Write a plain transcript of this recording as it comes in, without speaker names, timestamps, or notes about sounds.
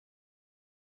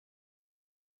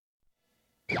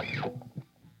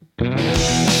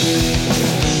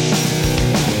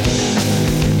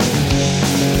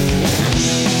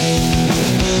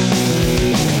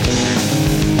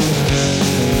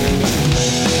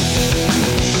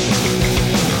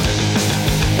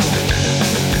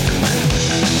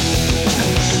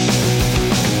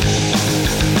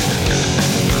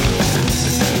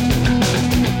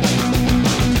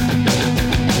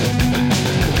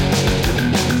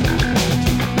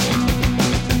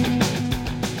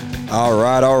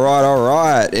All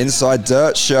right. Inside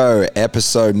Dirt Show,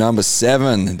 episode number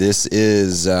 7. This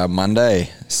is Monday,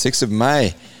 6th of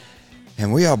May.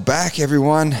 And we are back,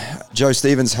 everyone. Joe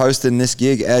Stevens hosting this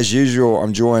gig as usual.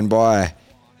 I'm joined by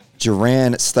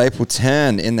Duran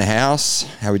Stapleton in the house.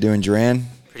 How we doing, Duran?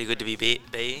 Pretty good to be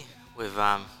B. We've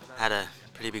had a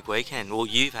pretty big weekend. Well,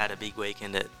 you've had a big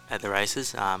weekend at the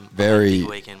races. Very big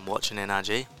weekend watching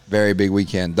NRG. Very big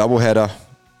weekend. Doubleheader.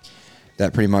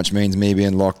 That pretty much means me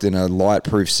being locked in a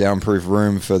light-proof, soundproof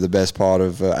room for the best part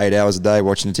of 8 hours a day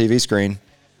watching a TV screen.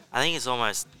 I think it's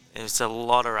a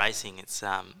lot of racing. It's,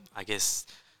 I guess,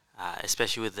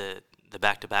 especially with the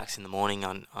back-to-backs in the morning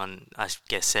on, I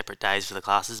guess, separate days for the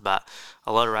classes, but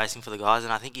a lot of racing for the guys.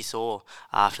 And I think you saw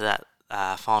after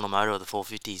that final moto of the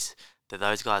 450s that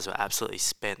those guys were absolutely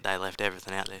spent. They left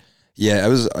everything out there. Yeah, it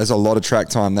was a lot of track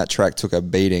time. That track took a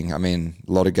beating. I mean,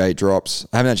 a lot of gate drops.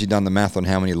 I haven't actually done the math on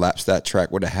how many laps that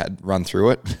track would have had run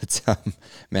through it. But,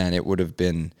 man, it would have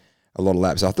been a lot of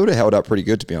laps. I thought it held up pretty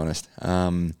good, to be honest.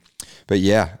 But,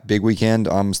 yeah, big weekend.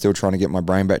 I'm still trying to get my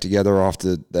brain back together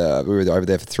after we were over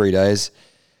there for 3 days.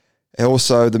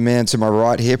 Also, the man to my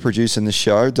right here producing the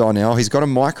show, Donnell, he's got a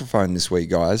microphone this week,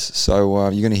 guys. So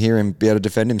you're going to hear him be able to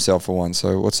defend himself for once.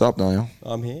 So what's up, Donnell?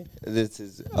 I'm here.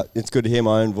 It's good to hear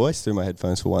my own voice through my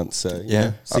headphones for once. So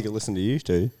yeah, sick of listening to you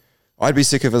too. I'd be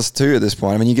sick of us too at this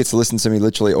point. I mean, you get to listen to me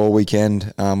literally all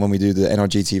weekend when we do the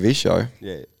NRG TV show.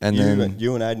 Yeah, and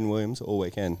you and Aiden Williams all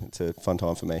weekend. It's a fun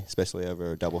time for me, especially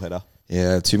over a doubleheader.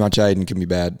 Yeah, too much Aiden can be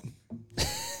bad.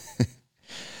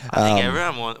 I think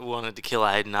everyone wanted to kill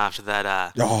Aiden after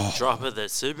that drop of the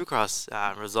Supercross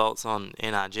results on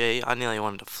NRG. I nearly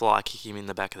wanted to fly kick him in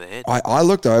the back of the head. I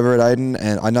looked over at Aiden,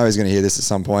 and I know he's going to hear this at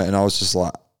some point, and I was just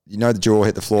like, the jaw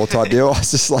hit the floor type deal. I was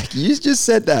just like, you just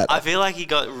said that. I feel like he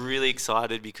got really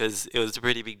excited because it was a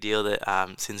pretty big deal that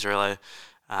Cincerillo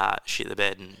shit the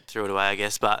bed and threw it away, I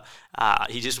guess. But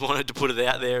he just wanted to put it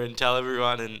out there and tell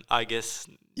everyone, and I guess...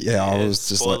 Yeah, I was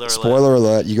just like, spoiler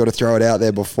alert, you got to throw it out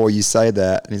there before you say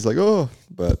that. And he's like, oh,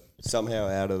 but... Somehow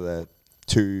out of the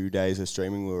 2 days of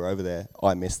streaming we were over there,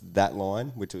 I missed that line,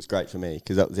 which was great for me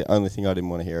because that was the only thing I didn't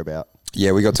want to hear about.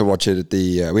 Yeah, we got to watch it at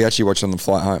the... we actually watched it on the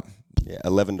flight home. Yeah,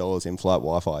 $11 in-flight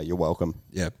Wi-Fi. You're welcome.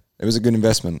 Yeah, it was a good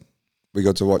investment. We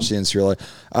got to watch the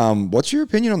Cianciarulo. What's your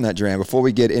opinion on that, Duran? Before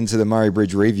we get into the Murray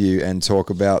Bridge review and talk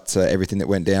about everything that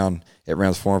went down at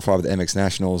rounds 4 and 5 of the MX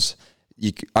Nationals...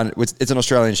 It's an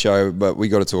Australian show, but we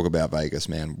got to talk about Vegas,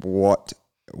 man. What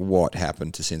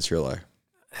happened to Cincerillo?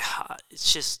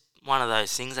 It's just one of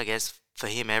those things, I guess. For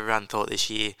him, everyone thought this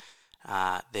year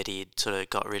that he had sort of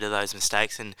got rid of those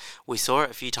mistakes, and we saw it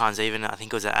a few times. Even I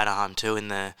think it was at Anaheim too in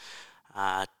the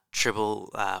triple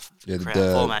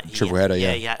format. Triple header.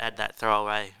 Yeah, he had that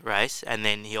throwaway race, and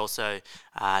then he also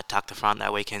tucked the front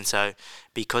that weekend. So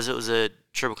because it was a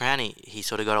Triple Crown, he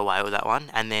sort of got away with that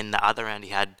one. And then the other round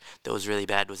he had that was really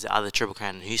bad was the other Triple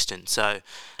Crown in Houston. So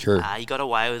he got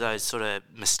away with those sort of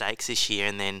mistakes this year,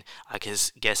 and then I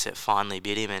guess it finally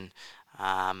bit him.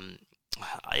 And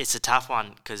it's a tough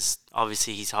one because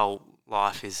obviously his whole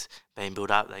life is being built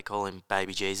up. They call him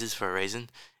Baby Jesus for a reason.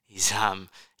 He's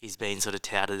been sort of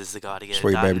touted as the guy to get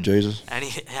Sweet it done. Baby Jesus. And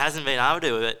he hasn't been able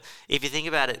to. But if you think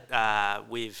about it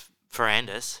with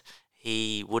Ferrandis,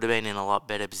 he would have been in a lot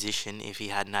better position if he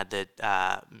hadn't had the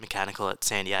mechanical at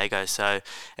San Diego. So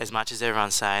as much as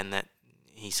everyone's saying that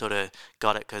he sort of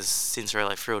got it because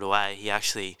Cincerillo threw it away, he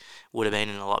actually would have been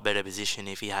in a lot better position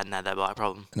if he hadn't had that bike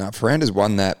problem. No, Ferrandis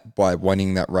won that by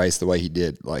winning that race the way he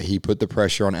did. Like, he put the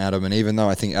pressure on Adam, and even though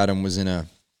I think Adam was in a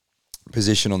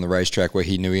position on the racetrack where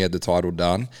he knew he had the title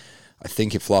done, I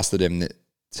think it flustered him that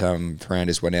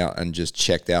Ferrandis went out and just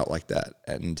checked out like that.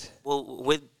 And well,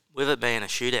 with it being a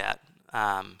shootout,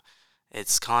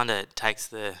 it's kind of takes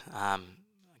the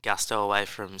gusto away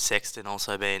from Sexton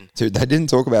also being... Dude, they didn't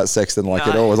talk about Sexton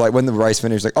at all. It was like when the race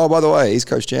finished, like, oh, by the way, East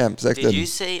Coast champ, Sexton. Did you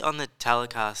see on the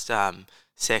telecast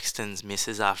Sexton's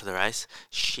misses after the race?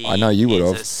 I know you would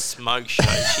have. She's a smoke show.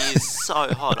 She is so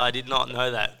hot. I did not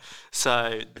know that.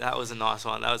 So that was a nice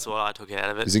one. That was what I took out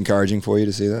of it. It was encouraging for you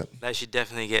to see that? They should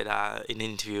definitely get an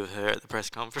interview with her at the press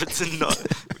conference and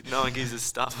no one gives a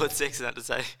stuff what Sexton had to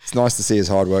say. It's nice to see his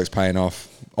hard work's paying off.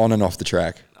 on and off the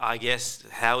track. I guess,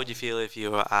 how would you feel if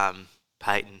you were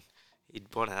Peyton?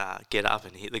 You'd want to get up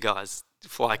and hit the guy's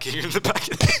fly kick in the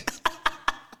back of the head.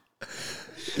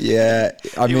 Yeah,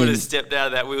 You would have stepped out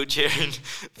of that wheelchair and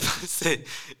said,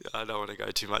 I don't want to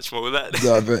go too much more with that.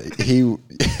 No, but he...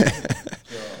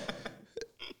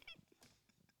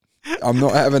 I'm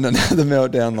not having another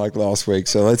meltdown like last week,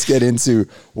 so let's get into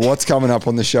what's coming up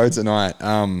on the show tonight.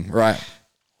 Right,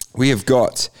 we have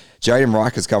got Jaden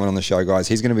Rikers coming on the show, guys.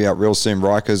 He's going to be up real soon.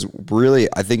 Rikers really,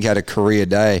 I think, had a career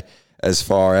day as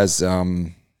far as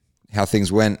how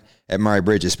things went at Murray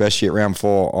Bridge, especially at round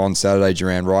 4 on Saturday.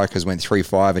 Duran Rikers went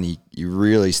 3-5, and he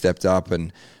really stepped up,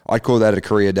 and I'd call that a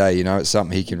career day. You know, it's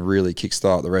something he can really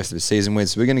kickstart the rest of the season with.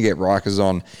 So we're going to get Rikers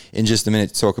on in just a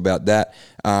minute to talk about that.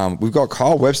 We've got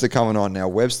Kyle Webster coming on now.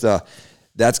 Webster,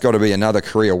 that's got to be another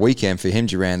career weekend for him,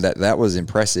 Duran. That was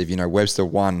impressive. You know, Webster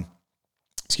won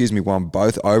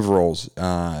both overalls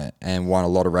and won a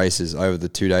lot of races over the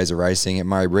 2 days of racing at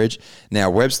Murray Bridge. Now,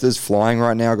 Webster's flying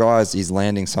right now, guys. He's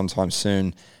landing sometime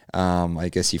soon. I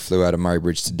guess he flew out of Murray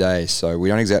Bridge today, so we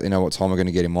don't exactly know what time we're going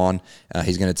to get him on.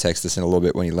 He's going to text us in a little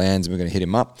bit when he lands, and we're going to hit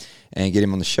him up and get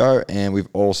him on the show. And we've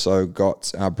also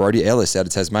got Brody Ellis out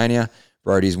of Tasmania.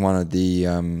 Brody's one of the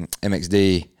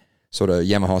MXD sort of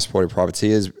Yamaha-supported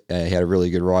privateers. He had a really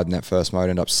good ride in that first moto,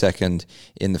 ended up second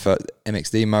in the first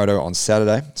MXD moto on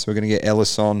Saturday. So we're going to get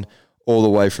Ellis on all the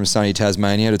way from sunny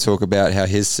Tasmania to talk about how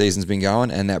his season's been going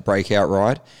and that breakout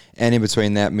ride. And in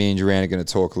between that, me and Duran are going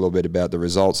to talk a little bit about the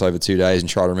results over 2 days and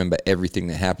try to remember everything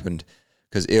that happened,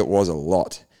 because it was a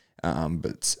lot.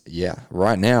 But yeah,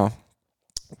 right now,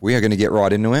 we are going to get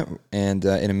right into it. And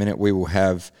in a minute, we will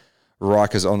have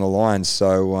Rikers on the line.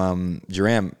 So,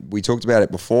 Duran, we talked about it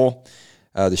before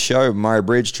the show. Murray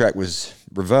Bridge track was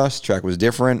reversed. Track was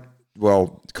different.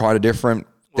 Well, kind of different.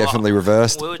 Definitely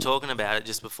reversed. We were talking about it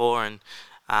just before, and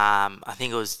I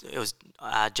think it was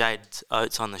Jade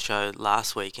Oates on the show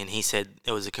last week, and he said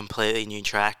it was a completely new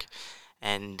track,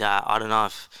 and I don't know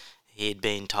if he had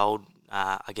been told,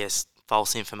 I guess,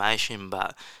 false information,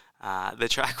 but the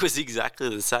track was exactly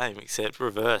the same except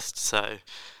reversed. So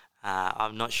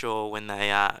I'm not sure when they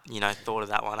thought of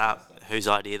that one up, whose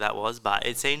idea that was, but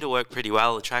it seemed to work pretty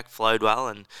well. The track flowed well,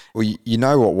 and you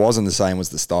know what wasn't the same was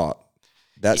the start.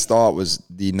 That start was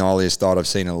the gnarliest start I've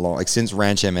seen in a long, like since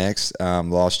Ranch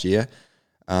MX last year.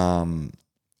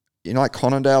 Like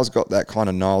Conondale's got that kind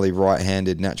of gnarly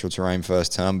right-handed natural terrain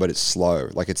first turn, but it's slow.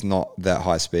 Like it's not that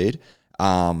high speed.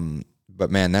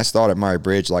 But man, that start at Murray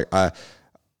Bridge, like I'm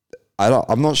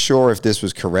not sure if this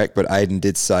was correct, but Aiden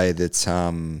did say that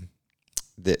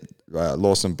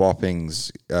Lawson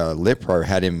Bopping's Lip Pro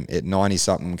had him at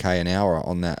 90-something K an hour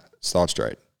on that start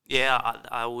straight. Yeah,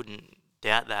 I wouldn't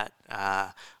doubt that.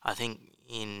 I think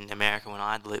in America when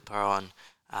I had Lip Pro on,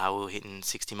 we were hitting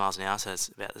 60 miles an hour, so that's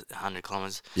about 100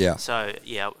 kilometres. Yeah. So,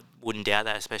 yeah, wouldn't doubt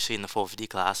that, especially in the 450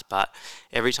 class. But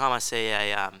every time I see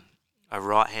a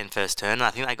right-hand first turn, and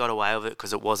I think they got away with it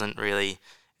because it wasn't really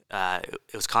it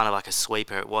was kind of like a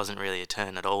sweeper. It wasn't really a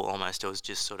turn at all, almost. It was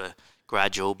just sort of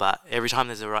gradual. But every time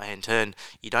there's a right-hand turn,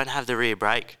 you don't have the rear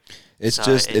brake. It's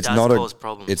does cause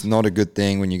problems. It's not a good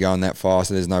thing when you're going that fast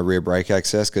and there's no rear brake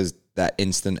access, because that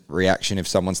instant reaction, if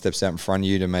someone steps out in front of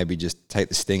you to maybe just take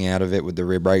the sting out of it with the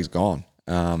rear brakes gone.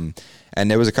 And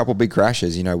there was a couple of big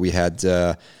crashes. You know, we had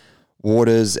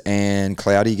Waters and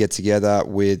Cloudy get together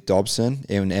with Dobson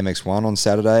in MX1 on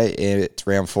Saturday at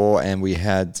round 4, and we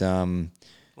had...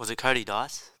 was it Cody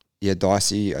Dice? Yeah,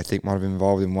 Dicey, I think, might have been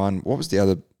involved in one. What was the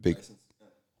other big...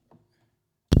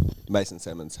 Mason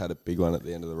Simmons had a big one at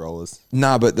the end of the rollers.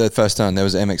 No, but the first turn, there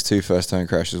was an MX2 first turn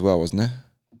crash as well, wasn't there?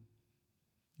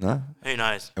 No? Who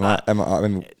knows?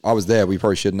 I was there. We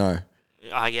probably should know.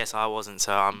 I guess I wasn't,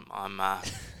 so I'm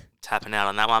tapping out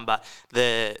on that one. But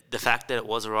the fact that it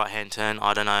was a right-hand turn,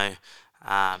 I don't know.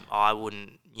 I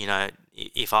wouldn't,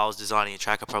 if I was designing a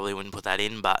track, I probably wouldn't put that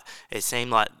in. But it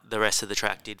seemed like the rest of the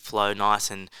track did flow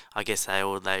nice, and I guess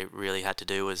all they really had to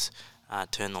do was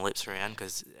turn the lips around,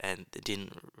 and it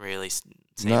didn't really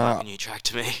seem like a new track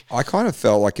to me. I kind of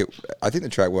felt like I think the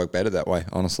track worked better that way,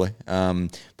 honestly. But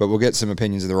we'll get some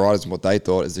opinions of the riders and what they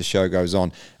thought as the show goes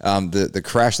on. The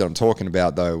crash that I'm talking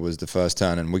about, though, was the first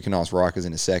turn, and we can ask Rikers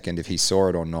in a second if he saw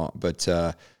it or not. But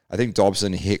I think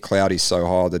Dobson hit Cloudy so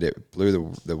hard that it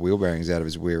blew the wheel bearings out of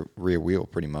his rear wheel,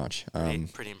 pretty much.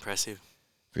 Pretty impressive.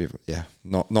 Yeah,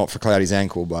 not for Cloudy's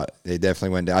ankle, but he definitely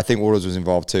went down. I think Waters was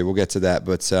involved too. We'll get to that,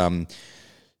 but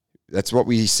that's what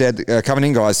we said coming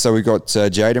in, guys. So we got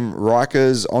Jaden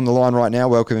Rikers on the line right now.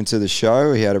 Welcome to the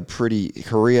show. He had a pretty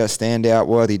career standout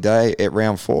worthy day at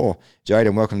round 4.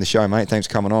 Jaden, welcome to the show, mate. Thanks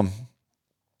for coming on.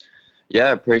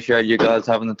 Yeah, appreciate you guys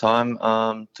having the time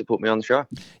to put me on the show.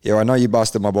 Yeah, I know you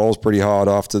busted my balls pretty hard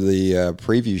after the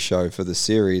preview show for the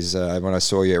series. When I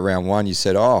saw you at round one, you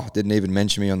said, "Oh, didn't even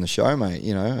mention me on the show, mate."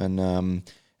 You know, and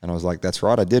I was like, "That's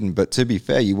right, I didn't." But to be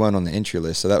fair, you weren't on the entry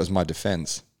list, so that was my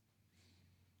defense.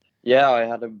 Yeah, I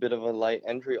had a bit of a late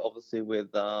entry, obviously,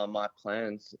 with my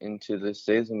plans into this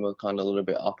season were kind of a little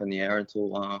bit up in the air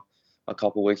until a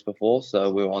couple of weeks before, so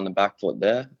we were on the back foot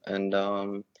there.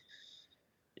 And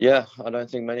yeah, I don't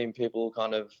think many people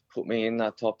kind of put me in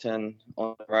that top 10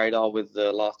 on the radar with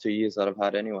the last 2 years that I've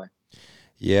had anyway.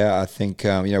 Yeah, I think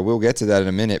we'll get to that in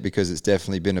a minute because it's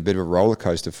definitely been a bit of a roller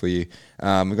coaster for you.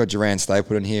 We've got Duran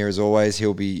Stapleton here as always.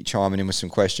 He'll be chiming in with some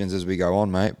questions as we go on,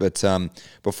 mate. But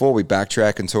before we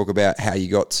backtrack and talk about how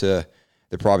you got to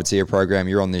the privateer program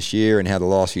you're on this year and how the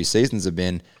last few seasons have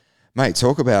been, mate,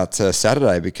 talk about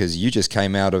Saturday because you just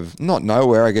came out of not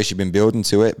nowhere. I guess you've been building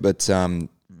to it, but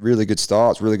really good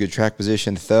starts, really good track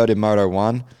position. 3rd in Moto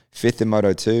 1, 5th in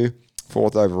Moto 2.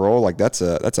 4th overall, like that's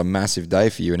a massive day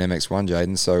for you in MX1,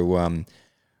 Jaden. So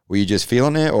were you just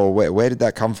feeling it, or where did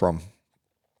that come from?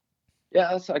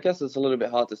 Yeah, I guess it's a little bit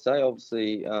hard to say.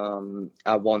 Obviously, at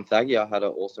Wonthaggi, I had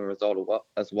an awesome result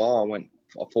as well. I went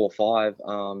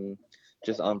 4-5.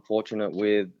 Just unfortunate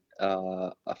with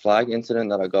a flag incident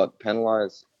that I got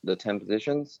penalised the 10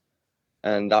 positions,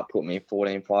 and that put me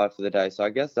 14-5 for the day. So I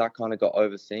guess that kind of got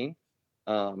overseen.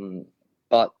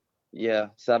 But yeah,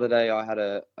 Saturday I had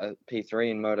a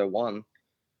P3 in Moto 1,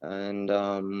 and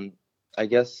I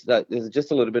guess that there's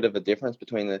just a little bit of a difference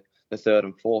between the 3rd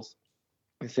and 4th.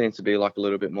 It seems to be like a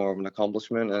little bit more of an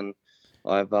accomplishment, and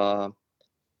I've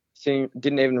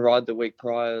didn't even ride the week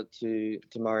prior to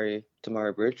Murray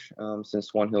Bridge since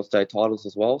Swan Hill State titles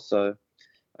as well. So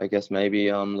I guess maybe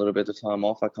a little bit of time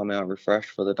off, I come out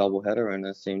refreshed for the double header, and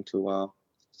it seemed to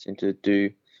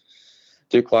do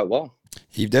quite well.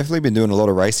 You've definitely been doing a lot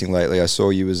of racing lately. I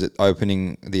saw you was at the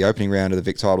opening round of the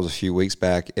Vic Titles a few weeks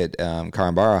back at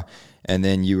Caranbara, and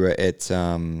then you were at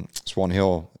Swan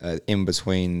Hill in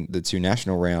between the two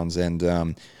national rounds. And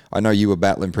I know you were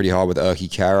battling pretty hard with Erky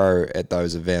Caro at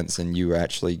those events, and you were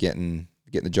actually getting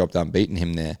the job done, beating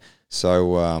him there.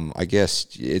 So I guess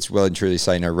it's well and truly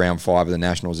saying, round 5 of the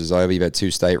nationals is over. You've had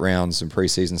 2 state rounds, some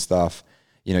preseason stuff.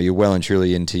 You're well and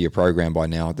truly into your program by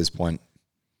now at this point.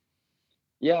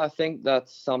 Yeah, I think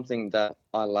that's something that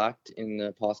I lacked in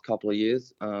the past couple of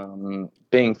years.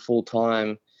 Being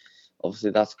full-time, obviously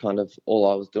that's kind of all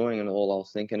I was doing and all I was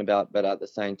thinking about. But at the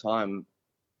same time,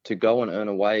 to go and earn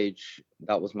a wage,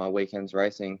 that was my weekends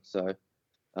racing. So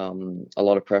a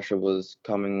lot of pressure was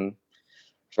coming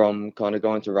from kind of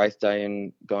going to race day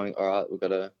and going, all right, we've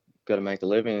got to make a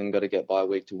living and got to get by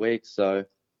week to week. So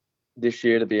this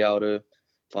year to be able to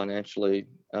financially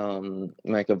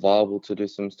make it viable to do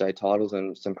some state titles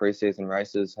and some preseason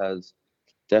races has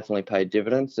definitely paid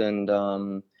dividends. And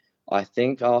I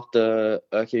think after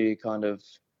Erky kind of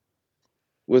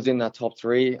was in that top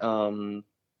 3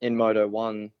 in Moto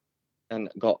 1 and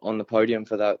got on the podium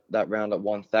for that round at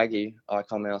Wonthaggi, I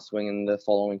come out swinging the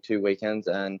following 2 weekends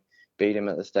and beat him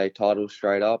at the state title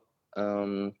straight up.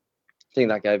 I think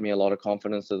that gave me a lot of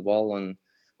confidence as well, and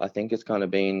I think it's kind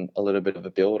of been a little bit of a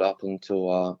build up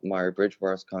until Murray Bridge,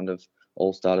 where it's kind of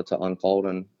all started to unfold,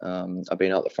 and I've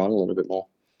been out the front a little bit more.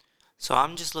 So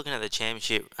I'm just looking at the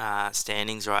championship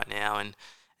standings right now,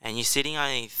 and you're sitting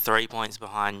only 3 points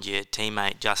behind your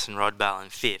teammate Justin Rodbell in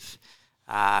 5th.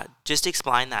 Just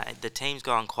explain that. The team's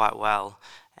gone quite well.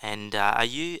 And are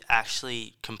you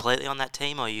actually completely on that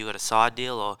team, or you got a side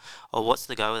deal, or what's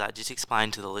the go with that? Just explain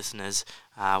to the listeners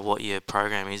what your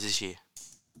program is this year.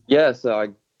 Yeah, so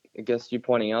I guess you're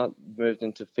pointing out, moved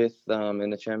into 5th in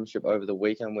the championship over the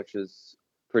weekend, which is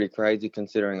pretty crazy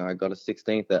considering I got a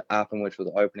 16th at Appen, which was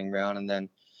the opening round, and then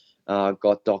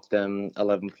got docked them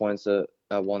 11 points at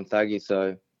Wonthaggi.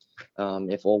 So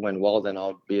if all went well, then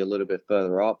I'll be a little bit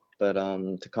further up. But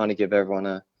to kind of give everyone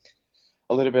a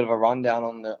little bit of a rundown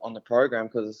on the program,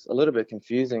 because it's a little bit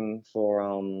confusing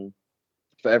for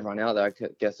everyone out there. I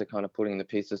guess they're kind of putting the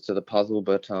pieces to the puzzle.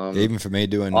 But even for me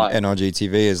doing NRG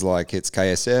TV is like it's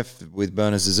KSF with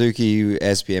Burner Suzuki,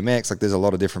 SPMX. Like there's a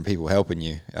lot of different people helping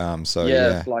you. So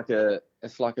yeah,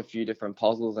 it's like a few different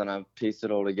puzzles, and I've pieced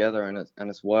it all together, and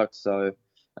it's worked. So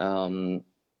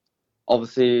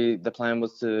obviously the plan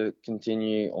was to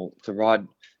continue or to ride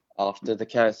after the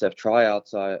KSF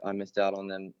tryouts. I missed out on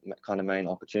them kind of main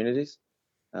opportunities.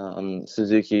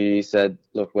 Suzuki said,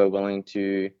 look, we're willing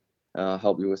to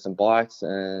help you with some bikes,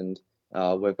 and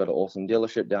we've got an awesome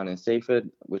dealership down in Seaford,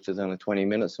 which is only 20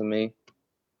 minutes from me.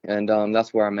 And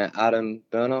that's where I met Adam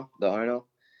Burner, the owner.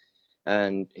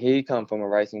 And he come from a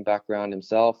racing background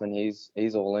himself, and he's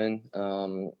all in.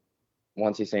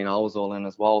 once he's seen I was all in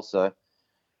as well. So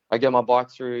I get my bike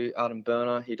through Adam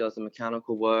Burner. He does the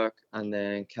mechanical work, and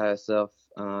then KSF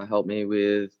helped me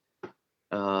with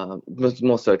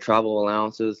more so travel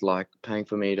allowances, like paying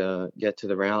for me to get to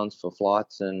the rounds for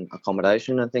flights and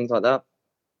accommodation and things like that.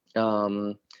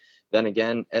 Then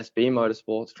again, SB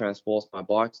Motorsports transports my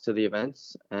bikes to the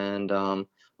events, and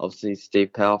obviously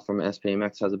Steve Powell from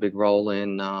SPMX has a big role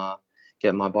in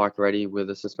getting my bike ready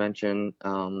with a suspension,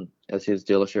 as his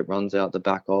dealership runs out the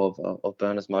back of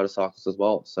Burners Motorcycles as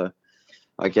well. So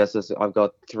I guess I've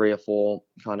got 3 or 4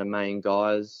 kind of main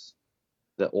guys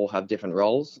that all have different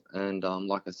roles, and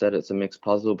like I said, it's a mixed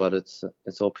puzzle, but it's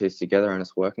all pieced together and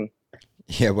it's working.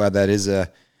 Yeah, well, that is I've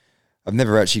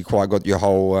never actually quite got your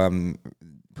whole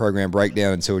program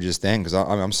breakdown until just then, because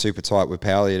I'm super tight with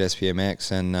Powley at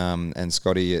SPMX and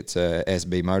Scotty at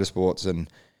SB Motorsports,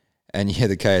 and yeah,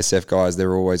 the KSF guys,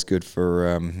 they're always good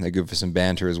for some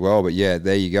banter as well. But yeah,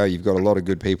 there you go. You've got a lot of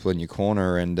good people in your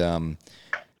corner, and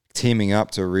teaming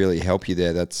up to really help you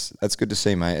there. That's good to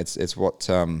see, mate. It's what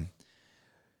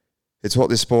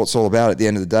this sport's all about at the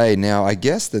end of the day. Now, I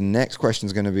guess the next question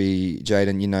is going to be,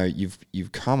 Jaden,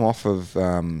 you've come off of,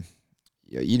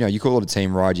 you call it a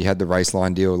team ride. You had the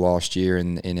Raceline deal last year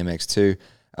in MX2.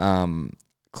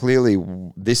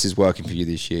 Clearly, this is working for you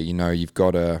this year. You've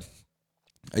got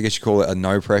I guess you call it a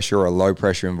no pressure or a low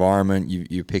pressure environment.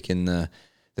 You're picking the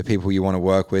people you want to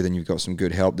work with, and you've got some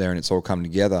good help there, and it's all come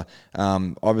together.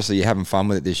 Obviously, you're having fun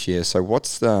with it this year. So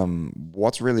what's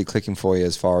really clicking for you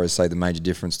as far as, say, the major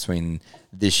difference between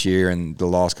this year and the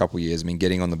last couple of years? I mean,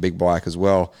 getting on the big bike as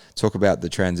well. Talk about the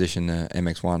transition to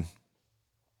MX1.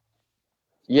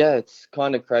 Yeah, it's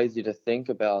kind of crazy to think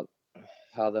about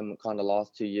how the kind of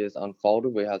last 2 years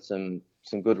unfolded. We had some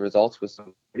good results with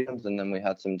some podiums, and then we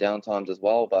had some downtimes as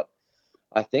well. But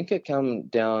I think it came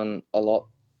down a lot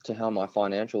to how my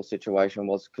financial situation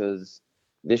was, because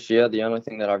this year the only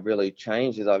thing that I've really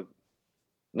changed is I've,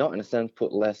 not in a sense,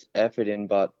 put less effort in,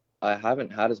 but I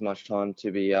haven't had as much time to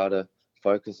be able to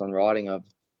focus on riding. I've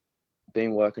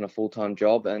been working a full-time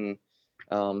job, and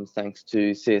thanks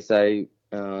to CSA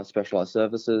Specialized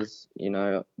Services,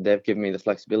 they've given me the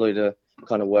flexibility to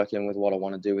kind of work in with what I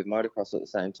want to do with motocross at the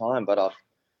same time. But I've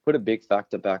put a big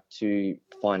factor back to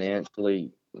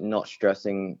financially not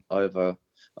stressing over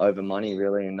money,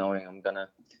 really, and knowing I'm going to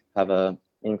have a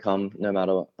income no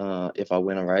matter if I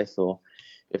win a race or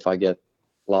if I get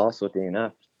last with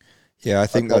DNF. Yeah, I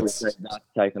think that's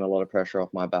taken a lot of pressure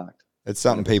off my back. It's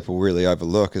something people really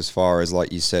overlook, as far as,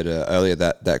 like you said earlier,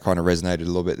 that kind of resonated a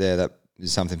little bit there. That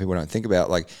is something people don't think about.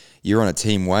 Like, you're on a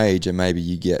team wage, and maybe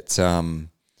you get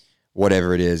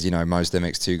whatever it is. Most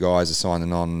MX2 guys are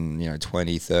signing on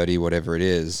 20, 30, whatever it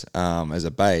is, as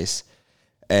a base,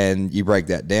 and you break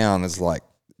that down, it's like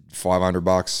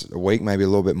 $500 a week, maybe a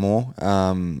little bit more.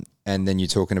 And then you're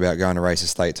talking about going to race a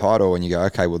state title, and you go,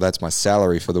 okay, well, that's my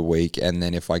salary for the week, and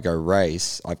then if I go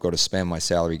race, I've got to spend my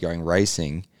salary going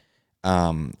racing.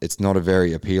 It's not a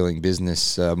very appealing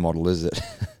business model, is it?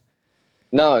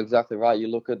 No, exactly right. You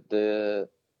look at the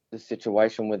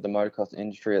situation with the motocross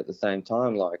industry at the same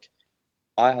time. Like,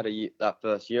 I had that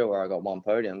first year where I got 1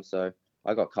 podium, so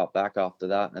I got cut back after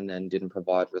that, and then didn't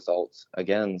provide results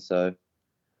again. So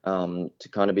to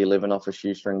kind of be living off a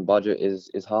shoestring budget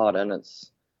is hard, and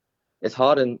it's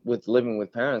hard with living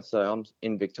with parents. So I'm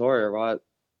in Victoria, right?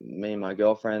 Me and my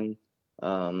girlfriend.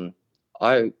 I'm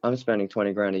spending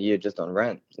 20 grand a year just on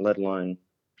rent, let alone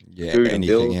food and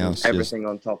bills else, and everything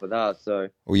on top of that. So,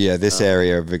 well, yeah, this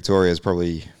area of Victoria is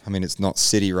probably, I mean, it's not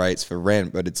city rates for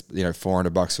rent, but it's,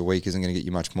 $400 a week isn't going to get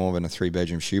you much more than a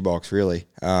 3-bedroom shoebox, really.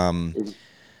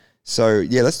 So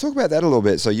yeah, let's talk about that a little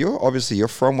bit. So you're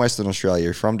from Western Australia,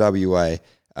 you're from WA,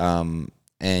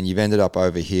 and you've ended up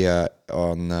over here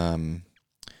on,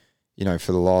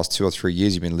 for the last 2 or 3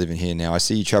 years you've been living here now. I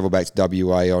see you travel back to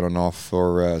WA on and off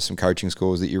for some coaching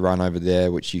schools that you run over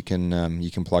there, which you can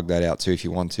plug that out too if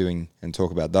you want to and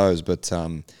talk about those. But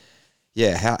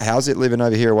yeah, how's it living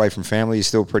over here away from family? You're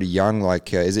still pretty young.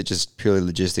 Like, is it just purely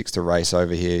logistics to race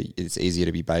over here? It's easier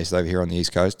to be based over here on the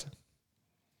East Coast?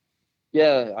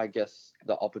 Yeah, I guess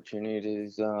the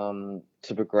opportunities to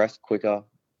progress quicker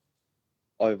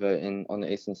over on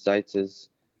the eastern states is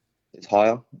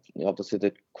higher. Obviously,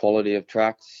 the quality of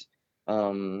tracks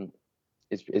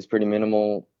is pretty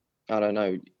minimal. I don't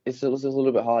know. It's a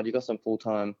little bit hard. You got some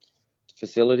full-time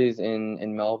facilities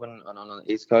in Melbourne and on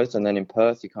the East Coast, and then in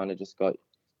Perth, you kind of just got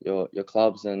your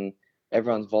clubs, and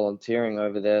everyone's volunteering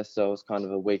over there, so it's kind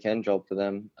of a weekend job for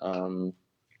them.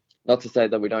 Not to say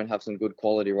that we don't have some good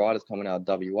quality riders coming out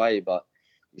of WA, but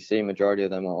you see majority of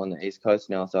them are on the East Coast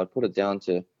now, so I'd put it down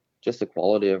to just the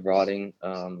quality of riding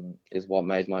is what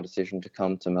made my decision to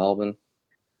come to Melbourne.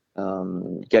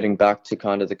 Getting back to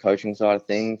kind of the coaching side of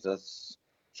things, that's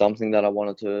something that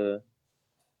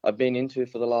I've been into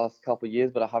for the last couple of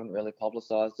years, but I haven't really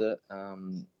publicized it.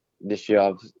 This year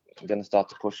I'm going to start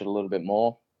to push it a little bit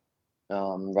more,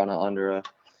 run it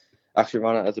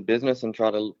as a business and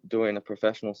try to do it in a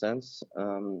professional sense.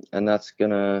 And that's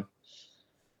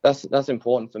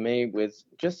important for me with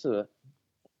just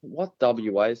what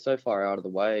WA is so far out of the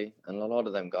way, and a lot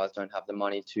of them guys don't have the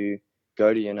money to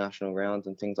go to your national rounds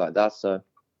and things like that. So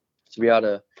to be able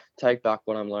to take back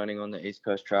what I'm learning on the East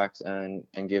Coast tracks and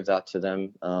give that to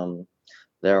them,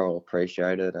 they're all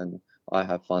appreciated, and I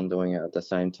have fun doing it at the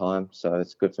same time. So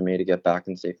it's good for me to get back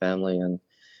and see family and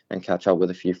catch up with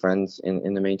a few friends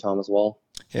in the meantime as well.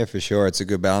 Yeah, for sure. It's a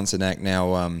good balancing act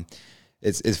now.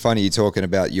 It's funny you're talking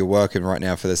about you're working right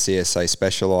now for the CSA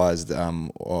Specialized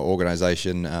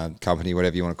organization, company,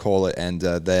 whatever you want to call it, and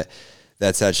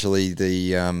that's actually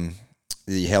the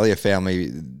Hellier family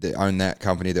that own that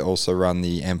company that also run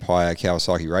the Empire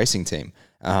Kawasaki racing team.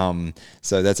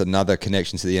 So that's another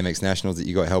connection to the MX Nationals that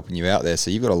you got helping you out there.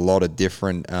 So you've got a lot of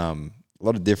different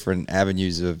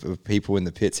avenues of people in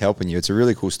the pits helping you. It's a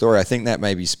really cool story. I think that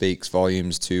maybe speaks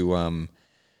volumes to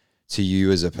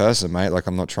you as a person, mate. Like,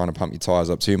 I'm not trying to pump your tires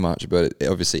up too much, but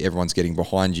obviously everyone's getting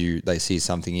behind you. They see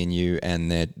something in you,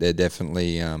 and they're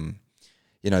definitely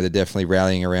they're definitely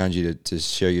rallying around you to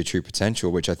show your true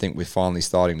potential, which I think we're finally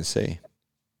starting to see.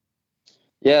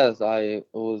 Yes, it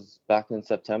was back in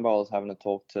September. I was having a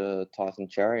talk to Tyson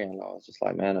Cherry, and I was just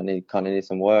like, man, I need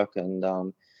some work. And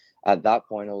at that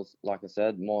point, it was, like I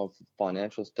said, more of a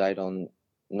financial state on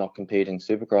not competing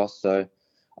Supercross. So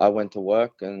I went to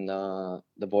work, and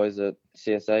the boys at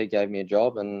CSA gave me a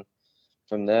job, and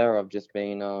from there I've just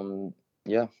been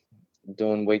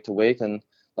doing week to week. And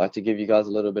like to give you guys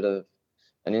a little bit of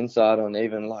an insight on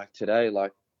even like today,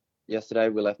 like yesterday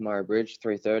we left Murray Bridge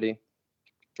 3:30,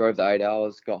 drove the 8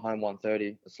 hours, got home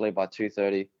 1:30, asleep by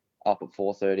 2:30, up at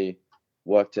 4:30,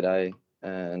 work today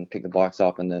and pick the bikes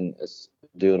up, and then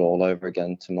do it all over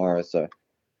again tomorrow. So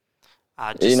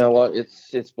you know what,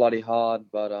 it's bloody hard,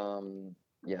 but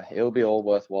it'll be all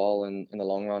worthwhile in the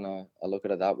long run. I look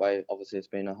at it that way. Obviously it's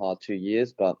been a hard 2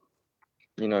 years, but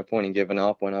point in giving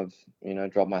up when I've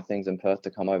dropped my things in Perth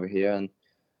to come over here. And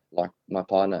like my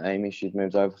partner Amy, she's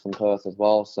moved over from Perth as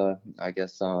well, so I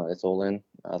guess it's all in.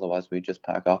 Otherwise we just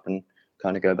pack up and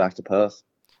kind of go back to Perth.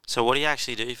 So what do you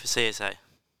actually do for CSA?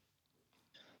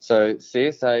 So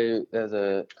CSA, there's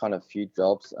a kind of few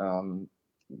jobs.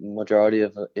 Majority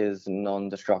of it is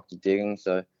non-destructive digging.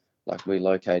 So like we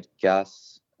locate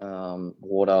gas,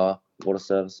 water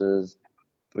services.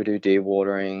 We do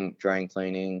dewatering, drain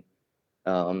cleaning.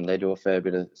 They do a fair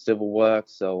bit of civil work.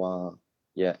 So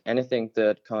anything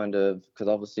that kind of, because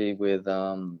obviously with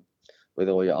all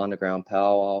your underground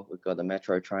power, we've got the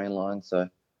metro train line. So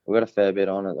we've got a fair bit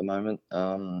on at the moment.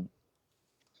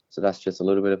 So that's just a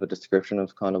little bit of a description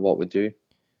of kind of what we do.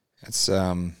 That's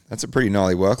a pretty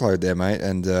gnarly workload there, mate.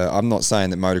 And I'm not saying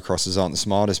that motocrossers aren't the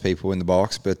smartest people in the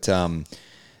box, but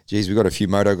we've got a few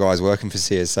moto guys working for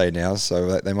CSA now,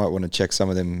 so they might want to check some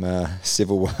of them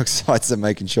civil work sites and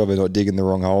making sure they're not digging the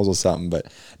wrong holes or something.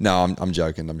 But no, I'm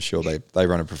joking. I'm sure they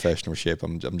run a professional ship.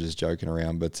 I'm just joking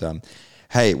around. But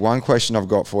hey, one question I've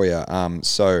got for you.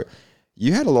 So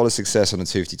you had a lot of success on a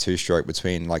 252 stroke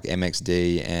between like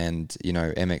MXD and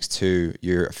MX2.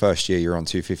 Your first year you're on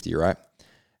 250, right?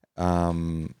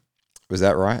 Was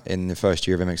that right? In the first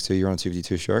year of MX2, you're on a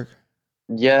 252 stroke?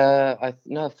 Yeah,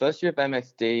 first year of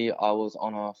MXD, I was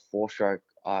on a 4-stroke.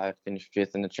 I finished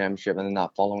 5th in the championship, and then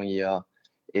that following year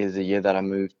is the year that I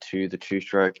moved to the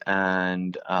 2-stroke,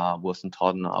 and Wilson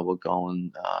Todd and I were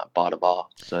going bar to bar.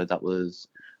 So that was,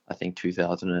 I think,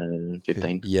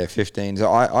 2015. Yeah, 15. So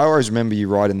I always remember you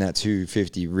riding that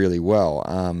 250 really well,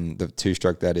 the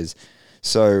 2-stroke that is.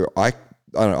 So I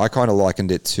kind of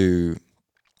likened it to,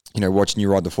 watching you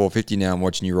ride the 450 now and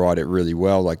watching you ride it really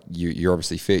well. Like you're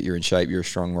obviously fit, you're in shape, you're a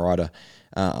strong rider.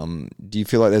 Do you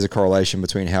feel like there's a correlation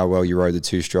between how well you rode the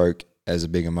 2-stroke as a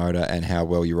bigger motor and how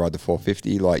well you ride the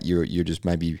 450? Like you're just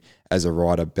maybe as a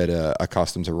rider better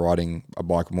accustomed to riding a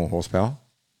bike with more horsepower?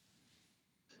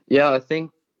 Yeah, I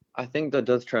think that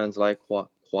does translate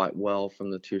quite well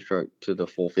from the 2-stroke to the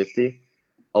 450.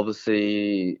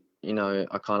 Obviously,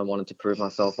 I kind of wanted to prove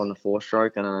myself on the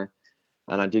 4-stroke, and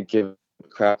I did give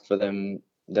crap for them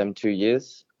 2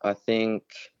 years. I think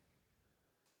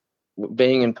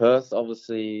being in Perth,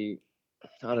 obviously,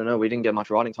 I don't know, we didn't get much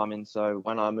riding time in. So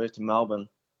when I moved to Melbourne,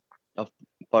 I've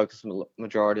focused the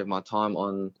majority of my time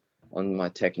on my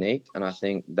technique, and I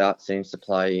think that seems to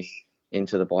play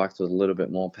into the bikes with a little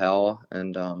bit more power,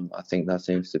 and I think that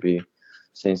seems to be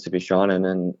shining.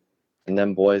 And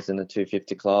them boys in the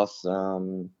 250 class,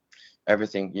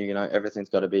 everything's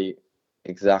got to be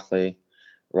exactly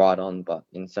right on. But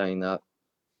in saying that,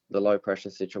 the low pressure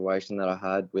situation that I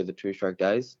had with the two-stroke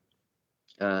days,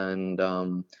 and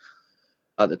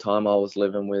at the time I was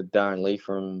living with Darren Lee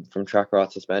from Track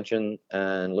Right Suspension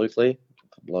and Luke Lee.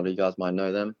 A lot of you guys might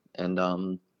know them, and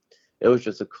it was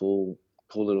just a cool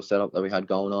little setup that we had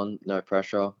going on. No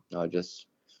pressure. I just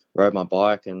rode my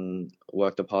bike and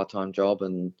worked a part-time job,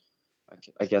 and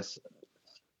I guess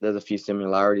there's a few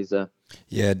similarities there.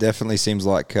 Yeah, it definitely seems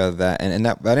like that. And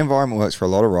that environment works for a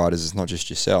lot of riders. It's not just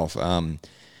yourself. And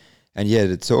yeah,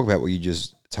 to talk about what you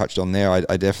just touched on there,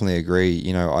 I definitely agree.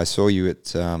 You know, I saw you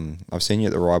at, I've seen you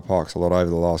at the Ride Parks a lot over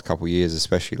the last couple of years,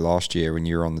 especially last year when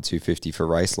you were on the 250 for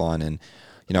Raceline. And,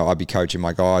 you know, I'd be coaching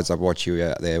my guys. I'd watch you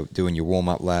out there doing your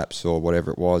warm-up laps or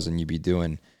whatever it was, and you'd be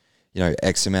doing, you know,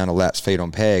 X amount of laps, feet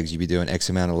on pegs. You'd be doing X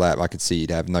amount of lap. I could see you'd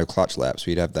have no clutch laps.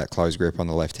 So you'd have that closed grip on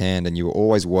the left hand, and you were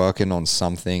always working on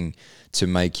something to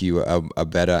make you a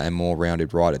better and more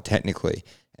rounded rider technically.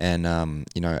 And,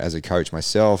 you know, as a coach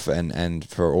myself and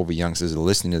for all the youngsters that are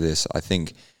listening to this, I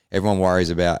think everyone worries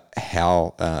about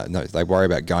they worry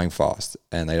about going fast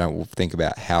and they don't think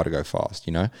about how to go fast,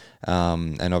 you know?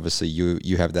 And obviously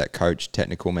you have that coach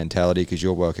technical mentality because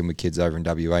you're working with kids over in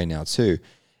WA now too.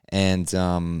 And,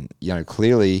 you know,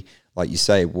 clearly, like you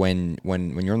say, when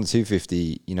you're on the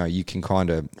 250, you know, you can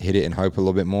kind of hit it and hope a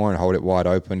little bit more and hold it wide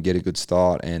open, get a good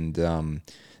start, and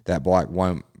that bike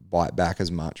won't bite back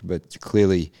as much. But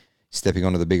clearly, stepping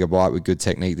onto the bigger bike with good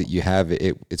technique that you have,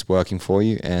 it's working for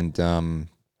you. And,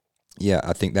 yeah,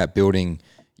 I think that building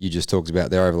you just talked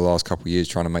about there over the last couple of years,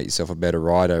 trying to make yourself a better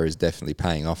rider, is definitely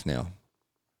paying off now.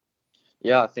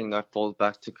 Yeah, I think that falls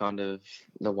back to kind of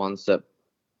the one step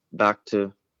back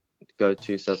to go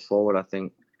 2 steps forward. I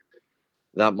think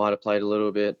that might have played a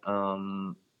little bit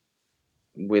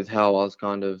with how I was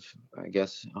kind of, I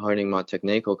guess, honing my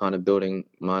technique or kind of building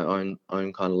my own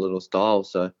kind of little style.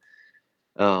 So,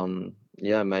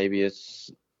 yeah, maybe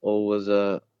it's always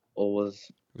It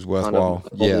was kind worthwhile.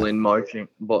 of a ball in motion,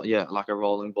 but yeah, like a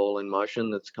rolling ball in motion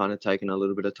that's kind of taken a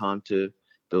little bit of time to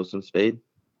build some speed.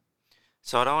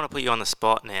 So I don't want to put you on the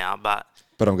spot now, but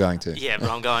I'm going to. Yeah, but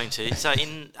I'm going to. So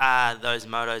in those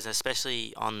motos,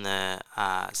 especially on the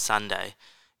Sunday,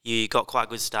 you got quite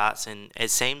good starts, and it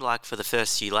seemed like for the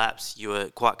first few laps you were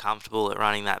quite comfortable at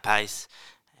running that pace,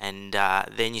 and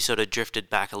then you sort of drifted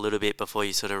back a little bit before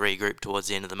you sort of regrouped towards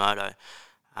the end of the moto.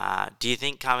 Do you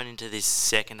think coming into this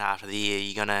second half of the year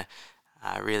you're gonna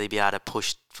really be able to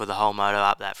push for the whole moto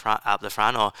up the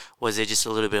front, or was there just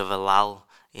a little bit of a lull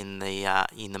in the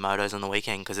motos on the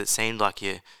weekend? Because it seemed like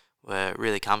you were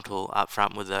really comfortable up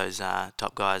front with those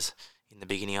top guys in the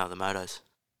beginning of the motos.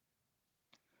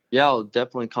 Yeah, I was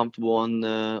definitely comfortable on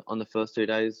the first 2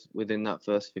 days within that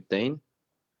first 15.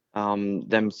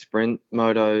 Them sprint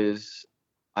motos,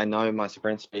 I know my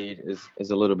sprint speed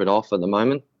is a little bit off at the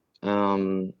moment.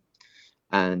 And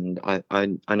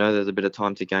I know there's a bit of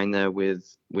time to gain there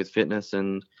with fitness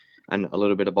and a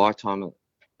little bit of bike time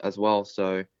as well.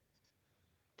 So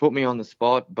put me on the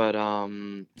spot, but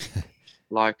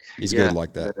like He's good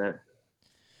like that.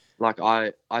 Like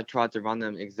I tried to run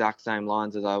them exact same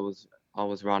lines as I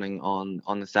was running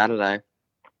on the Saturday,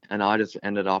 and I just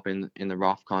ended up in the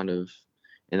rough, kind of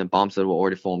in the bumps that were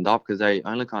already formed up, because they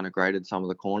only kind of graded some of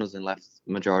the corners and left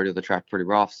the majority of the track pretty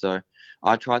rough. So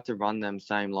I tried to run them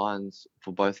same lines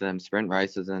for both of them sprint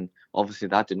races, and obviously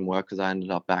that didn't work because I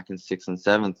ended up back in 6th and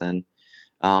 7th.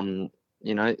 And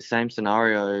you know, same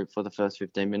scenario for the first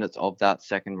 15 minutes of that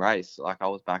second race. Like I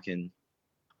was back in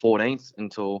 14th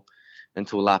until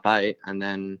lap 8, and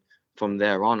then from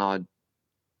there on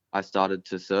I started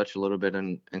to search a little bit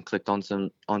and clicked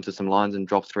onto some lines and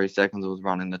dropped 3 seconds. I was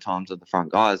running the times of the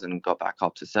front guys and got back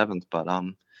up to 7th. But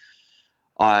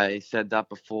I said that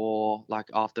before, like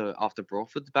after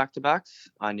Broadford's back-to-backs,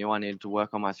 I knew I needed to work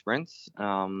on my sprints.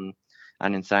 And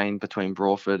in saying between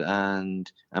Broadford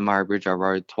and Murray Bridge, I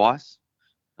rode twice.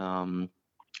 So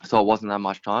it wasn't that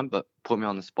much time, but put me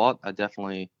on the spot. I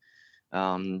definitely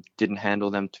didn't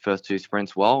handle them first 2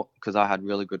 sprints well because I had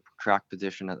really good track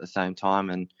position at the same time.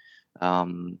 And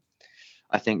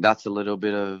I think that's a little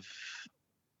bit of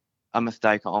a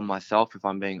mistake on myself, if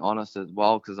I'm being honest as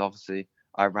well, because obviously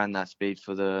I ran that speed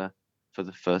for the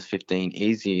first 15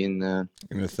 easy in the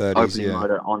 30s, opening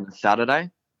motor on the Saturday.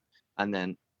 And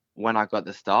then when I got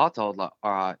the starts, I was like,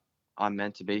 all right, I'm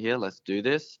meant to be here. Let's do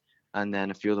this. And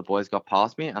then a few of the boys got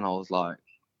past me, and I was like,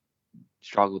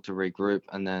 struggled to regroup,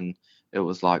 and then it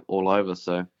was like all over.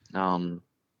 So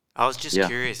I was just Yeah.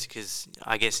 curious because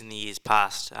I guess in the years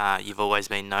past, you've always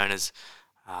been known as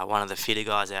one of the fitter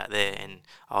guys out there, and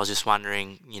I was just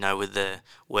wondering, with the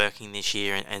working this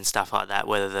year and stuff like that,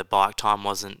 whether the bike time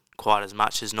wasn't quite as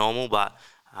much as normal. But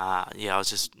I was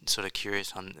just sort of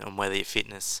curious on whether your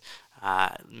fitness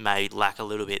may lack a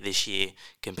little bit this year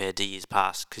compared to years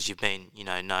past, because you've been,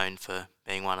 known for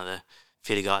being one of the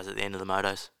fitter guys at the end of the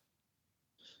motos.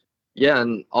 Yeah,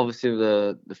 and obviously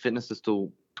the fitness is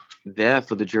still there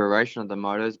for the duration of the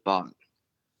motos, but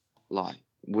like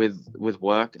with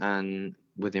work and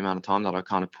with the amount of time that I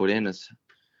kind of put in, is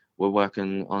we're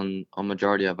working on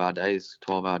majority of our days,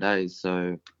 12-hour days.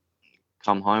 So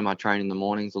come home, I train in the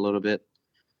mornings a little bit.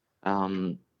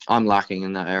 I'm lacking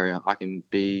in that area. I can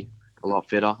be a lot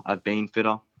fitter. I've been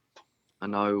fitter. I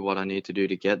know what I need to do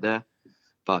to get there.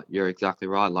 But you're exactly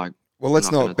right. Like, Well,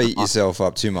 let's not beat yourself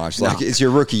up too much. Like, it's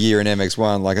your rookie year in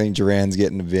MX1. Like, I think Duran's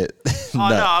getting a bit. No,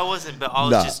 I wasn't, but I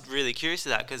was just really curious to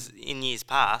that, because in years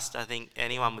past, I think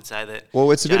anyone would say that.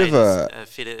 Well, it's a bit of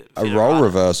fitter a role rider.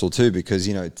 reversal too, because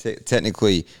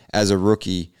technically as a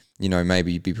rookie,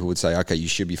 maybe people would say, okay, you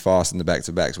should be fast in the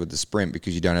back-to-backs with the sprint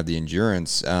because you don't have the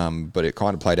endurance. But it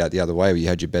kind of played out the other way, where you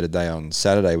had your better day on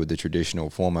Saturday with the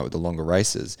traditional format with the longer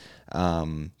races.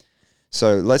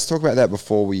 So let's talk about that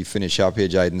before we finish up here,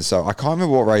 Jaden. So I can't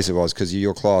remember what race it was, because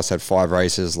your class had 5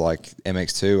 races like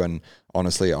MX2, and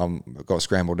honestly, I've got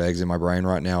scrambled eggs in my brain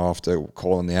right now after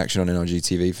calling the action on NLG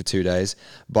TV for 2 days.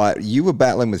 But you were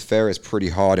battling with Ferris pretty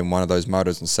hard in one of those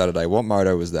motos on Saturday. What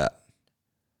moto was that?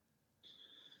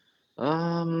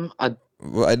 I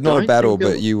Well, not a battle,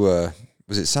 but you were.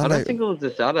 Was it I Sunday? don't think it was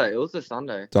the Saturday. It was the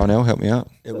Sunday. Darnell, help me out.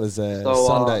 It was a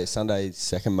So, Sunday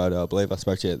second moto, I believe. I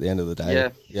spoke to you at the end of the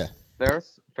day. Yeah.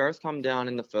 Ferris come down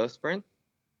in the first sprint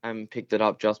and picked it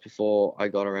up just before I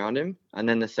got around him, and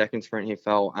then the second sprint he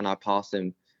fell and I passed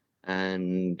him,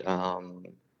 and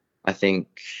I think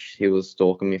he was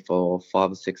stalking me for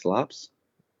 5 or 6 laps.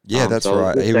 Yeah, that's so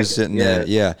right. the He was second- sitting there.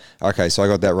 Yeah. Okay, so I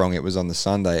got that wrong. It was on the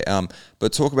Sunday.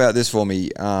 But talk about this for me.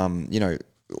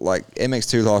 Like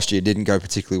MX2 last year didn't go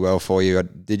particularly well for you.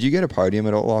 Did you get a podium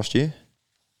at all last year?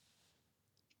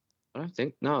 I don't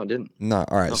think. No, I didn't. No.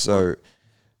 All right. Not So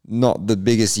not the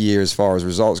biggest year as far as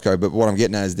results go, but what I'm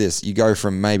getting at is this: you go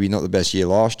from maybe not the best year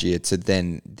last year to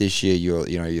then this year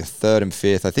you're third and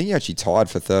fifth. I think you actually tied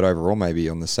for third overall maybe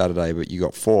on the Saturday, but you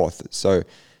got fourth. So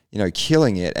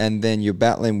killing it, and then you're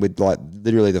battling with like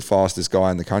literally the fastest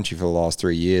guy in the country for the last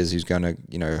 3 years, who's going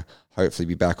to hopefully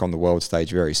be back on the world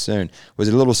stage very soon. Was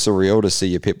it a little surreal to see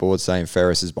your pit board saying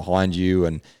Ferris is behind you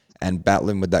and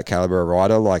battling with that caliber of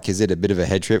rider? Like, is it a bit of a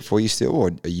head trip for you still,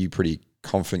 or are you pretty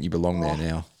confident you belong there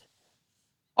now?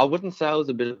 I wouldn't say it was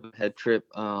a bit of a head trip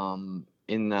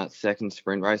in that second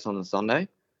sprint race on the Sunday.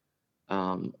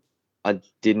 I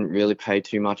didn't really pay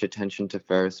too much attention to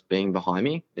Ferris being behind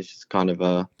me. It's just kind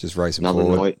of just racing another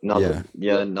forward.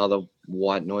 another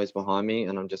white noise behind me,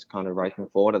 and I'm just kind of racing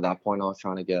forward. At that point, I was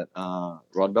trying to get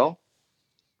Rod Bell.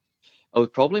 It was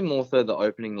probably more so the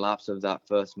opening laps of that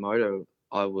first moto.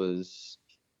 I was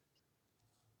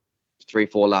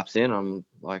 3-4 laps in. I'm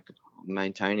like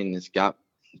maintaining this gap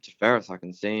to Ferris. I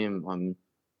can see him.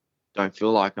 Don't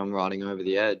feel like I'm riding over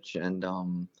the edge, and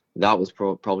that was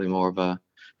probably more of a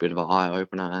bit of an eye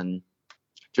opener. And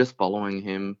just following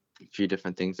him, a few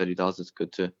different things that he does, it's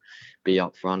good to be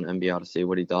up front and be able to see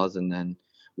what he does. And then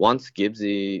once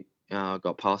Gibbsy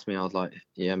got past me, I was like,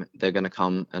 yeah, they're gonna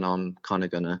come, and I'm kind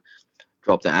of gonna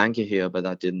drop the anchor here. But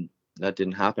that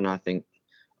didn't happen. I think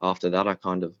after that, I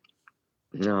kind of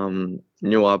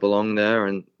knew I belonged there,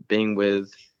 and being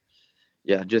with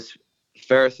just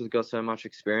Ferris has got so much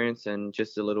experience, and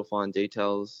just the little fine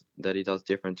details that he does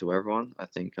different to everyone. I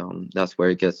think that's where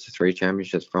he gets 3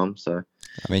 championships from. So,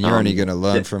 I mean, you're only going to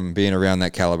learn from being around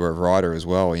that caliber of rider as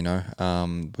well,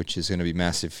 which is going to be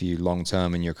massive for you long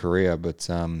term in your career. But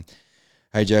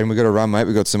hey, Jaden, we got to run, mate.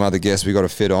 We got some other guests we got to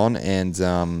fit on,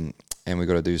 and we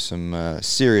got to do some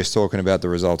serious talking about the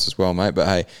results as well, mate. But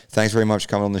hey, thanks very much for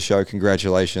coming on the show.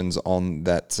 Congratulations on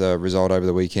that result over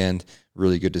the weekend.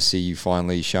 Really good to see you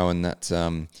finally showing that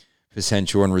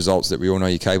potential and results that we all know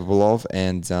you're capable of.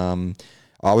 And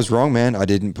I was wrong, man. I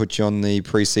didn't put you on the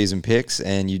preseason picks,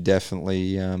 and you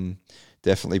definitely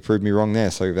proved me wrong there.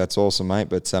 So that's awesome, mate.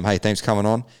 But hey, thanks for coming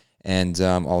on. And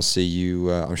I'll see you.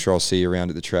 I'm sure I'll see you around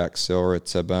at the tracks or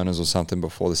at Burners or something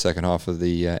before the second half of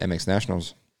the MX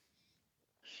Nationals.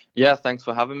 Yeah, thanks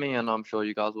for having me, and I'm sure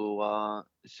you guys will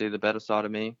see the better side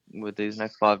of me with these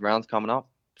next 5 rounds coming up.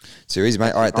 Too easy,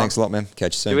 mate. All right, thanks a lot, man.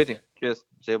 Catch you soon. Too easy. Cheers.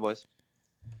 See you, boys.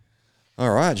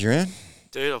 All right, Duran.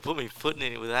 Dude, I put my foot in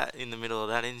it with that in the nice of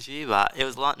that interview, but it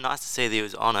was nice to see that he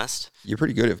was honest. You're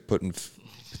pretty good at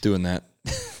doing that.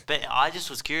 But I just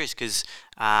was curious because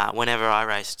whenever I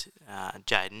raced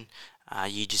Jaden,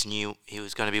 you just knew he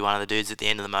was going to be one of the dudes at the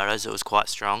end of the motos that was quite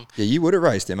strong. Yeah, you would have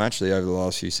raced him actually over the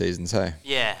last few seasons, hey?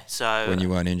 Yeah, so When you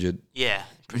weren't injured. yeah,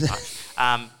 pretty much.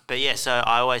 But yeah, so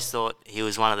I always thought he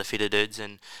was one of the fitter dudes,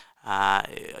 and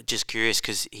just curious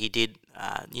because he did,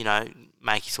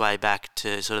 make his way back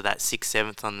to sort of that 6th,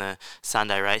 7th on the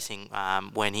Sunday racing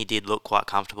when he did look quite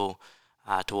comfortable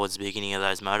towards the beginning of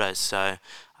those motos. So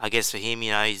I guess for him,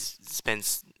 he's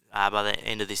spent by the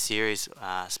end of this series,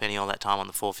 spending all that time on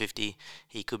the 450,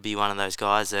 he could be one of those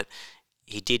guys that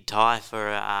he did tie for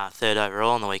 3rd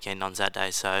overall on the weekend on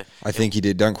Saturday. So I think he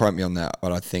did. Don't quote me on that,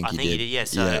 but I think he did. Yeah.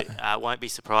 So it won't be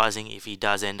surprising if he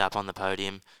does end up on the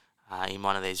podium in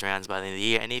one of these rounds by the end of the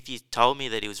year. And if you told me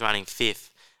that he was running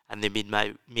 5th at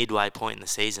the midway point in the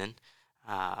season,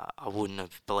 I wouldn't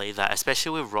have believed that,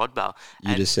 especially with Rodbell.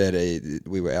 You just said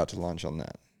we were out to lunch on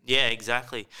that. Yeah,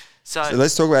 exactly. So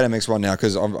let's talk about MX1 now,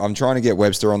 because I'm trying to get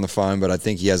Webster on the phone, but I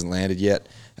think he hasn't landed yet.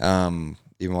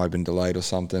 He might have been delayed or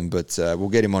something, but we'll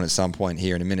get him on at some point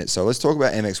here in a minute. So let's talk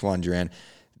about MX1, Duran.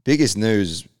 Biggest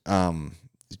news,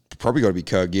 probably got to be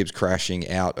Kurt Gibbs crashing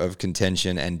out of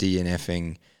contention and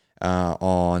DNFing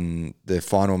on the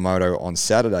final moto on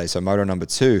Saturday, so moto number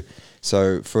 2.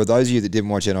 So for those of you that didn't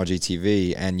watch NRG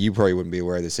TV, and you probably wouldn't be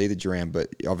aware of this either, Duran,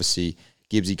 but obviously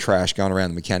Gibbsy crashed going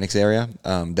around the mechanics area.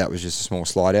 That was just a small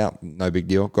slide out, no big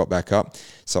deal, got back up.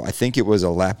 So I think it was a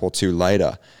lap or two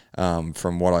later,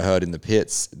 from what I heard in the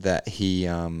pits, that he,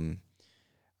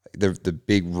 the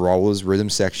big rollers rhythm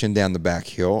section down the back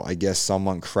hill, I guess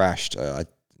someone crashed,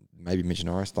 maybe Mitch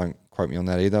Norris, don't quote me on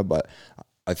that either, but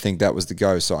I think that was the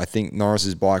go. So I think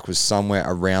Norris's bike was somewhere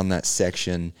around that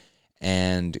section,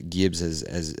 and Gibbs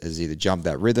has either jumped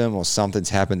that rhythm or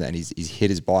something's happened and he's hit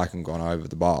his bike and gone over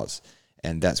the bars.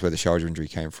 And that's where the shoulder injury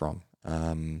came from.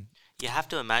 You have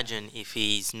to imagine if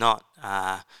he's not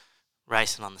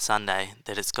racing on the Sunday,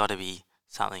 that it's got to be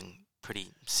something pretty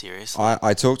serious.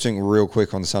 I talked to him real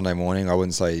quick on Sunday morning. I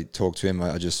wouldn't say talk to him.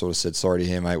 I just sort of said, sorry to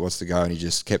hear, mate, what's the go? And he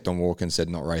just kept on walking, said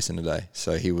not racing today.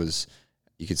 So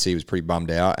you could see he was pretty bummed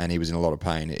out and he was in a lot of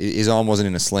pain. His arm wasn't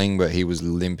in a sling, but he was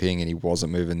limping and he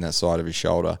wasn't moving that side of his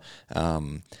shoulder.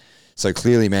 So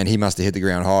clearly, man, he must have hit the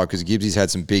ground hard, because Gibbsy's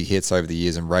had some big hits over the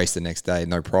years and raced the next day,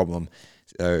 no problem.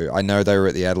 So I know they were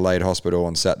at the Adelaide Hospital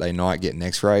on Saturday night getting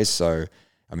x-rays. So,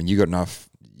 I mean, you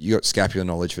got scapular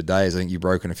knowledge for days. I think you've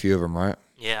broken a few of them, right?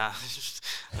 Yeah,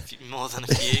 more than a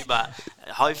few, but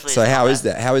hopefully. So how is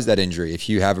that? How is that injury? If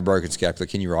you have a broken scapula,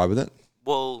 can you ride with it?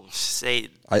 Well, see.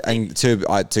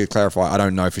 To clarify, I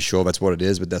don't know for sure that's what it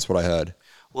is, but that's what I heard.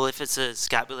 Well, if it's a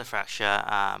scapular fracture,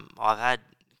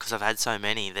 because I've had so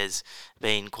many, there's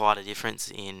been quite a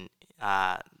difference in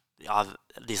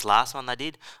this last one they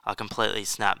did. I completely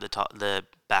snapped the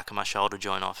back of my shoulder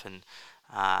joint off, and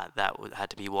that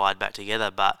had to be wired back together.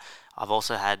 But I've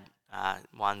also had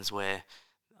ones where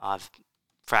I've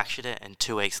fractured it, and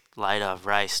 2 weeks later I've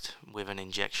raced with an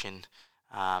injection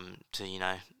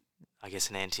to, I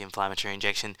guess an anti-inflammatory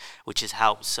injection, which has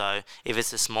helped. So if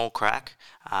it's a small crack...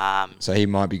 so he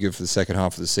might be good for the second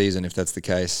half of the season if that's the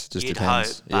case. Just you'd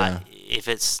depends. Hope, but if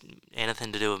it's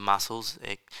anything to do with muscles,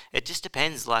 it just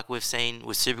depends. Like we've seen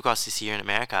with Supercross this year in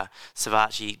America,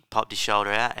 Savatgy popped his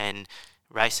shoulder out and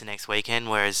raced the next weekend,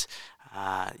 whereas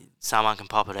someone can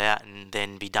pop it out and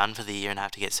then be done for the year and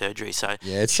have to get surgery. So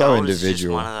yeah, it's so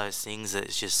individual. Just one of those things that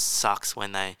just sucks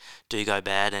when they do go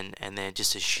bad and they're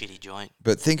just a shitty joint.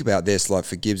 But think about this, like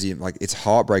for Gibbsy, like it's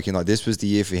heartbreaking. Like this was the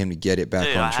year for him to get it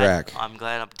back on track. I'm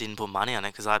glad I didn't put money on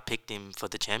it, because I picked him for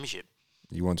the championship.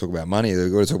 You want to talk about money? We're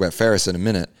going to talk about Ferris in a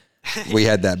minute. We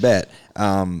had that bet.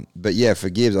 But yeah, for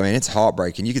Gibbs, I mean, it's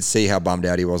heartbreaking. You could see how bummed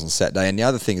out he was on Saturday. And the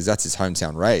other thing is that's his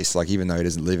hometown race. Like, even though he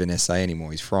doesn't live in SA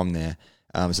anymore, he's from there.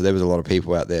 So there was a lot of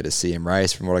people out there to see him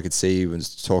race. From what I could see, he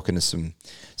was talking to some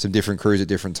different crews at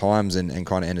different times and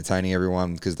kind of entertaining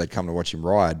everyone because they'd come to watch him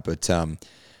ride. But,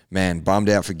 man, bummed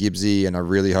out for Gibbsy, and I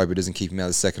really hope it doesn't keep him out of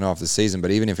the second half of the season.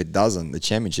 But even if it doesn't, the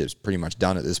championship's pretty much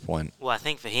done at this point. Well, I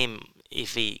think for him,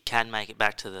 if he can make it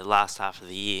back to the last half of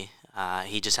the year,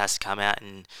 he just has to come out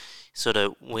and sort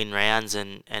of win rounds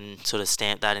and sort of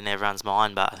stamp that in everyone's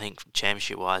mind. But I think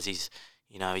championship-wise, he's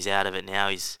out of it now.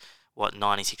 He's,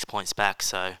 96 points back.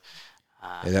 So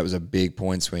yeah, that was a big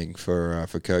point swing for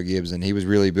Kurt Gibbs, and he was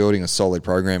really building a solid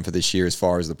program for this year as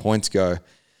far as the points go.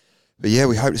 But yeah,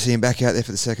 we hope to see him back out there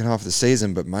for the second half of the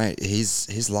season. But mate,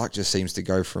 his luck just seems to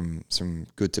go from some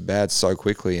good to bad so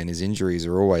quickly, and his injuries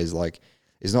are always like,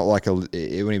 it's not like when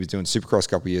he was doing Supercross a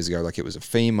couple of years ago, like it was a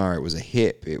femur, it was a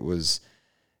hip, it was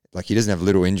like he doesn't have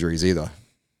little injuries either.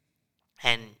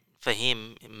 And for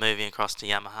him moving across to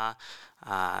Yamaha,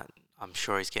 I'm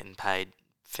sure he's getting paid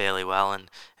fairly well,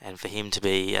 and for him to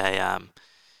be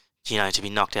to be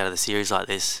knocked out of the series like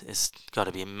this, it's got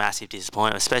to be a massive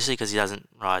disappointment, especially because he doesn't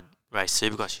race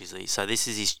Supercross usually. So this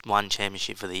is his one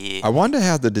championship for the year. I wonder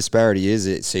how the disparity is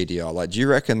at CDR. Like, do you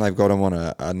reckon they've got him on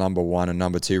a number 1 and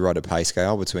number 2 rider pay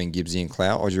scale between Gibbsy and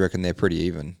Clout, or do you reckon they're pretty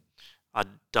even? I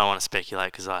don't want to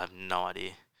speculate because I have no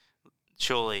idea.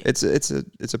 Surely it's a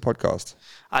podcast,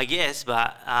 I guess,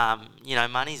 but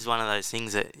money's one of those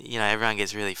things that everyone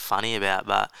gets really funny about.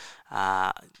 But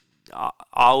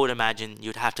I would imagine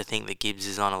you'd have to think that Gibbs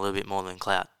is on a little bit more than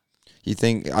Clout. You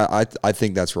think? I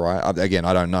think that's right. Again,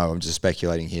 I don't know. I'm just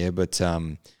speculating here, but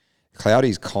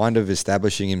Cloudy's kind of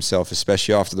establishing himself,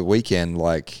 especially after the weekend.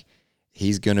 Like,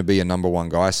 he's going to be a number 1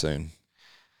 guy soon.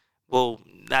 Well,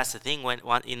 that's the thing. When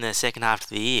in the second half of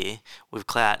the year, with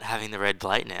Clout having the red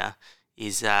plate now,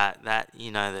 is that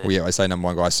Well, yeah, I say number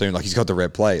 1 guy soon. Like, he's got the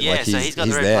red plate. Yeah, like, so he's got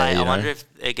the red there, plate. I wonder if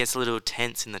it gets a little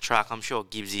tense in the truck. I'm sure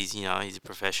Gibbsy's, he's a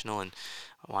professional and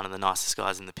one of the nicest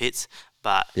guys in the pits.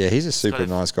 But yeah, he's a super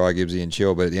nice guy, Gibbsy, and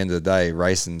chill. But at the end of the day,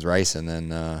 racing's racing,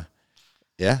 and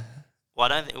yeah.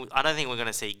 Well, I don't think we're going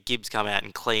to see Gibbs come out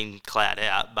and clean Clout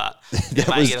out, but it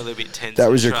may get a little bit tense.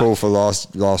 That was your call for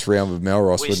last round with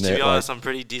Melross, wasn't it? To be honest, I'm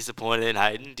pretty disappointed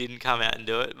Hayden didn't come out and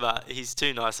do it, but he's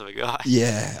too nice of a guy.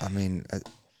 Yeah, I mean,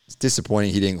 it's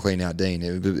disappointing he didn't clean out Dean.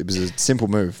 It was a simple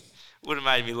move. Would have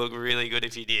made me look really good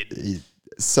if he did.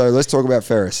 So let's talk about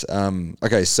Ferris.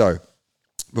 Okay, so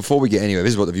before we get anywhere,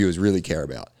 this is what the viewers really care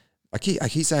about. I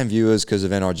keep saying viewers because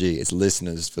of NRG. It's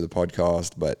listeners for the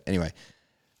podcast. But anyway,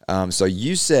 so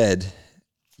you said,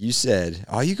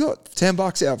 oh, you got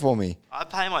 $10 out for me. I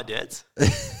pay my debts.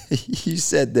 You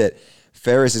said that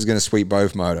Ferris is going to sweep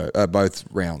both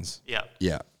rounds. Yeah.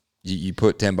 Yeah. You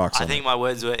put $10 on I think my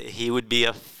words were he would be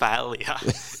a failure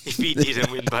if he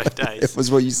didn't win both days. It was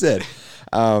what you said.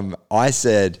 I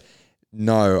said,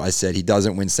 no, I said he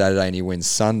doesn't win Saturday and he wins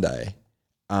Sunday.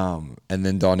 And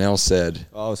then Donnell said...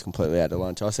 I was completely out to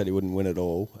lunch. I said he wouldn't win it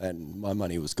all, and my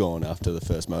money was gone after the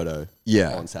first moto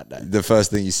on Saturday. The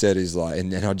first thing he said is like, in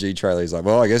NRG trailer, he's like,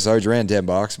 well, I guess Oats ran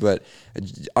 $10. But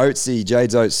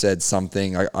Jade's Oats said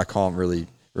something. I can't really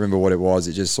remember what it was.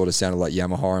 It just sort of sounded like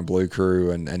Yamaha and Blue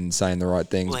Crew and saying the right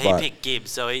things. Well, he picked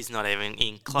Gibbs, so he's not even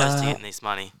close to getting this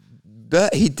money.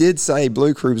 But he did say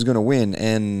Blue Crew was going to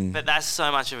win, But that's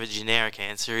so much of a generic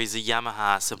answer. He's a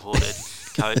Yamaha-supported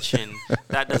coach, and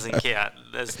that doesn't count.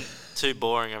 That's too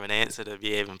boring of an answer to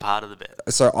be even part of the bet.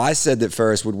 So I said that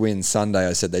Ferris would win Sunday.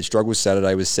 I said they'd struggle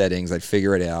Saturday with settings. They'd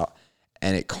figure it out.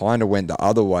 And it kind of went the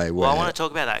other way. Well, I want to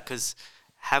talk about that because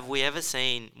have we ever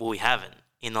seen... Well, we haven't.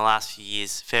 In the last few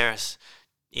years, Ferris,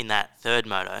 in that third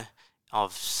moto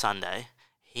of Sunday,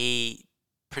 he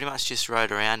pretty much just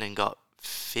rode around and got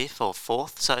 5th or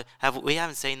 4th. So we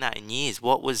haven't seen that in years.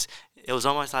 It was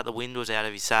almost like the wind was out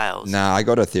of his sails. Nah, I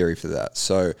got a theory for that.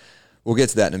 So we'll get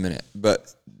to that in a minute.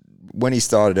 But when he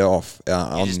started off...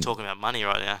 You're just talking about money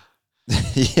right now.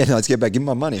 Yeah, no, let's get back. Give me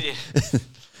my money.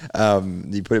 Yeah.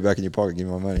 You put it back in your pocket, give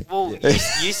me my money. Well,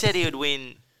 you said he would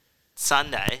win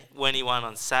Sunday when he won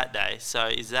on Saturday. So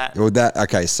is that... Well,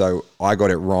 okay, so I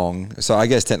got it wrong. So I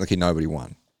guess technically nobody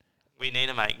won. We need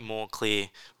to make more clear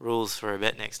rules for a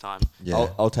bet next time. Yeah.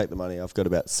 I'll take the money. I've got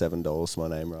about $7 to my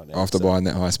name right now. After buying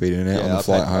that high-speed internet on the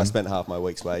flight home. I spent half my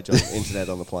week's wage on internet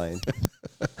on the plane.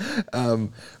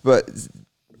 But,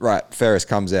 right, Ferris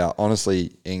comes out.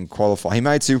 Honestly, in qualifying, he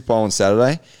made Super Bowl on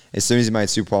Saturday. As soon as he made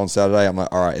Super Bowl on Saturday, I'm like,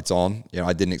 all right, it's on.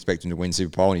 I didn't expect him to win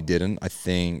Super Bowl, and he didn't. I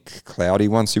think Cloudy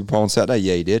won Super Bowl on Saturday.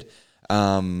 Yeah, he did.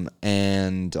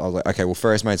 And I was like, okay, well,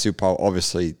 Ferris made Super Bowl.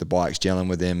 Obviously, the bike's gelling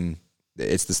with him.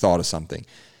 It's the start of something.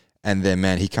 And then,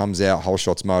 man, he comes out, whole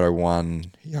shots Moto 1.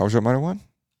 Whole shot Moto 1?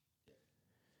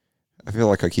 I feel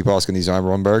like I keep asking these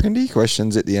Ron Burgundy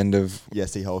questions at the end of...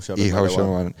 Yes, he whole shot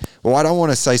one. Well, I don't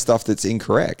want to say stuff that's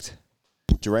incorrect.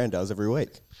 Duran does every week.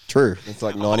 True. It's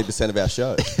like 90% of our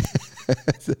show.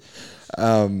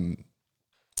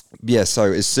 Yeah,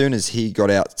 so as soon as he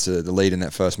got out to the lead in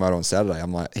that first moto on Saturday,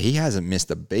 I'm like, he hasn't missed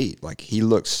a beat. Like, he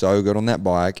looked so good on that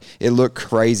bike. It looked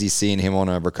crazy seeing him on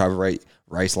a recovery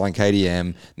Raceline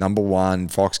KTM, number 1,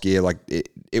 Fox gear. Like,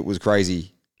 it was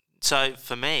crazy. So,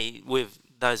 for me, with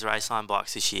those Raceline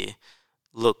bikes this year,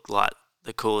 look like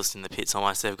the coolest in the pits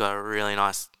almost. They've got a really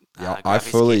nice... I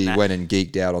fully went and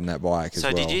geeked out on that bike as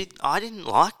well. So did you? I didn't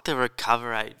like the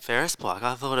Recover8 Ferris bike.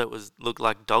 I thought it looked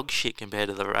like dog shit compared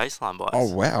to the Raceline bikes.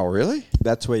 Oh wow, really?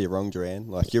 That's where you're wrong, Duran.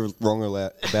 Like you're wrong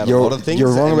about a lot of things.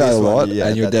 You're wrong about a lot,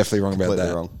 and you're definitely wrong about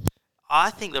that. Wrong. I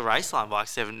think the Raceline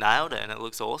bikes have nailed it, and it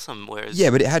looks awesome. Whereas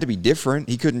but it had to be different.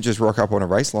 He couldn't just rock up on a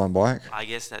Raceline bike. I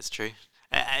guess that's true.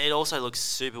 It also looks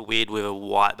super weird with a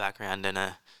white background and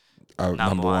a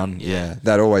number one. Yeah.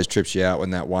 That always trips you out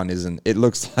when that one isn't. It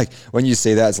looks like when you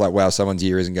see that, it's like, wow, someone's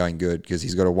year isn't going good because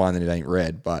he's got a one and it ain't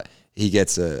red. But he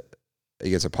gets a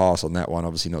pass on that one.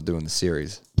 Obviously, not doing the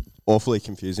series. Awfully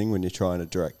confusing when you're trying to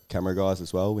direct camera guys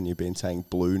as well. When you've been saying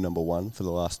blue number one for the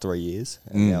last 3 years,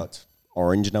 and now it's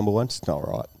orange number one. It's not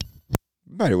right.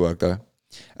 Made it work though.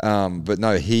 But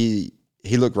no, he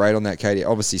looked great on that KD.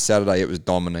 Obviously, Saturday it was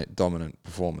dominant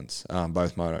performance.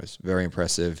 Both motos, very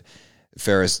impressive.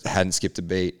 Ferris hadn't skipped a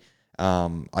beat.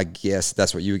 I guess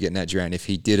that's what you were getting at, Duran. If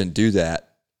he didn't do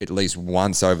that at least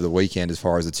once over the weekend, as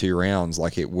far as the 2 rounds,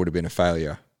 like it would have been a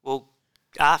failure. Well,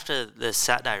 after the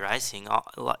Saturday racing,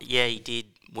 he did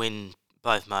win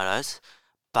both motos,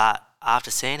 but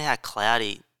after seeing how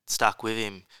Cloudy stuck with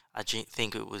him, I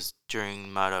think it was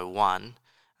during Moto 1,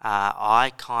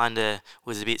 I kind of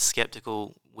was a bit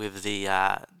sceptical with the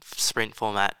sprint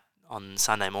format on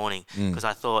Sunday morning because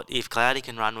I thought if Cloudy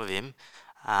can run with him,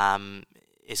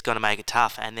 it's going to make it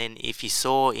tough. And then if you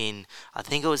saw I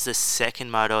think it was the second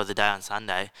moto of the day on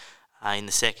Sunday, in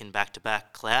the second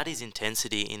back-to-back, Cloudy's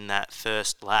intensity in that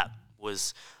first lap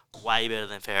was way better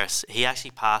than Ferris. He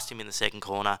actually passed him in the second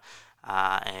corner,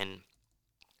 and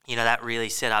that really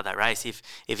set up that race.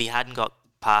 If he hadn't got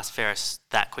past Ferris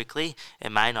that quickly,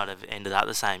 it may not have ended up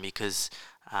the same because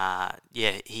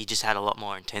he just had a lot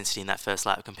more intensity in that first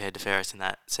lap compared to Ferris in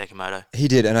that second moto. He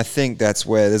did, and I think that's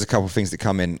where there's a couple of things that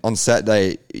come in. On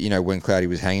Saturday, when Cloudy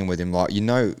was hanging with him,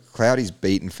 Cloudy's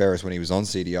beaten Ferris when he was on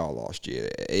CDR last year.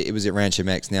 It was at Ranch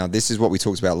MX. Now, this is what we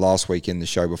talked about last week in the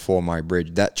show before Murray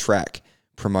Bridge. That track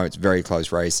promotes very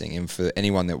close racing, and for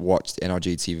anyone that watched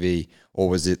NRG TV or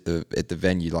was at the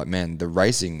venue, the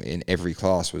racing in every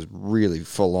class was really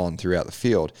full on throughout the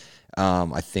field.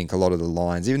 I think a lot of the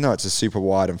lines, even though it's a super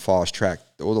wide and fast track,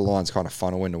 all the lines kind of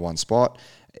funnel into one spot.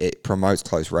 It promotes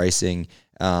close racing.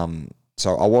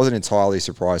 So I wasn't entirely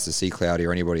surprised to see Cloudy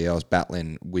or anybody else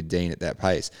battling with Dean at that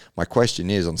pace. My question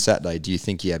is, on Saturday, do you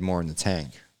think he had more in the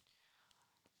tank?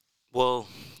 Well,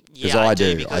 yeah, I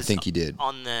do. I think he did.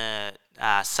 On the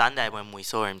Sunday when we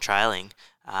saw him trailing,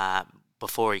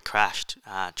 before he crashed,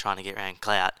 trying to get around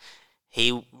Clout,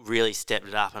 he really stepped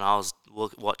it up, and I was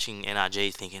watching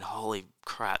NRG thinking, holy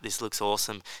crap, this looks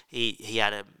awesome. He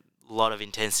had a lot of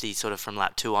intensity sort of from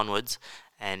lap 2 onwards,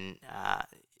 and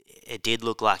it did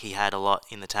look like he had a lot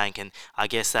in the tank, and I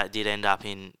guess that did end up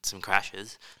in some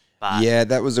crashes. But yeah,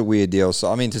 that was a weird deal.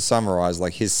 So, to summarise,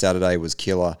 his Saturday was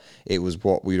killer. It was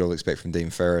what we'd all expect from Dean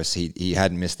Ferris. He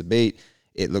hadn't missed a beat.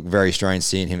 It looked very strange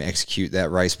seeing him execute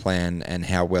that race plan and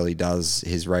how well he does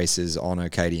his races on a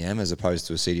KTM as opposed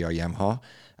to a CDR Yamaha.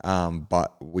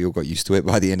 But we all got used to it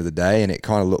by the end of the day, and it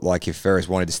kind of looked like if Ferris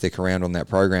wanted to stick around on that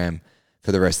program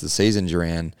for the rest of the season,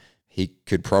 Duran, he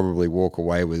could probably walk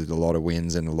away with a lot of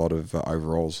wins and a lot of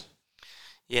overalls.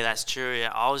 Yeah, that's true.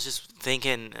 Yeah, I was just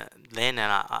thinking then,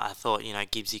 and I thought,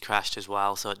 Gibbsy crashed as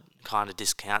well, so it kind of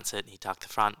discounts it. He tucked the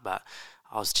front, but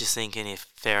I was just thinking if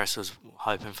Ferris was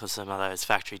hoping for some of those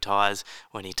factory tyres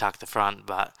when he tucked the front,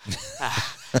 but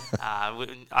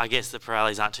I guess the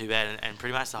Pirellis aren't too bad, and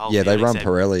pretty much the whole yeah, field they run except,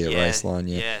 Pirelli at Raceline.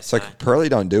 Yeah, so Pirelli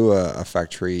don't do a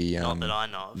factory. Not that I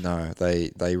know of. No,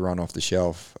 they run off the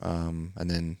shelf, and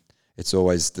then it's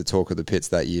always the talk of the pits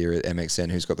that year at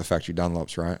MXN who's got the factory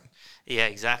Dunlops, right? Yeah,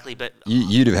 exactly. But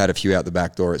you'd have had a few out the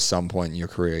back door at some point in your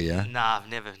career, yeah? Nah, I've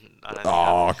never. I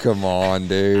don't think come on,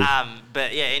 dude.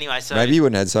 But yeah, anyway, so maybe you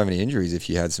wouldn't have had so many injuries if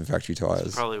you had some factory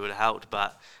tyres. Probably would have helped,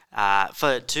 but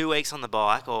for 2 weeks on the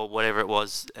bike or whatever it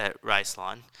was at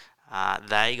Raceline,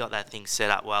 they got that thing set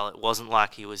up well. It wasn't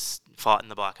like he was fighting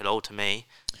the bike at all to me.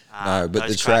 No, but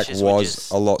the track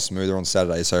was a lot smoother on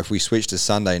Saturday. So if we switch to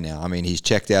Sunday now, he's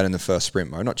checked out in the first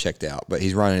sprint moto. Not checked out, but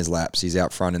he's running his laps. He's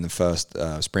out front in the first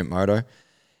sprint moto.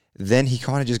 Then he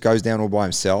kind of just goes down all by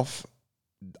himself.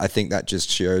 I think that just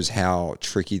shows how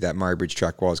tricky that Murray Bridge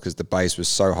track was because the base was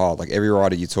so hard. Every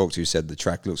rider you talk to said the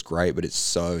track looks great, but it's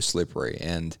so slippery.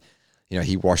 And,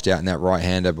 he washed out in that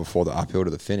right-hander before the uphill to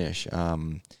the finish.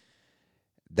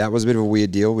 That was a bit of a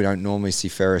weird deal. We don't normally see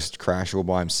Ferris crash all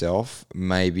by himself.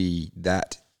 Maybe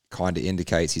that kind of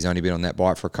indicates he's only been on that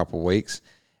bike for a couple of weeks.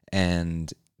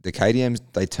 And the KTMs,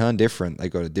 they turn different. They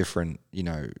got a different,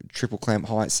 triple clamp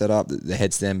height setup, the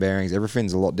headstand bearings,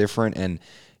 everything's a lot different. And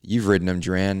you've ridden them,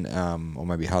 Duran, or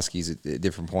maybe Huskies at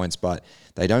different points, but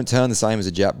they don't turn the same as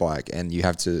a Jap bike, and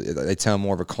they turn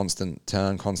more of a constant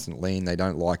turn, constant lean. They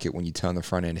don't like it when you turn the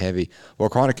front end heavy.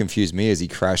 What kind of confused me is he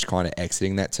crashed kind of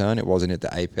exiting that turn. It wasn't at the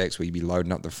apex where you'd be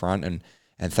loading up the front, and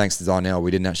thanks to Darnell,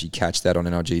 we didn't actually catch that on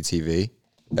NRG TV.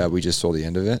 We just saw the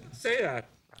end of it. Say that.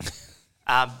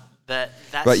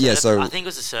 But yeah, so I think it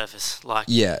was the surface. What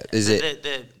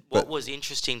was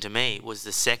interesting to me was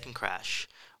the second crash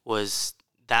was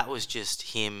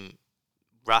just him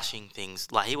rushing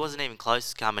things. Like, he wasn't even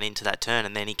close coming into that turn,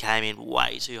 and then he came in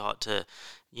way too hot to,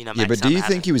 make Yeah, but do you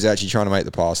think he was actually trying to make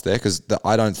the pass there? Because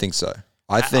I don't think so.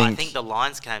 I think the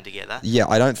lines came together. Yeah,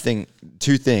 I don't think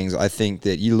two things. I think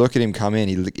that you look at him come in,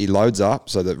 he loads up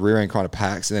so that rear end kind of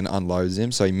packs and then unloads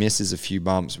him. So he misses a few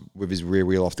bumps with his rear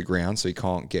wheel off the ground, so he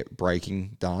can't get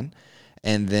braking done.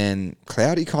 And then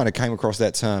Cloudy kind of came across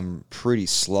that turn pretty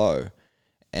slow.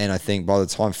 And I think by the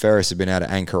time Ferris had been able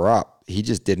to anchor up, he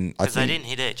just didn't. Because they didn't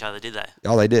hit each other, did they?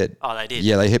 Oh, they did. Oh, they did?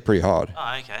 Yeah, they hit pretty hard.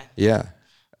 Oh, okay. Yeah.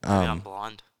 Maybe I'm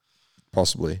blind.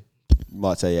 Possibly.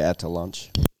 Might say you're out to lunch.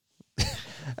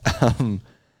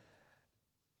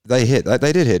 They hit.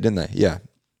 They did hit, didn't they? Yeah.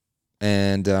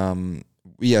 And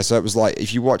so it was like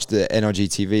if you watch the NRG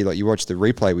TV, like you watch the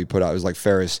replay we put out, it was like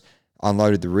Ferris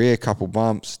unloaded the rear, couple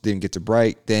bumps, didn't get to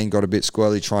brake, then got a bit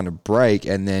squirrely trying to brake,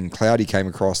 and then Cloudy came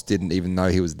across, didn't even know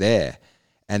he was there.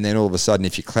 And then all of a sudden,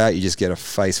 if you clout, you just get a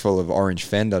face full of orange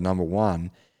fender, number one.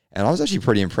 And I was actually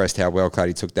pretty impressed how well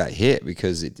Cloudy took that hit,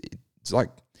 because it's like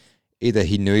either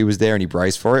he knew he was there and he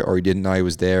braced for it, or he didn't know he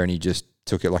was there and he just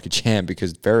took it like a champ,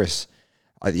 because Ferris,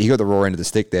 he got the raw end of the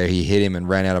stick there. He hit him and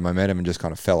ran out of momentum and just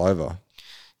kind of fell over.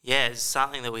 Yeah, it's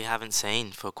something that we haven't seen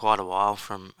for quite a while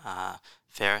from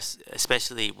Ferris,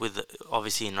 especially with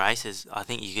obviously in races. I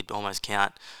think you could almost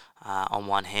count on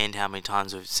one hand how many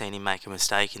times we've seen him make a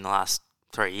mistake in the last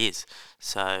 3 years.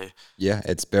 So yeah,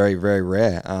 it's very, very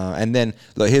rare. And then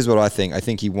look, here's what I think. I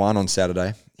think he won on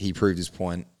Saturday. He proved his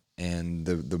point. And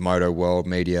the moto world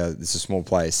media, it's a small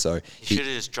place, so he should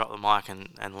have just dropped the mic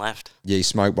and left. Yeah, he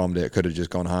smoke bombed it. Could have just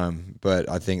gone home. But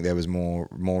I think there was more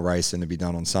racing to be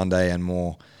done on Sunday and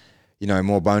more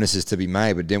bonuses to be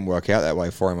made. But it didn't work out that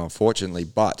way for him, unfortunately.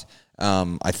 But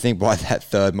I think by that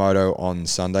third moto on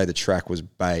Sunday, the track was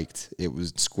baked. It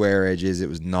was square edges. It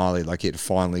was gnarly. Like, it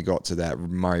finally got to that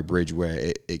Murray Bridge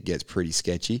where it gets pretty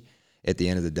sketchy at the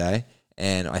end of the day.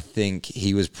 And I think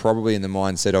he was probably in the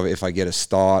mindset of, if I get a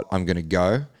start, I'm going to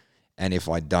go. And if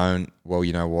I don't, well,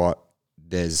 you know what?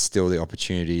 There's still the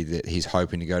opportunity that he's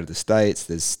hoping to go to the States.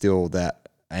 There's still that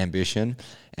ambition.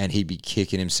 And he'd be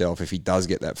kicking himself if he does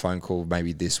get that phone call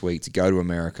maybe this week to go to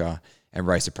America and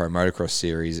race a pro motocross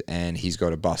series, and he's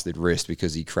got a busted wrist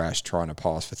because he crashed trying to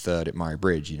pass for third at Murray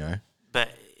Bridge, But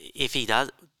if he does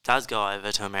go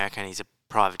over to America and he's a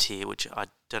privateer, which I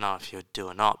don't know if he would do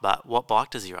or not, but what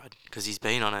bike does he ride? Because he's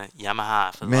been on a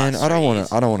Yamaha for the last 3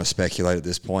 years. I don't want to speculate at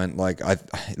this point. Like,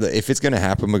 if it's going to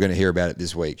happen, we're going to hear about it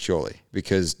this week, surely,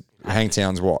 because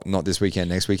Hangtown's not this weekend,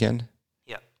 next weekend.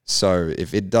 Yep. So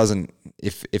if it doesn't,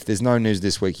 if there's no news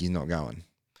this week, he's not going.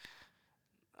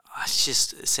 It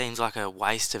seems like a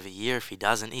waste of a year if he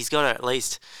doesn't. He's got to at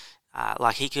least,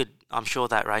 he could. I'm sure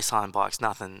that Raceline bike's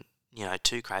nothing,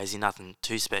 too crazy, nothing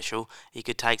too special. He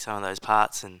could take some of those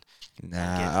parts and.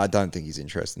 Nah, I don't think he's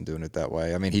interested in doing it that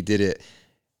way. I mean, he did it.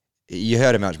 You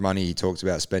heard how much money he talked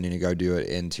about spending to go do it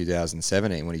in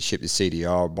 2017 when he shipped his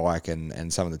CDR bike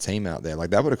and some of the team out there.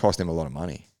 Like, that would have cost him a lot of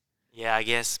money. Yeah, I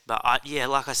guess. But,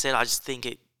 like I said, I just think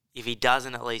if he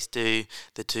doesn't at least do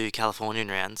the 2 Californian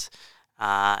rounds,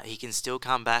 he can still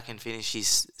come back and finish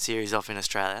his series off in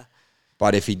Australia.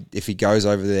 But if he goes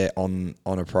over there on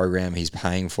a program he's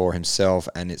paying for himself,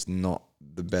 and it's not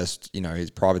the best, his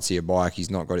privateer bike,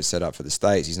 he's not got it set up for the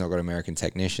States, he's not got American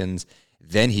technicians,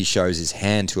 then he shows his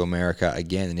hand to America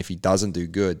again. And if he doesn't do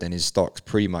good, then his stock's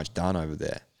pretty much done over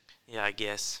there. Yeah, I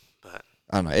guess. But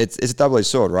I don't know. It's a double-edged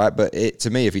sword, right? But to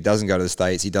me, if he doesn't go to the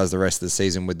States, he does the rest of the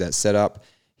season with that setup.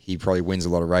 He probably wins a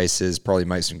lot of races, probably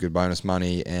makes some good bonus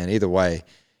money, and either way,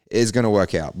 it's going to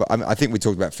work out. But I think we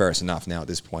talked about Ferris enough now at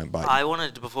this point. But I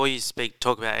wanted to, before you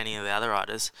talk about any of the other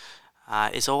riders,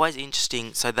 it's always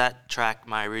interesting. So that track,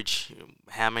 Murray Ridge,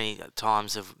 how many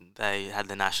times have they had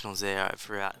the Nationals there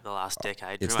throughout the last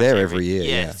decade? It's there every year,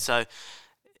 yeah. So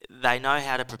they know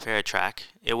how to prepare a track.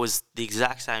 It was the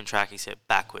exact same track except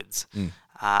backwards.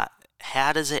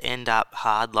 How does it end up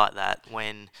hard like that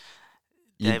when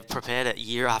they've prepared it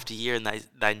year after year and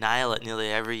they nail it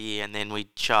nearly every year, and then we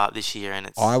show up this year and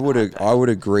it's... I would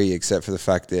agree, except for the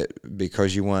fact that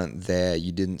because you weren't there,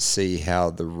 you didn't see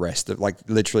how the rest of, like,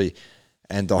 literally,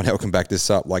 and Donnell can back this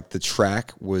up, like, the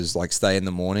track was like stay in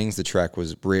the mornings, the track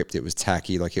was ripped, it was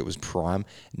tacky, like it was prime.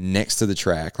 Next to the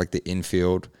track, like the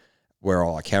infield, where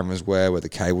all our cameras were, where the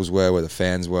cables were, where the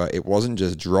fans were, it wasn't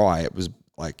just dry, it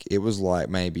was like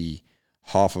maybe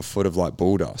half a foot of like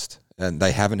bull dust. And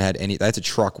they haven't had they had to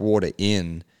truck water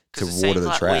in to it water seems the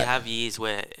like track. we have years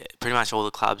where pretty much all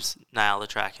the clubs nail the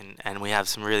track, and we have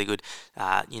some really good,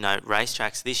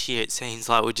 racetracks. This year it seems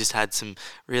like we just had some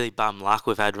really bum luck.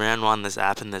 We've had round 1 that's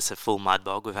Appin, that's a full mud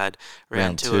bog. We've had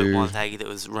round two at Montague that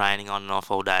was raining on and off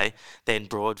all day. Then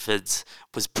Broadford's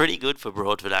was pretty good for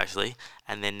Broadford actually,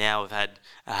 and then now we've had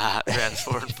rounds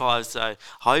 4 and 5. So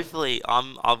hopefully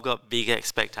I've got big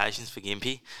expectations for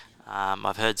Gympie.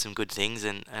 I've heard some good things,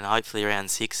 and hopefully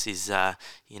round 6 is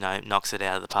knocks it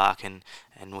out of the park, and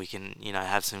we can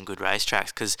have some good racetracks,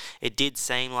 because it did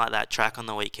seem like that track on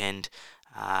the weekend,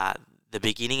 the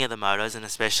beginning of the motos, and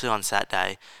especially on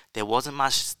Saturday, there wasn't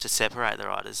much to separate the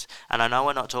riders. And I know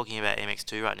we're not talking about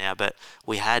MX2 right now, but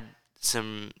we had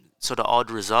some sort of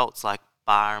odd results, like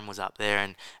Barham was up there,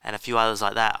 and a few others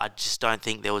like that. I just don't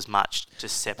think there was much to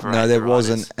separate. No, there the riders,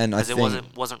 wasn't, and I think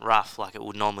it wasn't rough like it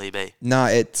would normally be. No,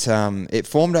 it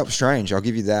formed up strange. I'll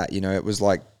give you that. It was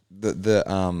like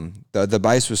the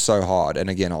base was so hard, and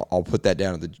again, I'll put that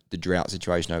down to the drought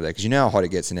situation over there, because you know how hot it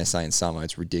gets in SA in summer.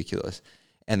 It's ridiculous,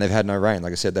 and they've had no rain.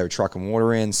 Like I said, they were trucking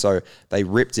water in, so they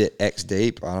ripped it X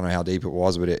deep. I don't know how deep it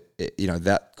was, but it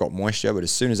that got moisture. But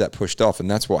as soon as that pushed off, and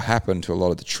that's what happened to a lot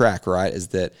of the track, right? Is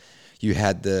that you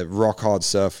had the rock hard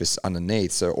surface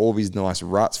underneath, so all these nice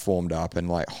ruts formed up, and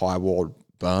like high walled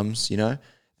berms,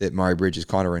 that Murray Bridge is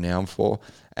kind of renowned for.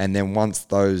 And then once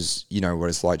those, what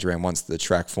it's like, Duran, once the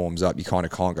track forms up, you kind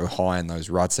of can't go high in those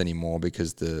ruts anymore,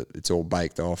 because it's all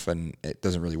baked off and it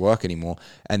doesn't really work anymore.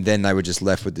 And then they were just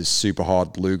left with this super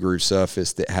hard blue groove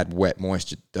surface that had wet,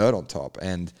 moisture dirt on top.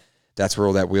 And that's where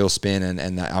all that wheel spin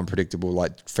and that unpredictable,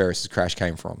 like Ferris's crash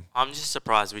came from. I'm just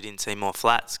surprised we didn't see more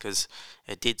flats, because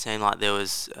it did seem like there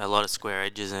was a lot of square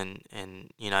edges and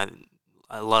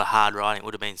a lot of hard riding. It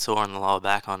would have been sore on the lower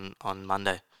back on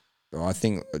Monday. I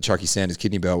think Chucky Sanders'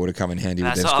 kidney belt would have come in handy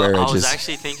with them That's square edges. I was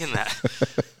actually thinking that.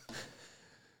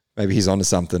 Maybe he's onto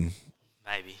something.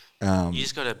 Maybe. You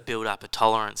just got to build up a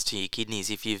tolerance to your kidneys.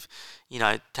 If you've,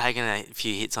 taken a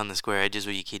few hits on the square edges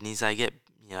with your kidneys, they get,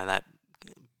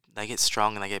 they get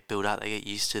strong and they get built up. They get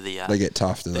used to the. They get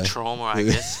tough, do they? The trauma, I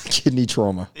guess. Kidney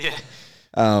trauma.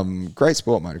 Yeah. Great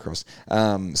sport, motocross.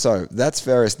 So that's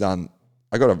Ferris done.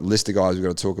 I got a list of guys we've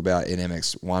got to talk about in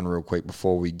MX1 real quick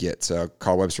before we get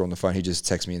Kyle Webster on the phone. He just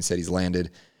texted me and said he's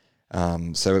landed.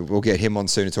 So we'll get him on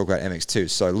soon to talk about MX2.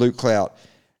 So Luke Clout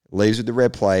leaves with the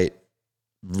red plate.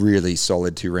 Really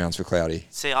solid 2 rounds for Clouty.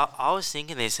 See, I was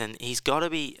thinking this, and he's got to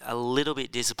be a little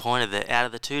bit disappointed that out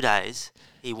of the 2 days,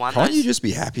 he won. Can't you just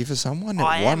be happy for someone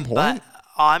at one point? But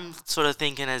I'm sort of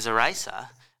thinking as a racer,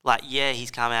 like, yeah, he's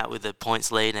come out with the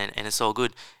points lead and it's all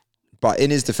good. But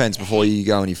in his defence, before you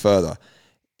go any further,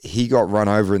 he got run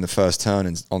over in the first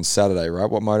turn on Saturday, right?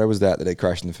 What moto was that he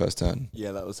crashed in the first turn?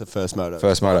 Yeah, that was the first moto.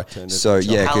 First moto. So,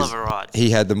 yeah, hell of a ride. He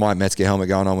had the Mike Metzger helmet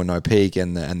going on with no peak,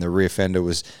 and the rear fender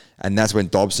was... And that's when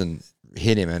Dobson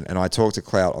hit him. And I talked to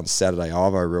Clout on Saturday,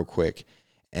 Arvo, real quick,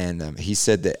 and he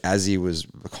said that as he was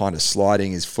kind of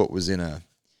sliding, his foot was in a...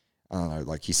 I don't know,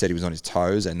 like he said he was on his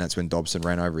toes, and that's when Dobson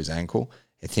ran over his ankle.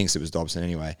 He thinks it was Dobson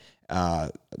anyway.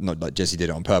 Not like Jesse did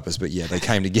it on purpose, but yeah, they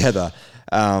came together.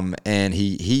 And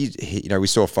he we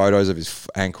saw photos of his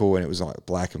ankle, and it was like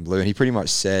black and blue. And he pretty much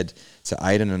said to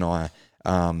Aiden and I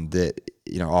that,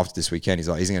 after this weekend, he's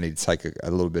like, he's going to need to take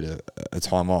a little bit of a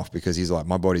time off, because he's like,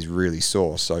 my body's really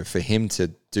sore. So for him to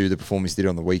do the performance he did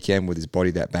on the weekend with his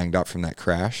body that banged up from that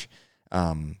crash,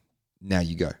 now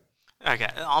you go. Okay,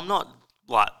 I'm not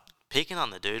like picking on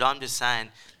the dude. I'm just saying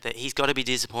that he's got to be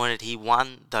disappointed. He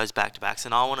won those back-to-backs,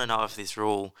 and I want to know if this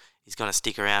rule is going to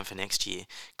stick around for next year,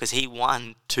 because he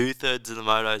won 2/3 of the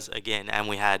motos again, and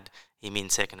we had him in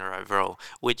second overall,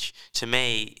 which to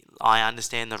me, I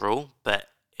understand the rule, but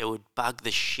it would bug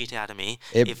the shit out of me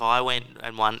if I went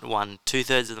and won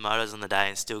 2/3 of the motos on the day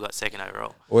and still got second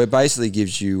overall. Well, it basically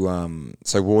gives you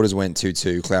so Waters went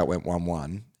 2-2, Clout went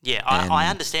 1-1. Yeah, I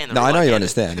understand the rule. No, I know you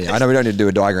understand. Yeah, I know we don't need to do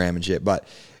a diagram and shit, but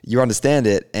you understand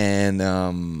it.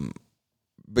 And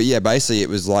but yeah, basically it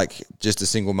was like just a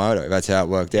single moto. That's how it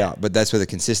worked out. But that's where the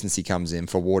consistency comes in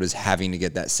for Waters having to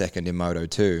get that second in Moto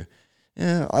 2.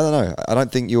 Yeah, I don't know. I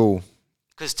don't think you'll...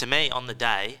 Because to me, on the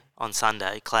day, on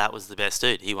Sunday, Clout was the best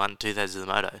dude. He won 2/3 of the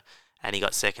moto, and he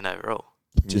got second overall.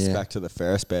 Just back to the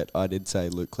Ferris bet, I did say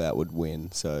Luke Clout would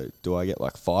win. So do I get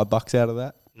like $5 out of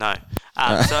that? No.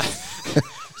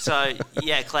 So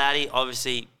yeah, Clouty,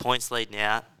 obviously points lead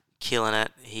now, killing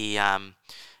it. He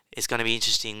it's going to be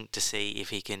interesting to see if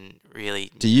he can really...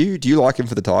 Do you like him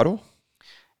for the title?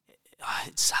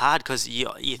 It's hard, because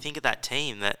you think of that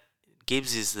team that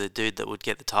Gibbs is the dude that would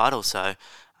get the title. So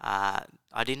I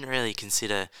didn't really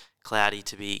consider Clouty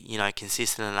to be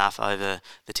consistent enough over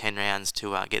the 10 rounds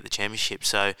to get the championship.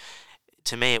 So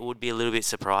to me, it would be a little bit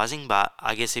surprising, but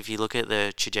I guess if you look at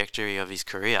the trajectory of his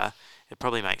career, it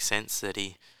probably makes sense that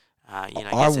he,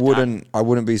 gets it done. I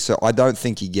wouldn't be so. I don't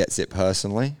think he gets it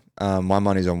personally. My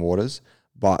money's on Waters,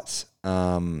 but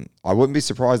I wouldn't be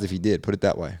surprised if he did. Put it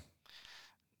that way.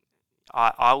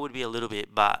 I would be a little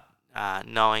bit, but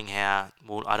knowing how,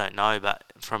 well, I don't know, but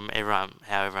from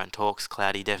how everyone talks,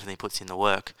 Cloudy definitely puts in the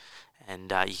work,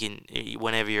 and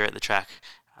whenever you're at the track,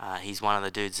 he's one of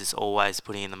the dudes that's always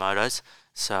putting in the motos.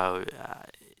 So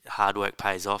hard work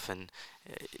pays off, and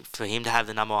for him to have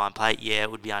the number one plate, yeah,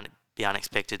 it would be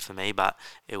unexpected for me, but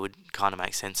it would kind of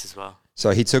make sense as well.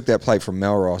 So he took that plate from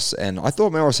Melross, and I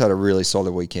thought Melross had a really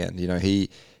solid weekend.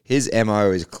 His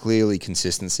MO is clearly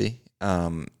consistency.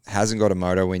 Hasn't got a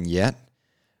moto win yet.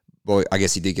 Well, I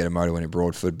guess he did get a moto win at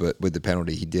Broadford, but with the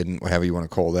penalty, he didn't. Whatever you want to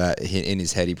call that, in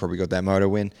his head, he probably got that moto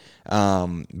win.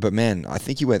 But man, I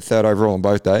think he went third overall on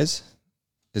both days.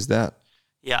 Is that?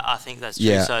 Yeah, I think that's true.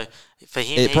 Yeah. So for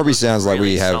him, It probably sounds like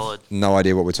really we have solid. no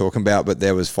idea what we're talking about, but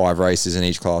there was 5 races in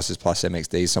each classes plus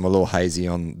MXD, so I'm a little hazy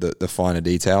on the finer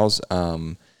details.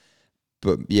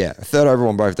 But yeah, third overall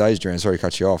on both days, Duran. Sorry to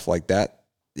cut you off. Like that,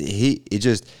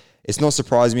 it's not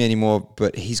surprising me anymore,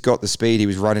 but he's got the speed. He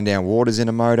was running down Waters in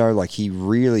a moto. Like, he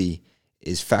really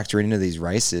is factoring into these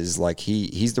races. Like,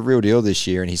 he's the real deal this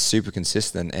year, and he's super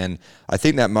consistent. And I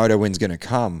think that moto win's going to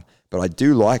come, but I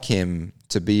do like him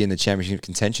to be in the championship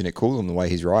contention at Coolum the way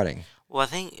he's riding. Well, I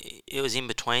think it was in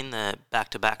between the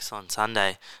back-to-backs on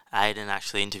Sunday. Aiden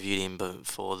actually interviewed him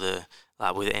before with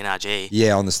NRG.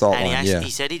 Yeah, on the start and line, he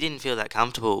said he didn't feel that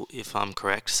comfortable, if I'm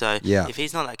correct. So Yeah. if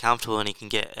he's not that comfortable and he can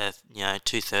get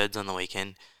 2/3 on the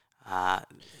weekend,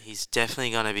 he's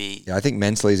definitely going to be. Yeah, I think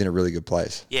mentally he's in a really good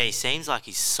place. Yeah, he seems like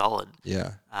he's solid.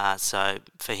 Yeah. So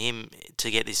for him to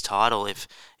get this title, if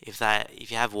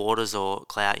you have Waters or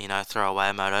Clout, throw away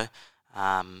a moto,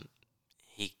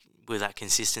 with that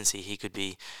consistency, he could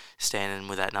be standing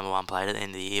with that number one plate at the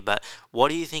end of the year. But what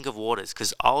do you think of Waters?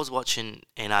 Because I was watching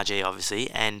NRG, obviously,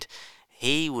 and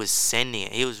he was sending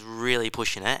it. He was really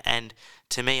pushing it. And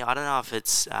to me, I don't know if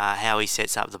it's how he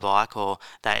sets up the bike or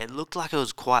that it looked like it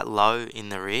was quite low in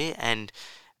the rear. And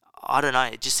I don't know,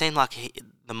 it just seemed like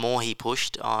the more he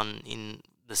pushed in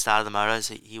the start of the motos,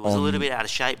 he was a little bit out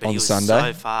of shape, but he was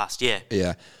Sunday? so fast. Yeah.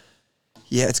 Yeah.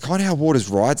 Yeah, it's kind of how Waters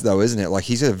rides, though, isn't it? Like,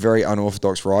 he's a very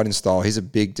unorthodox riding style. He's a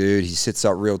big dude. He sits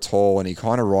up real tall, and he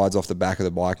kind of rides off the back of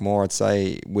the bike more, I'd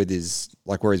say, with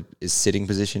where his sitting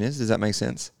position is. Does that make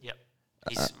sense? Yep.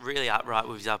 He's really upright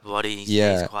with his upper body. He's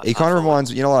he kind of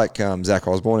reminds, like Zach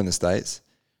Osborne in the States.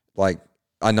 Like,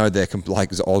 I know they're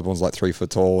like Osborne's like 3 foot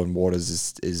tall, and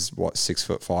Waters is what,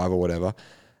 6'5" or whatever.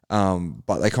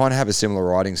 But they kind of have a similar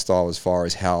riding style as far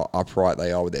as how upright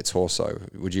they are with their torso.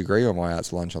 Would you agree, or am I out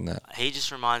to lunch on that? He just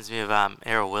reminds me of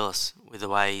Errol Willis with the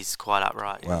way he's quite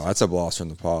upright. Wow, that's a blast from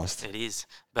the past. It is.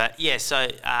 But yeah, so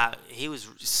he was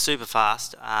super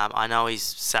fast. I know his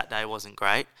Saturday wasn't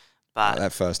great, but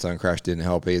That first turn crash didn't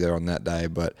help either on that day.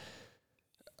 But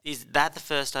is that the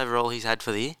first overall he's had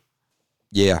for the year?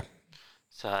 yeah.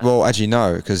 So Well, actually,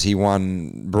 no, because he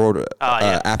won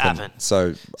Appen. Appen.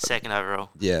 So, second overall.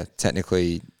 yeah,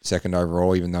 technically second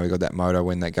overall, even though he got that moto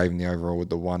win that gave him the overall with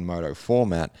the one moto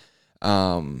format.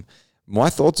 My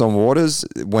thoughts on Waters,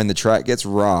 when the track gets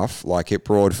rough, like at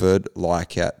Broadford,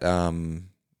 like at,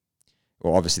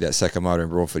 obviously that second moto in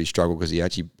Broadford, he struggled because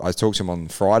I talked to him on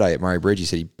Friday at Murray Bridge, he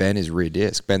said he bent his rear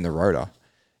disc, bent the rotor.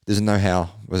 Doesn't know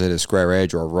how, was it a square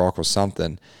edge or a rock or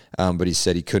something, but he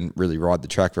said he couldn't really ride the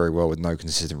track very well with no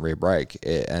consistent rear brake,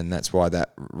 and that's why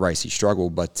that race he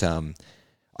struggled. But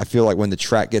I feel like when the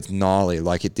track gets gnarly,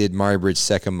 like it did Murray Bridge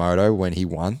second moto when he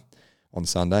won on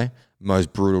Sunday,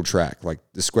 most brutal track. Like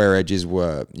the square edges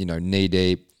were, knee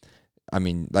deep. I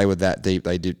mean, they were that deep.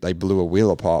 They blew a wheel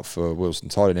apart for Wilson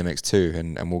Todd in MX2,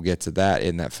 and we'll get to that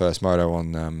in that first moto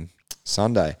on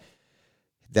Sunday.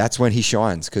 That's when he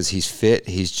shines because he's fit,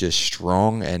 he's just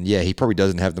strong, and yeah, he probably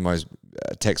doesn't have the most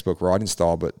textbook riding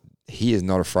style, but he is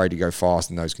not afraid to go fast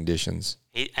in those conditions.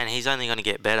 And he's only going to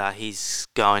get better. He's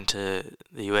going to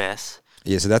the US.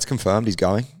 Yeah, so that's confirmed. He's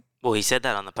going. Well, he said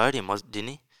that on the podium, didn't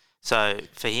he? So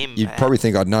for him, You'd probably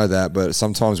think I'd know that, but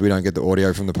sometimes we don't get the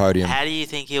audio from the podium. How do you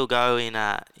think he'll go in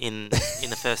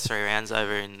the first 3 rounds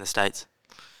over in the States?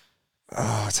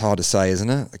 Oh, it's hard to say, isn't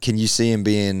it? Can you see him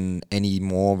being any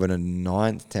more than a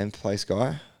 9th, 10th place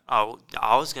guy? Oh,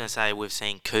 I was going to say we've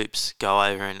seen Coops go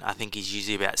over, and I think he's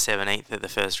usually about 17th at the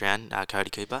first round, Cody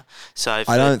Cooper. So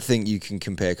I don't think you can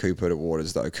compare Cooper to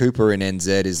Waters, though. Cooper in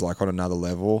NZ is like on another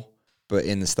level, but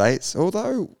in the States,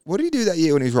 although, what did he do that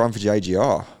year when he was running for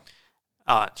JGR?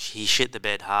 Oh, he shit the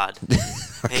bed hard.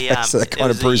 So that kind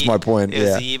of proves my point. It was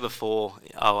Yeah, the year before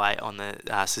 08 on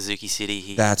the Suzuki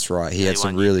City. that's right. He had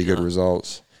some 31 really years good old.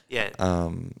 results. Yeah.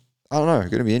 I don't know.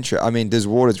 Going to be interesting. I mean, does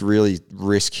Waters really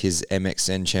risk his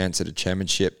MXN chance at a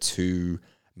championship to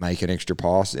make an extra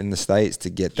pass in the States to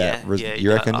get that?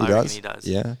 You reckon he does? He does.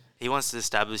 Yeah. He wants to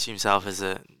establish himself as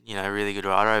a really good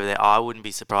rider over there. I wouldn't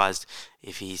be surprised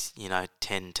if he's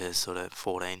 10 to sort of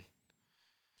 14.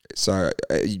 So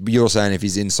you're saying if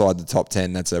he's inside the top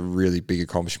 10, that's a really big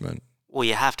accomplishment. Well,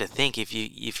 you have to think if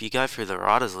you go through the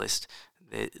riders list,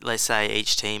 let's say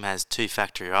each team has 2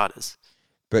 factory riders.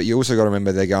 But you also got to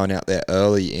remember they're going out there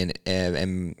early in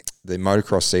the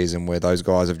motocross season where those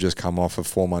guys have just come off of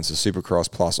 4 months of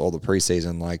Supercross plus all the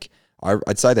preseason. Like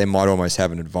I'd say they might almost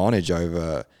have an advantage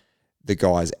over the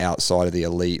guys outside of the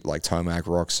elite, like Tomac,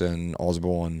 Roxon,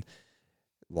 Osborne,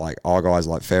 like our guys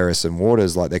like Ferris and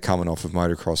Waters. Like they're coming off of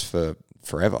motocross for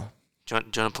forever. Do you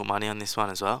want to put money on this one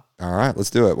as well? All right, let's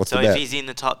do it. What's so the bet? if he's in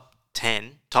the top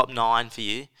 10, top 9 for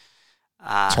you.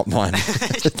 Top 9. Is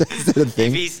that a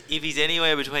thing? If he's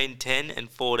anywhere between 10 and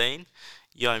 14,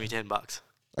 you owe me $10.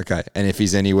 Okay, and if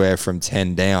he's anywhere from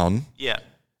 10 down, Yeah.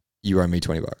 you owe me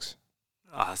 $20.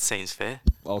 Oh, seems fair.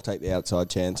 I'll take the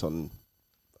outside chance on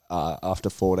after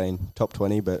 14, top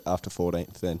 20, but after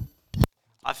 14th then.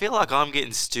 I feel like I'm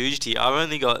getting stooged here. I've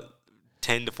only got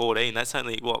 10 to 14. That's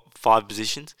only, 5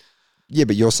 positions? Yeah,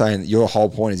 but you're saying your whole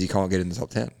point is you can't get in the top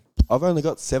 10. I've only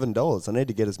got $7. I need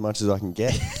to get as much as I can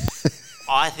get.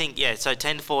 I think, so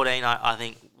 10 to 14, I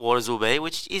think Waters will be,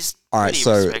 which is All right, pretty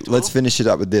so respectable. let's finish it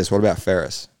up with this. What about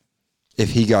Ferris?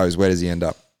 If he goes, where does he end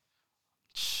up?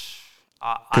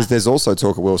 Because there's also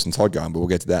talk of Wilson Todd going, but we'll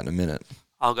get to that in a minute.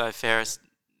 I'll go Ferris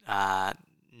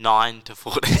 9 to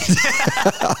 14.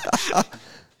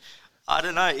 I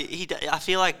don't know. I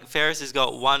feel like Ferris has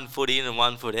got 1 foot in and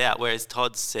 1 foot out, whereas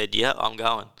Todd said, "Yeah, I'm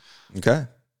going." Okay.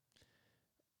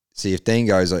 See, if Dean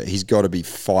goes, he's got to be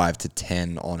 5 to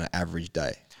 10 on an average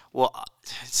day. Well,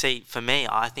 see, for me,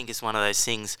 I think it's one of those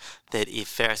things that if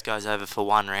Ferris goes over for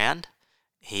 1 round,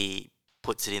 he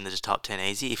puts it in the top 10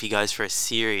 easy. If he goes for a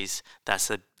series, that's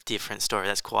a different story.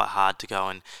 That's quite hard to go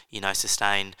and,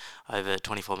 sustain over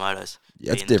 24 motos.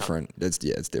 Yeah, it's different. It's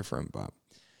different. But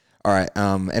all right,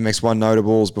 MX1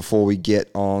 notables before we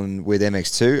get on with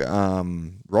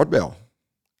MX2. Rod Bell.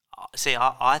 See,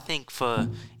 I think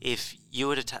if you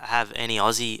were to have any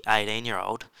Aussie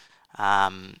 18-year-old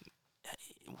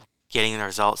getting the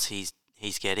results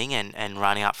he's getting and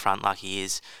running up front like he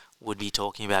is, would be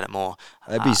talking about it more.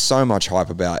 There'd be so much hype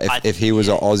about if he was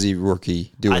an Aussie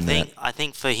rookie doing that. I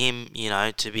think for him,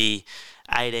 to be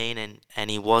 18 and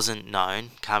he wasn't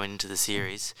known coming into the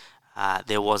series,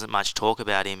 there wasn't much talk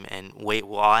about him, and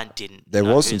I didn't. There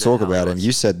was some talk about him.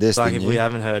 You said this, like didn't if you? we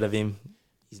haven't heard of him,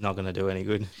 he's not going to do any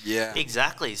good. Yeah.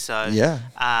 Exactly. So Yeah.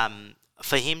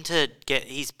 For him to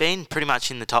he's been pretty much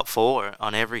in the top 4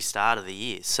 on every start of the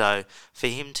year. So for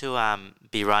him to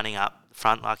be running up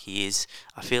front like he is,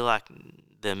 I feel like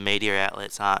the media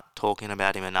outlets aren't talking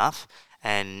about him enough.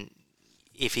 And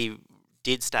if he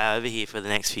did stay over here for the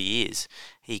next few years,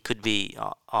 he could be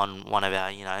on one of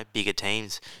our bigger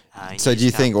teams. So do you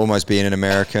think almost being an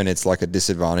American, it's like a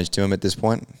disadvantage to him at this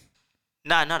point?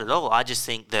 No, not at all. I just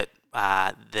think that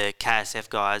the KSF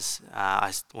guys,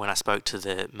 when I spoke to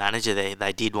the manager there,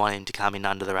 they did want him to come in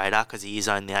under the radar because he is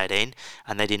only 18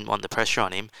 and they didn't want the pressure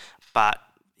on him. But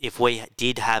if we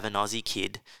did have an Aussie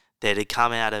kid that had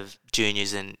come out of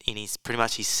juniors and in pretty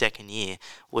much his second year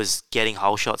was getting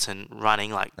whole shots and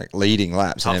running like leading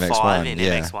laps in top MX1. 5 in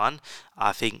MX1,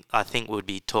 I think we'd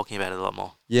be talking about it a lot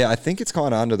more. Yeah, I think it's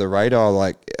kind of under the radar.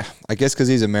 Like, I guess because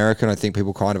he's American, I think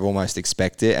people kind of almost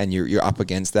expect it, and you're up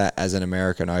against that as an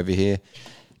American over here.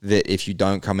 That if you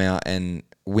don't come out and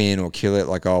win or kill it,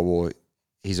 like, oh well,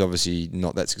 he's obviously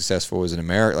not that successful as an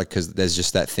American. Like, because there's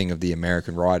just that thing of the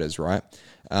American riders, right?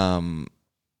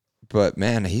 But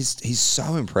man, he's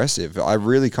so impressive. I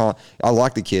really can't. I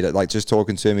like the kid. Like just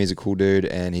talking to him, he's a cool dude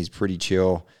and he's pretty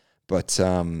chill. But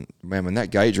man, when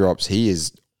that gate drops, he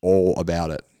is all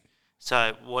about it.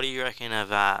 So, what do you reckon of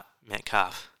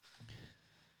Metcalf?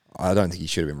 I don't think he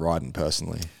should have been riding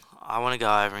personally. I want to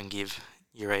go over and give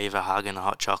Uribe a hug and a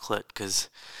hot chocolate because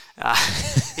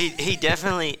he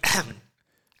definitely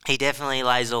he definitely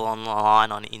lays it all on the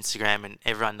line on Instagram, and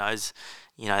everyone knows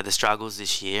the struggles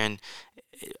this year. And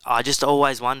I just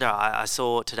always wonder. I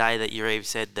saw today that Uribe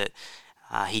said that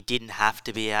he didn't have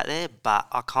to be out there, but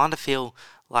I kind of feel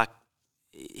like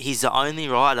he's the only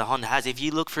rider Honda has. If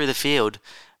you look through the field,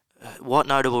 what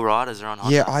notable riders are on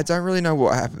Honda? Yeah, I don't really know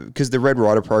what happened because the Red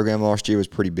Rider program last year was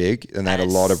pretty big and they had a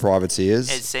lot of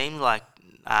privateers. It seemed like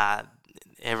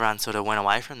everyone sort of went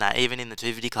away from that. Even in the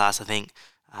 250 class, I think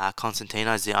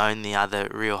Constantino's the only other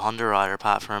real Honda rider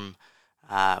apart from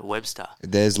Webster.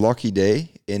 There's Lockie D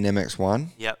in MX1.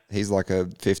 Yep. He's like a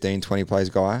 15, 20 plays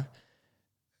guy.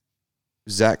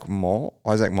 Isaac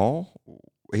Moll,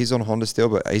 he's on Honda still,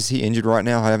 but is he injured right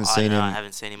now? I haven't seen him. I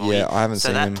haven't seen him all Yeah, year. I haven't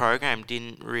seen him. So that program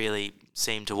didn't really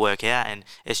seem to work out, and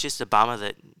it's just a bummer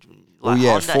that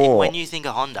Honda, when you think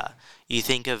of Honda, you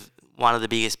think of one of the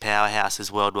biggest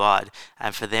powerhouses worldwide,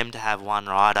 and for them to have one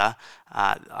rider,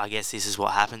 I guess this is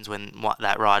what happens when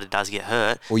that rider does get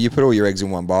hurt. Well, you put all your eggs in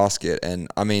one basket, and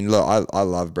I mean, look, I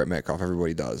love Brett Metcalf.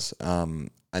 Everybody does,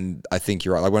 and I think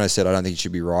you're right. Like when I said, I don't think he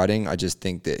should be riding. I just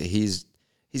think that he's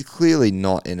clearly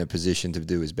not in a position to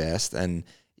do his best, and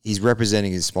he's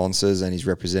representing his sponsors and he's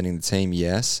representing the team,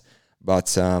 yes,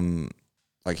 but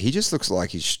like he just looks like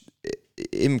he's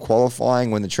in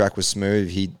qualifying when the track was smooth.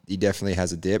 He definitely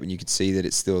has a dip, and you could see that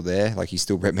it's still there. Like he's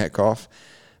still Brett Metcalf.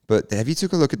 But have you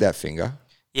took a look at that finger?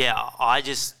 Yeah, I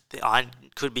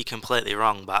could be completely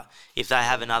wrong, but if they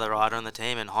have another rider on the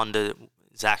team and Honda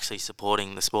is actually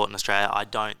supporting the sport in Australia, I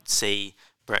don't see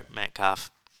Brett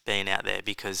Metcalf being out there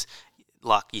because,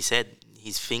 like you said,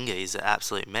 his finger is an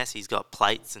absolute mess. He's got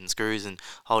plates and screws and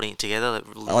holding it together.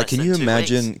 Like, can you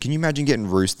imagine getting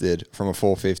roosted from a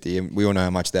 450? And we all know how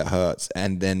much that hurts.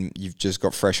 And then you've just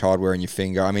got fresh hardware in your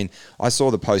finger. I mean, I saw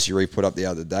the post you put up the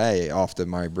other day after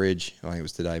Murray Bridge. I think it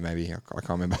was today, maybe. I can't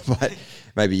remember, but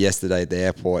maybe yesterday at the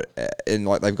airport. And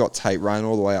like they've got tape running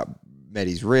all the way up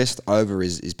Meddy's wrist over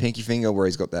his pinky finger where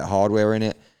he's got that hardware in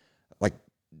it. Like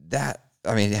that.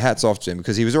 I mean, hats off to him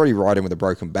because he was already riding with a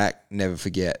broken back, never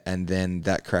forget. And then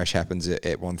that crash happens at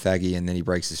Wonthaggi and then he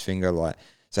breaks his finger.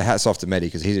 So hats off to Medi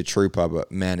because he's a trooper,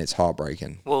 but man, it's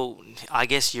heartbreaking. Well, I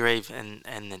guess Uribe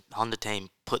and the Honda team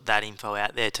put that info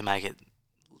out there to make it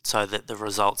so that the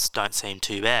results don't seem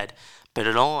too bad. But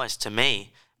it almost, to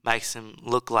me, makes them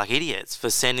look like idiots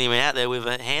for sending him out there with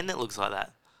a hand that looks like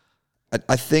that.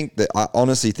 I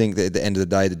honestly think that at the end of the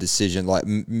day, the decision, like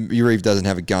Uribe doesn't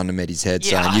have a gun to Medi's head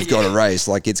saying you've got to race.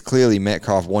 Like it's clearly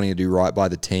Metcalf wanting to do right by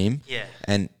the team. Yeah.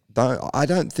 And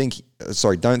don't think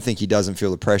he doesn't feel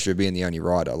the pressure of being the only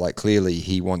rider. Like clearly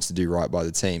he wants to do right by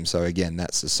the team. So again,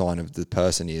 that's a sign of the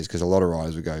person he is because a lot of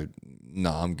riders would go,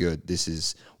 no, I'm good. This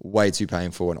is way too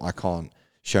painful and I can't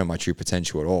show my true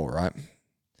potential at all, right?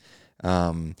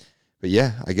 But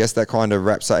yeah, I guess that kind of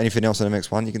wraps up. Anything else on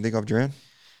MX1 you can think of, Duran?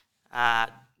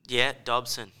 Yeah,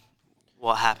 Dobson.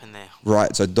 What happened there?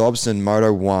 Right, so Dobson,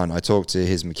 Moto 1. I talked to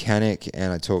his mechanic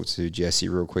and I talked to Jesse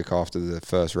real quick after the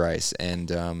first race.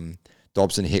 And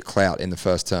Dobson hit Clout in the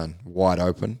first turn, wide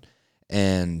open.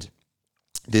 And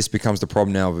this becomes the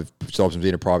problem now with Dobson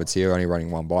being a privateer, only running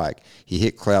one bike. He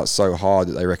hit Clout so hard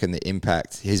that they reckon the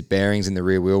impact, his bearings in the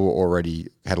rear wheel were already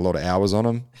had a lot of hours on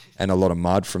them and a lot of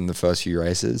mud from the first few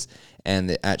races.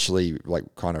 And it actually, like,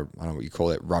 kind of, I don't know what you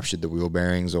call it, ruptured the wheel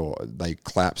bearings or they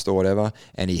collapsed or whatever,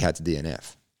 and he had to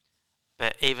DNF.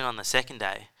 But even on the second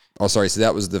day... Oh, sorry, so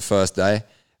that was the first day?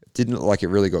 It didn't look like it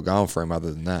really got going for him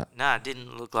other than that. No, it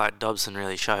didn't look like Dobson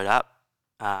really showed up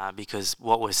because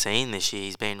what we're seeing this year,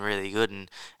 he's been really good,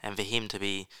 and for him to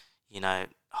be,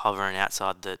 hovering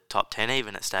outside the top 10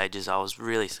 even at stages, I was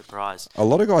really surprised. A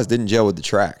lot of guys didn't gel with the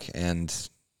track, and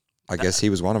I guess he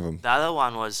was one of them. The other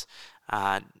one was...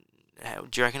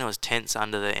 do you reckon it was tense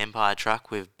under the Empire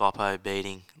truck with Boppo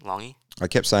beating Longy? I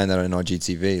kept saying that on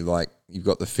IGTV, like you've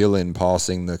got the fill-in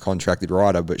passing the contracted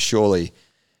rider, but surely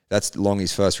that's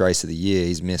Longy's first race of the year.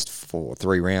 He's missed for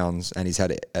 3 rounds and he's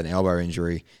had an elbow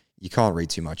injury. You can't read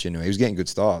too much into it. He was getting good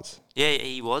starts. Yeah,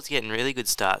 he was getting really good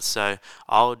starts. So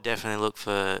I would definitely look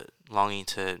for Longy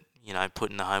to,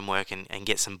 put in the homework and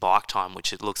get some bike time,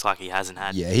 which it looks like he hasn't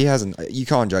had. Yeah, he hasn't. You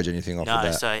can't judge anything off of that.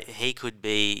 No, so he could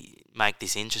make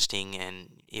this interesting, and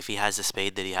if he has the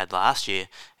speed that he had last year,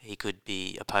 he could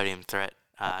be a podium threat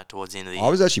towards the end of the year. I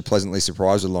was actually pleasantly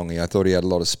surprised with Longy. I thought he had a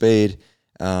lot of speed,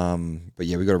 but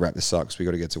yeah, we got to wrap this up because we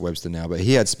got to get to Webster now. But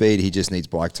he had speed, he just needs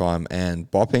bike time, and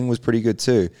Bopping was pretty good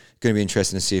too. Going to be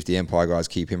interesting to see if the Empire guys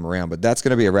keep him around. But that's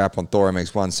going to be a wrap on Thor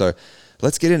MX1. So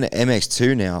let's get into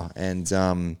MX2 now,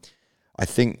 and I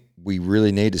think we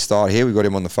really need to start here. We've got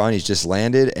him on the phone. He's just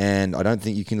landed, and I don't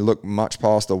think you can look much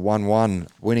past a 1-1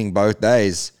 winning both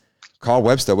days. Kyle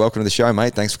Webster, welcome to the show,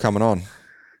 mate. Thanks for coming on.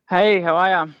 Hey, how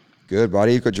are you? Good,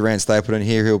 buddy. You've got Duran Stapleton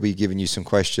here. He'll be giving you some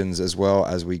questions as well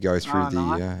as we go through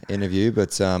the interview.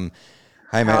 But,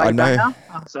 hey, mate, I know...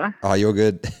 Oh, sorry. Oh, you're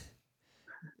good.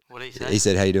 What did he say? He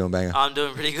said, how you doing, Banger? I'm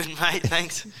doing pretty good, mate.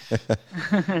 Thanks.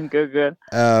 Good.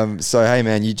 So, hey,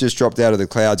 man, you just dropped out of the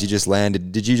clouds. You just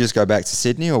landed. Did you just go back to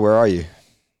Sydney or where are you?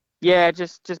 Yeah,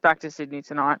 just back to Sydney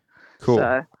tonight. Cool.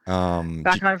 So Um,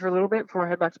 back d- home for a little bit before I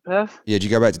head back to Perth. yeah, did you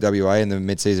go back to WA in the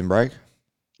mid-season break?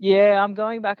 Yeah, I'm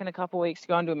going back in a couple of weeks to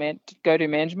go into go do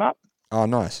Manjimup. Oh,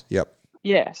 nice. Yep.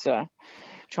 Yeah, so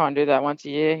try and do that once a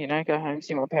year. Go home,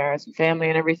 see my parents and family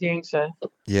and everything. So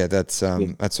Yeah, that's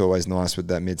always nice with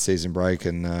that mid-season break,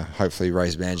 and hopefully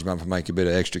raise management and make a bit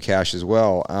of extra cash as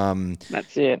well.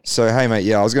 that's it. So hey mate,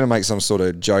 yeah, I was going to make some sort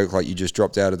of joke like you just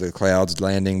dropped out of the clouds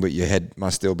landing, but your head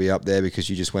must still be up there because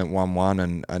you just went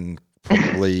 1-1 and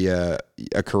probably a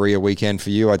career weekend for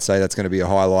you. I'd say that's going to be a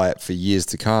highlight for years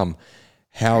to come.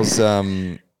 How's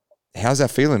that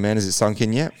feeling, man? Is it sunk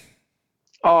in yet?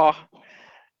 Oh,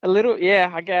 a little,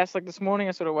 yeah, I guess. Like this morning,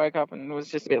 I sort of woke up and it was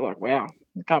just a bit like, wow,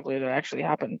 I can't believe that actually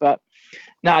happened. But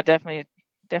no, definitely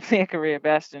a career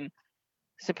best, and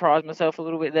surprised myself a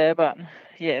little bit there. But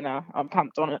yeah, no, I'm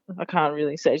pumped on it. I can't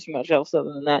really say too much else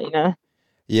other than that.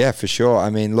 Yeah, for sure. I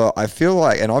mean, look, I feel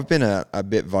like, and I've been a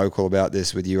bit vocal about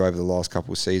this with you over the last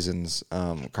couple of seasons,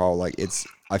 Kyle. Like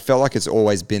I felt like it's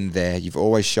always been there. You've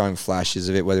always shown flashes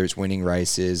of it, whether it's winning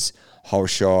races, whole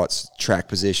shots, track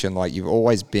position. Like you've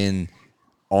always been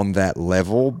on that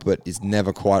level, but it's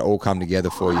never quite all come together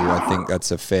for you. I think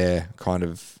that's a fair kind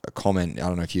of a comment. I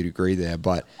don't know if you'd agree there,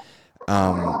 but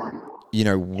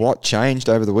what changed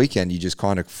over the weekend? You just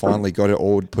kind of finally got it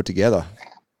all put together.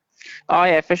 Oh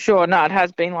yeah, for sure. No, it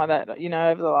has been like that,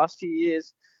 over the last few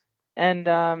years. And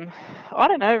I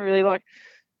don't know, really, like,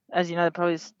 as you know,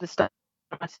 probably the start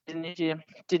of my season this year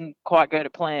didn't quite go to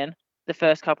plan the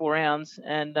first couple rounds.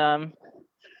 And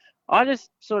I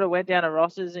just sort of went down to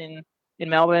Ross's in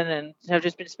Melbourne and have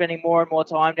just been spending more and more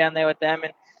time down there with them,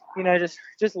 and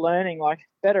just learning like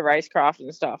better racecraft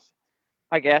and stuff,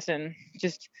 I guess, and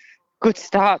just good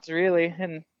starts really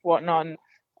and whatnot. And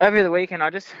over the weekend, I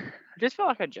just felt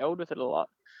like I gelled with it a lot.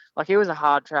 Like it was a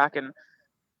hard track, and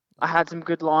I had some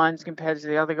good lines compared to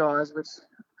the other guys,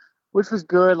 which was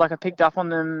good. Like I picked up on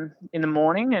them in the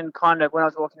morning, and kind of when I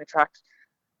was walking the track,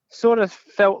 sort of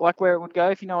felt like where it would go,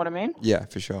 if you know what I mean. Yeah,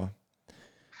 for sure.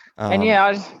 And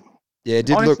yeah, yeah, it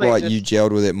did honestly, look like you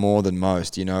gelled with it more than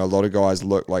most. A lot of guys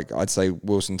look like, I'd say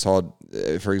Wilson Todd,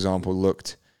 for example,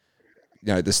 looked,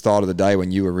 at the start of the day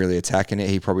when you were really attacking it,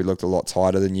 he probably looked a lot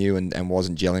tighter than you and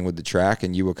wasn't gelling with the track,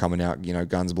 and you were coming out,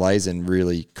 guns blazing,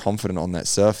 really confident on that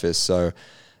surface. So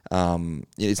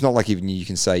it's not like even you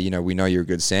can say, we know you're a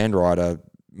good sand rider.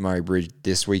 Murray Bridge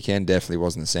this weekend definitely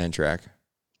wasn't a sand track.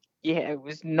 Yeah, it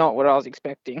was not what I was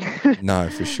expecting. No,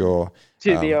 for sure.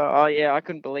 I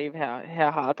couldn't believe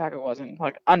how hard pack it was, and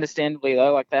like understandably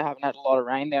though, like they haven't had a lot of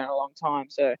rain there in a long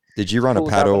time. So did you run a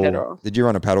paddle? Did you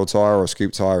run a paddle tire or a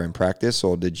scoop tire in practice,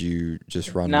 or did you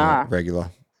just run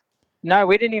regular? No,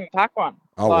 we didn't even pack one.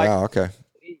 Oh wow, okay.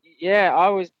 Yeah, I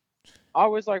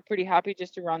was like pretty happy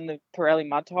just to run the Pirelli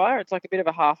mud tire. It's like a bit of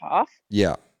a half.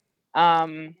 Yeah.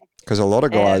 Because a lot of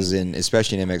guys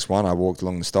especially in MX1, I walked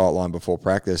along the start line before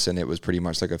practice, and it was pretty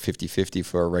much like a 50-50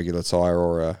 for a regular tire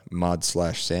or a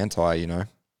mud/sand tire,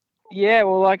 Yeah,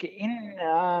 well, like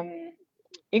in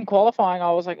qualifying,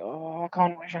 I was like, oh, I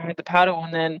kind of wish I had the paddle.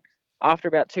 And then after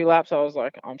about 2 laps, I was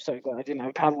like, I'm so glad I didn't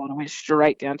have a paddle, and I went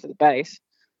straight down to the base.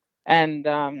 And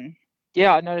I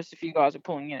noticed a few guys were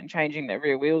pulling in and changing their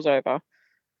rear wheels over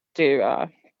to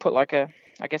put like a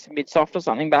mid-soft or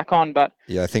something back on. But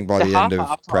yeah, I think by the end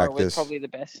of practice, was probably the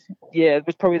best. Yeah, it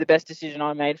was probably the best decision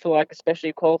I made for like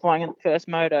especially qualifying in the first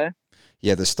moto.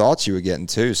 Yeah, the starts you were getting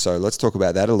too. So let's talk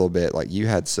about that a little bit. Like you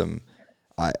had some,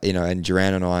 and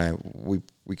Duran and I,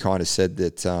 we kind of said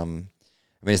that.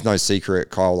 It's no secret,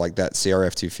 Kyle, like that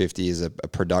CRF 250 is a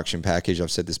production package.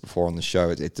 I've said this before on the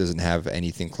show. It doesn't have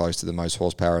anything close to the most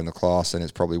horsepower in the class, and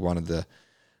it's probably one of the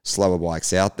slower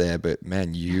bikes out there. But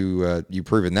man, you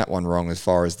proven that one wrong as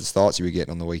far as the starts you were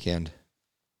getting on the weekend.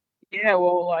 Yeah,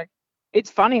 well, like it's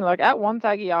funny. Like at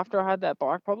Wonthaggi, after I had that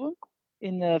bike problem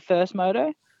in the first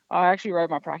moto, I actually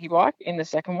rode my pracky bike in the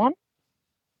second one,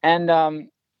 and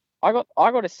I got a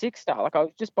 6-star. Like I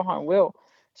was just behind Will.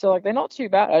 So like they're not too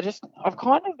bad. I've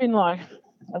kind of been like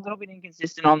a little bit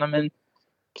inconsistent on them and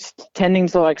just tending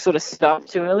to like sort of start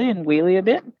too early and wheelie a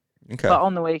bit. Okay. But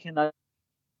on the weekend, Are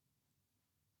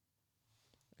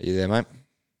you there, mate?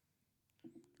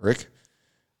 Rick,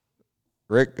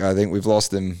 I think we've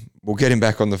lost him. We'll get him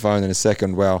back on the phone in a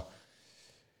second. Well,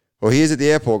 he is at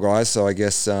the airport, guys. So I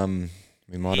guess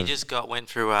we might have. He just went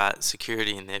through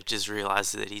security, and they've just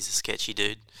realised that he's a sketchy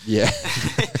dude. Yeah.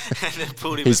 And they've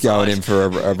pulled him He's aside. going in for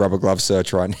a rubber glove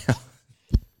search right now.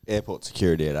 Airport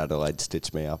security at Adelaide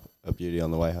stitched me up a beauty on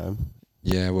the way home.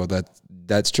 Yeah, well,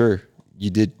 that's true.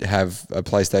 You did have a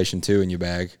PlayStation 2 in your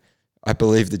bag. I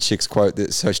believe the chick's quote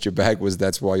that searched your bag was,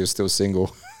 "That's why you're still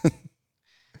single."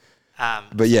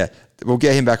 But yeah, we'll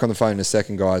get him back on the phone in a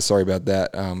second, guys. Sorry about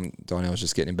that. Donnell's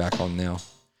just getting him back on now.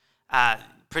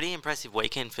 Pretty impressive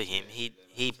weekend for him.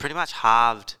 He pretty much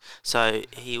halved, so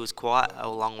he was quite a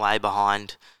long way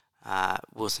behind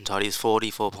Wilson Todd. He was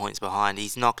 44 points behind.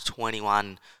 He's knocked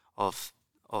 21 off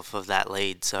of that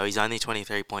lead, so he's only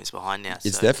 23 points behind now.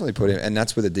 It's so. definitely put him, and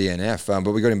that's with a DNF.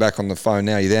 But we got him back on the phone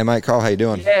now. You there, mate? Kyle, how you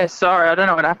doing? Yeah, sorry, I don't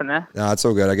know what happened there. No, it's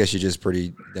all good. I guess you're just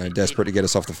pretty desperate to get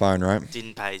us off the phone, right?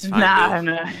 Didn't pay his phone bill.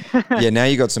 No. Yeah, now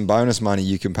you got some bonus money.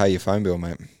 You can pay your phone bill,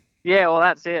 mate. Yeah, well,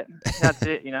 that's it. That's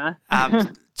it,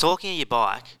 Talking of your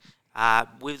bike,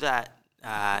 with that,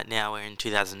 now we're in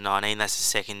 2019. That's the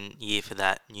second year for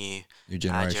that new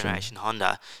generation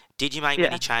Honda. Did you make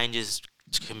any changes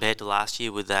compared to last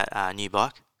year with that new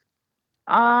bike?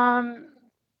 I'm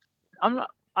not.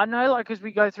 I know, like, because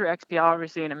we go through XPR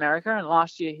obviously in America, and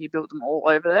last year he built them all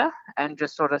over there and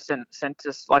just sort of sent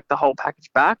us like the whole package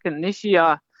back. And this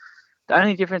year, the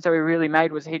only difference that we really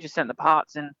made was he just sent the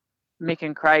parts, and Mick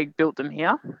and Craig built them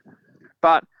here.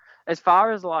 But as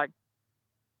far as like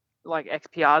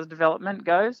XPR's development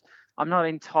goes, I'm not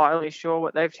entirely sure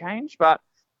what they've changed. But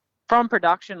from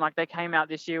production, like, they came out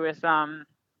this year with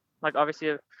like, obviously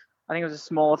I think it was a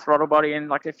smaller throttle body and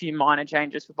like a few minor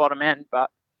changes for bottom end, but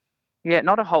yeah,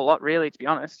 not a whole lot really, to be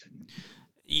honest.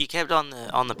 You kept on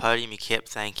the podium. You kept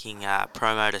thanking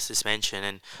Promoter Suspension,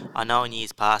 and I know in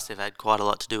years past they've had quite a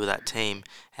lot to do with that team.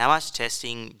 How much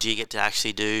testing do you get to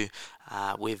actually do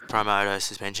with Promoter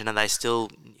Suspension? Are they still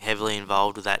heavily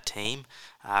involved with that team?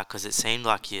 Because it seemed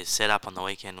like your setup on the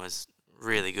weekend was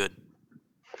really good.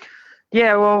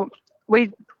 Yeah, well,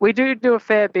 we do a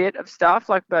fair bit of stuff,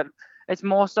 like, but it's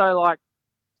more so like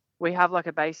we have like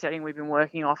a base setting we've been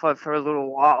working off of for a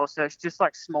little while, so it's just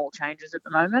like small changes at the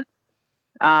moment.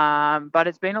 But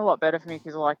it's been a lot better for me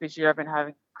because, like, this year I've been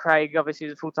having Craig, obviously,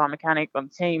 as a full-time mechanic on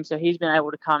the team, so he's been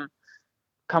able to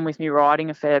come with me riding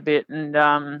a fair bit, and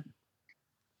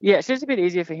yeah, it's just a bit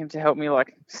easier for him to help me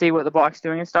like see what the bike's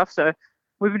doing and stuff. So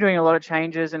we've been doing a lot of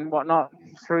changes and whatnot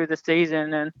through the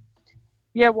season, and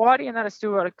yeah, Whitey and that has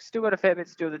still got a fair bit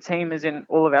to do with the team, as in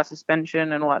all of our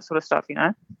suspension and all that sort of stuff,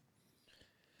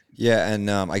 Yeah, and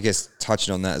I guess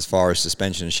touching on that as far as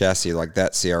suspension and chassis, like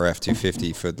that CRF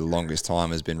 250 for the longest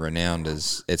time has been renowned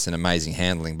as it's an amazing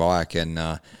handling bike, and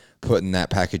putting that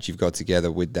package you've got together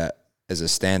with that as a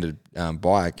standard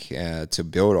bike to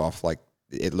build off, like,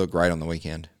 it looked great on the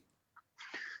weekend.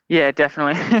 Yeah,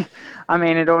 definitely. I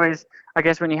mean, it always, I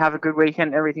guess when you have a good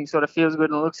weekend, everything sort of feels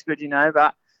good and looks good,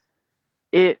 but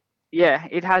it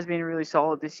has been really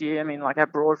solid this year. I mean, like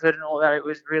at Broadford and all that, it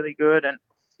was really good, and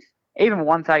even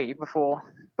 130 before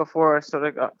I sort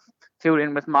of got filled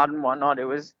in with mud and whatnot,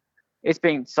 it's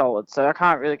been solid. So I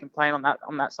can't really complain on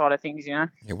that side of things, Yeah,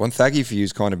 130 for you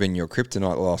has kind of been your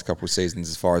kryptonite the last couple of seasons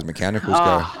as far as mechanicals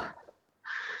go.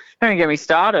 Don't get me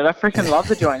started. I freaking love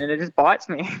the joint, and it just bites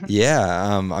me.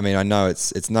 Yeah, I mean, I know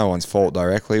it's no one's fault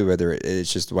directly, whether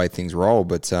it's just the way things roll.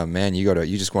 But man, you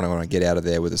just want to get out of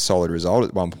there with a solid result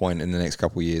at one point in the next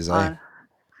couple of years, eh?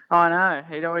 I know.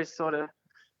 It always sort of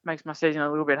makes my season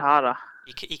a little bit harder.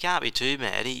 You can't be too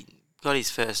mad. He got his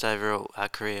first overall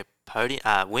career podium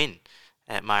win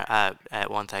at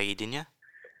 130, didn't you?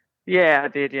 Yeah, I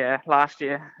did. Yeah, last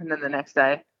year, and then the next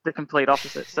day, the complete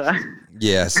opposite. So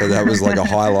yeah, so that was like a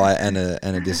highlight and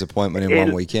a disappointment in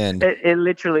one weekend. It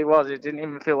literally was. It didn't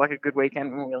even feel like a good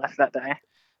weekend when we left that day.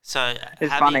 So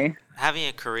it's funny having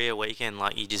a career weekend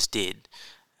like you just did.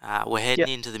 We're heading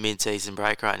into the mid-season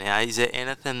break right now. Is there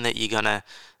anything that you're gonna,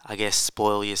 I guess,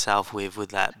 spoil yourself with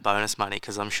that bonus money?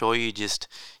 Because I'm sure you're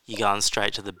going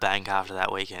straight to the bank after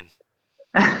that weekend.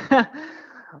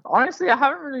 Honestly, I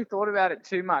haven't really thought about it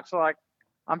too much. Like,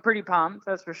 I'm pretty pumped,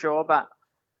 that's for sure, but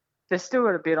there's still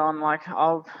got a bit on. Like,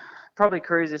 I'll probably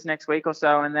cruise this next week or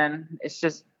so, and then it's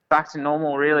just back to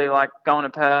normal, really, like going to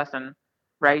Perth and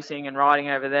racing and riding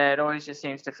over there. It always just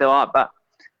seems to fill up, but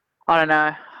I don't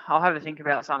know. I'll have to think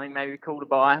about something maybe cool to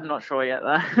buy. I'm not sure yet,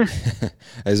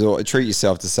 though. Treat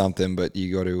yourself to something, but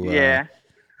you got to...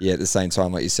 Yeah, at the same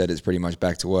time, like you said, it's pretty much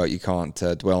back to work. You can't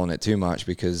dwell on it too much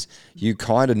because you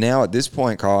kind of now at this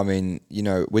point, Kyle, I mean,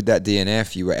 with that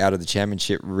DNF, you were out of the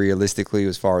championship realistically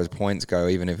as far as points go,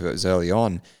 even if it was early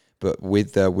on. But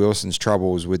with Wilson's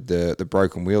troubles with the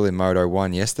broken wheel in Moto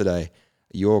 1 yesterday,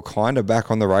 you're kind of back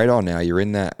on the radar now. You're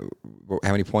in that...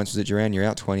 How many points was it, Duran? You're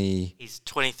out 20... He's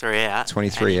 23 out.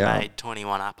 23 and out. He made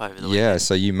 21 up over the weekend. Yeah,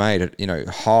 so you made it,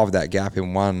 halve that gap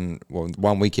in one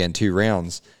weekend, 2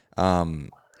 rounds.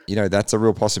 That's a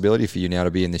real possibility for you now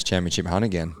to be in this championship hunt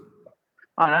again.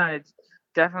 I know, it's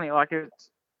definitely like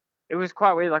it was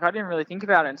quite weird. Like, I didn't really think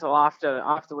about it until after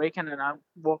the weekend, and I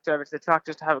walked over to the truck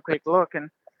just to have a quick look, and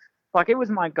like it was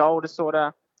my goal to sort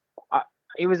of.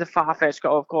 It was a far-fetched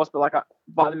goal, of course, but like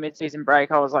by the mid-season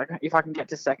break, I was like, if I can get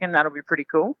to second, that'll be pretty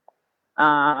cool.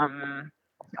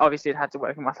 Obviously, it had to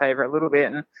work in my favour a little bit,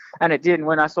 and it did. And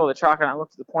when I saw the truck and I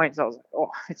looked at the points, I was like,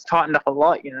 oh, it's tightened up a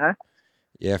lot, you know.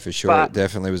 Yeah, for sure. But, it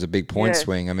definitely was a big point yeah.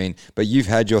 swing. I mean, but you've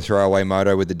had your throwaway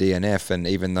moto with the DNF, and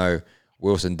even though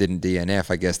Wilson didn't DNF,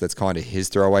 I guess that's kind of his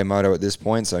throwaway moto at this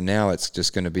point. So now it's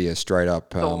just going to be a straight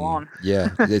up. all on. Yeah,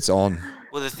 it's on.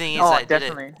 Well, the thing is, Oh, they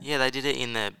definitely. did it. Yeah, they did it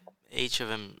in the. Each of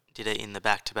them did it in the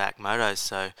back-to-back motos.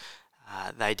 So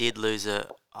they did lose a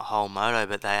whole moto,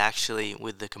 but they actually,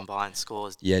 with the combined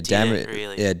scores,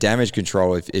 damage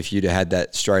control. If you'd have had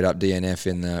that straight up DNF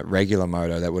in the regular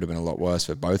moto, that would have been a lot worse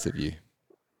for both of you.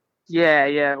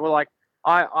 Yeah. Well, like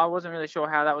I wasn't really sure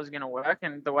how that was going to work,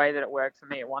 and the way that it worked for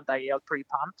me at 130, I was pretty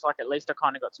pumped. Like at least I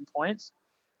kind of got some points,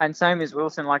 and same as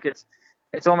Wilson. Like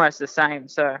it's almost the same.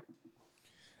 So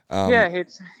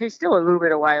he's still a little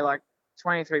bit away. Like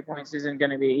 23 points isn't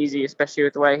going to be easy, especially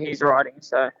with the way he's riding.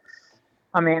 So,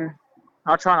 I mean,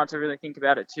 I'll try not to really think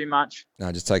about it too much.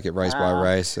 No, just take it race by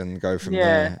race and go from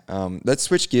there. Let's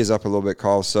switch gears up a little bit,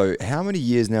 Kyle. So how many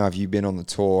years now have you been on the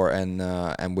tour and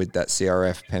with that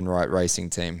CRF Penrite racing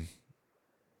team?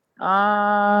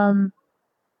 I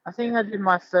think I did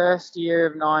my first year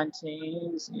of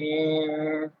 19s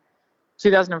in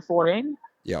 2014.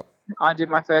 Yep. I did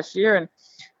my first year,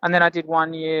 and then I did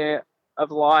 1 year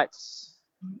of lights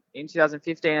in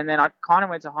 2015, and then I kind of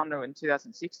went to Honda in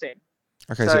 2016.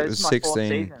 Okay, so it was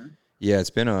 16. Yeah,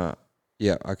 it's been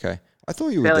okay. I thought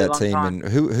you were with that team. And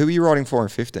who were you riding for in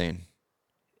 15?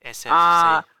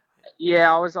 SFC.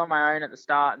 Yeah, I was on my own at the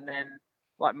start, and then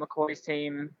like McCoy's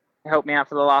team helped me out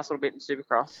for the last little bit in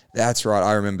Supercross. That's right.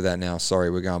 I remember that now.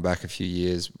 Sorry, we're going back a few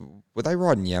years. Were they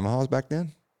riding Yamahas back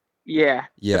then? Yeah.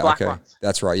 Yeah, the black okay. ones.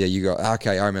 That's right. Yeah, you got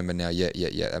okay, I remember now. Yeah,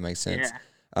 that makes sense. Yeah.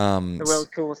 The world's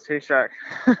coolest two-stroke.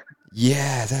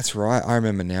 Yeah, that's right. I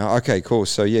remember now. Okay, cool.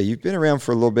 So, yeah, you've been around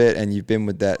for a little bit, and you've been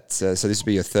with that. So this will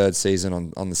be your third season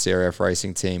on the CRF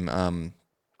racing team.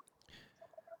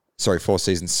 Fourth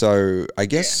season. So I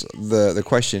guess the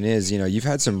question is, you've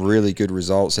had some really good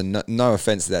results, and no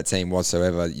offense to that team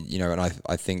whatsoever, and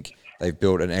I think they've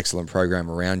built an excellent program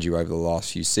around you over the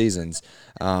last few seasons.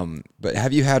 But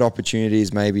have you had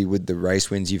opportunities maybe with the race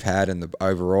wins you've had and the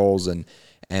overalls and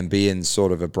being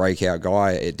sort of a breakout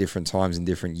guy at different times in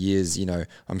different years?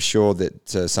 I'm sure that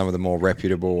some of the more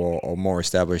reputable or more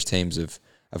established teams have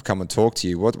come and talked to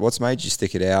you. What's made you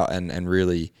stick it out and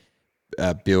really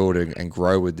build and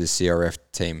grow with this CRF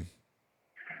team?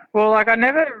 Well, like I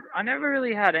never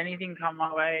really had anything come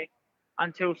my way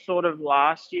until sort of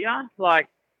last year. Like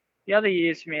the other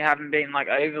years for me haven't been like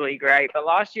overly great, but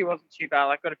last year wasn't too bad.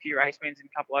 Like got a few race wins and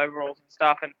a couple overalls and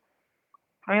stuff, and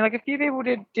I mean, like a few people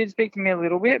did speak to me a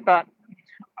little bit, but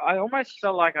I almost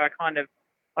felt like I kind of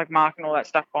like Mark and all that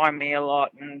stuff by me a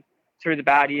lot and through the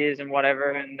bad years and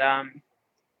whatever. And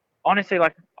honestly,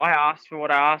 like I asked for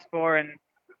what I asked for, and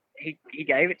he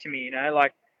gave it to me.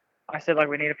 Like I said, like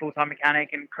we need a full-time mechanic,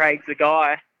 and Craig's the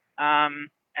guy. And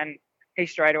he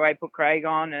straight away put Craig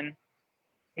on, and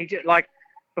he just like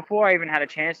before I even had a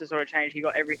chance to sort of change, he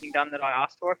got everything done that I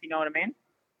asked for. If you know what I mean.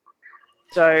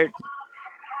 So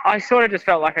I sort of just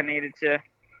felt like I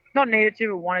but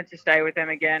wanted to stay with them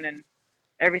again, and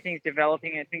everything's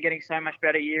developing. It's been getting so much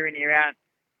better year in, year out.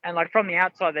 And like from the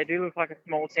outside, they do look like a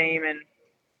small team, and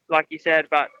like you said,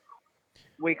 but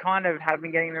we kind of have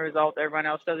been getting the result everyone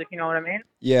else does, if you know what I mean.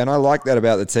 Yeah, and I like that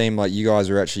about the team. Like you guys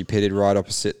were actually pitted right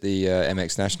opposite the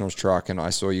MX Nationals truck, and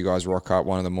I saw you guys rock up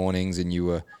one of the mornings, and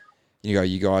you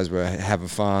guys were having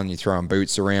fun. You're throwing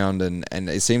boots around, and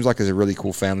it seems like there's a really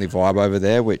cool family vibe over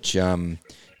there, which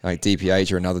like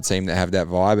DPH or another team that have that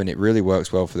vibe, and it really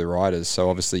works well for the riders. So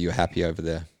obviously you're happy over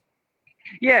there.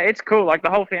 Yeah, it's cool. Like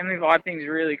the whole family vibe thing is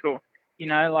really cool.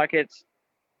 Like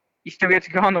you still get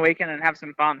to go on the weekend and have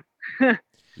some fun.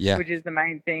 Yeah. Which is the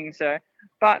main thing. So,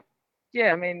 but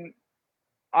yeah, I mean,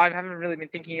 I haven't really been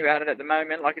thinking about it at the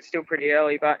moment. Like it's still pretty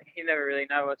early, but you never really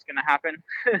know what's going to happen.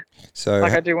 So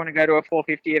like I do want to go to a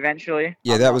 450 eventually.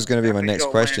 Yeah, that was going to be my next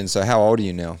question. So how old are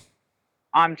you now?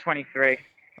 I'm 23.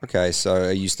 Okay, so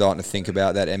are you starting to think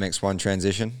about that MX-1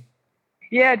 transition?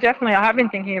 Yeah, definitely. I have been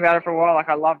thinking about it for a while. Like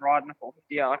I love riding a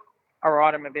 450. I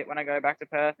ride them a bit when I go back to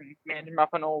Perth and manage them up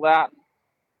and all that.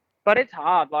 But it's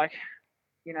hard. Like,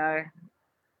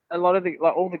 a lot of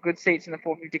all the good seats in the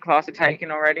 450 class are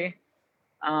taken already.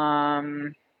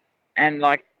 And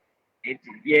like, I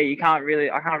can't really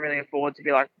afford to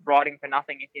be like riding for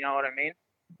nothing, if you know what I mean.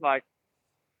 Like,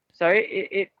 so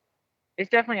it's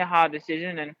definitely a hard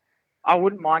decision, and I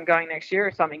wouldn't mind going next year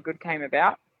if something good came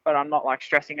about, but I'm not like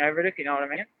stressing over it, if you know what I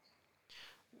mean.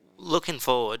 looking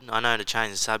forward, I know to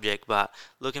change the subject, but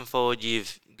looking forward,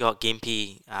 you've got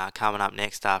Gympie coming up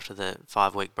next after the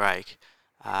 5-week break.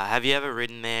 Have you ever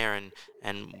ridden there,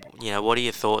 and what are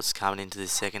your thoughts coming into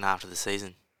this second half of the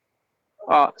season?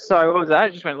 Oh, sorry, what was that?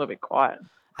 It just went a little bit quiet.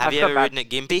 Have you ever ridden at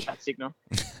Gympie? That signal.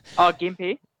 Oh,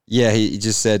 Gympie? Yeah, he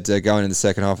just said going in the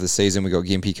second half of the season, we got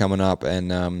Gympie coming up,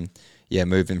 and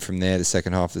moving from there the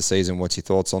second half of the season. What's your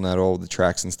thoughts on that, all the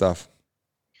tracks and stuff?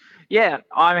 Yeah,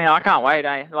 I mean, I can't wait,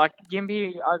 eh? Like,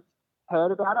 Gympie, I've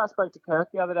heard about it. I spoke to Kirk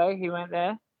the other day. He went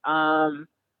there, and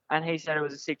he said it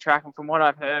was a sick track, and from what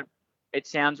I've heard, it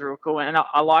sounds real cool. And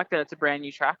I like that it's a brand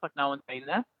new track, like no one's been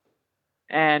there.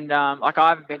 And, I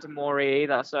haven't been to Moree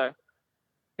either, so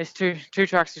there's two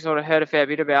tracks you sort of heard a fair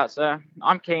bit about, so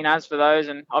I'm keen as for those,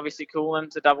 and obviously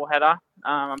Coolum's a double header.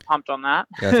 I'm pumped on that.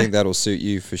 Yeah, I think that'll suit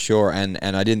you for sure. And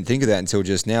I didn't think of that until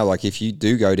just now. Like, if you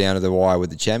do go down to the wire with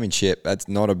the championship, that's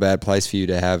not a bad place for you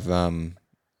to have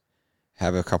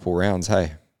a couple rounds.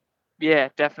 Hey. Yeah,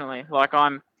 definitely. Like,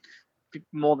 I'm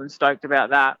more than stoked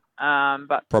about that.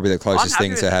 But probably the closest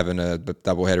thing to having a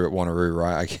double header at Wanneroo,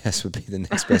 right? I guess would be the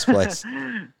next best place.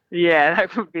 Yeah,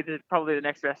 that would be probably the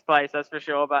next best place, that's for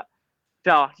sure. But,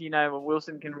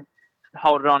 Wilson can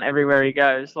hold it on everywhere he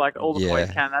goes. Like, all the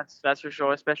boys can, that's for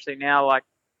sure, especially now. Like,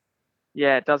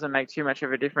 yeah, it doesn't make too much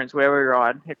of a difference where we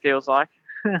ride, it feels like.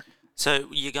 So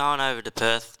you're going over to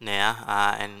Perth now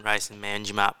and racing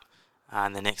Manjimup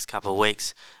in the next couple of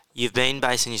weeks. You've been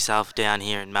basing yourself down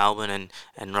here in Melbourne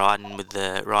and riding with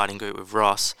the riding group with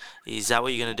Ross. Is that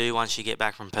what you're going to do once you get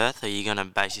back from Perth, or are you going to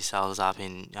base yourselves up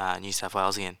in New South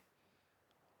Wales again?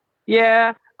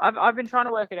 Yeah, I've been trying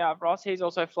to work it out with Ross. He's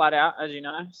also flat out, as you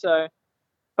know. So,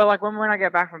 but like when I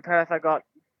get back from Perth, I got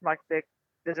like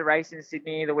there's a race in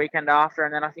Sydney the weekend after,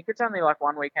 and then I think it's only like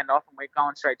one weekend off, and we're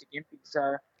going straight to Gympie.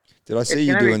 So, did I see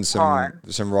you doing some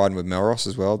riding with Melross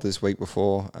as well this week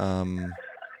before?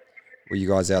 Were you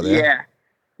guys out there?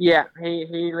 Yeah.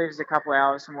 He lives a couple of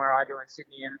hours from where I do in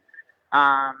Sydney,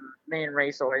 and me and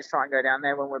Reese always try and go down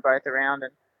there when we're both around.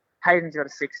 And Hayden's got a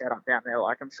sick setup down there.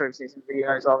 Like, I'm sure you've seen some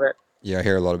videos of it. Yeah, I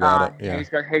hear a lot about it. Yeah,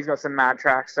 he's got some mad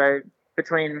tracks. So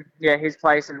between his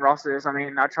place and Ross's, I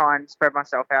mean, I try and spread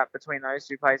myself out between those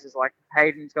two places. Like,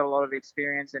 Hayden's got a lot of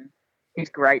experience, and he's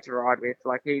great to ride with.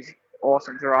 Like, he's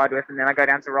awesome to ride with. And then I go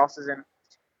down to Ross's and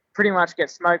pretty much get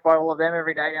smoked by all of them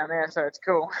every day down there, so it's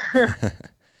cool.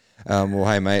 Well,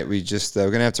 hey, mate, we're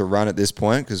going to have to run at this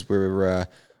point because we're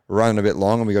running a bit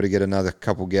long, and we got to get another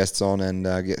couple guests on and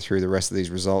get through the rest of these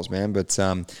results, man. But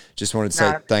just wanted to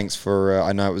say thanks for.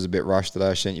 I know it was a bit rushed today.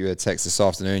 I sent you a text this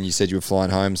afternoon. You said you were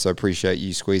flying home, so appreciate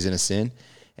you squeezing us in.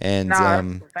 And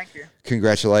thank you.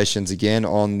 Congratulations again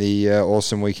on the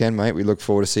awesome weekend, mate. We look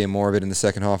forward to seeing more of it in the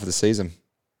second half of the season.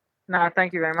 No,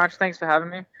 thank you very much. Thanks for having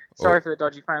me. Sorry for the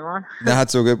dodgy phone line. No,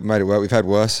 it's all good. We made it work. We've had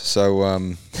worse, so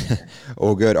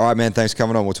all good. All right, man, thanks for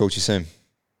coming on. We'll talk to you soon.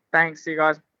 Thanks. See you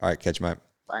guys. All right, catch you, mate.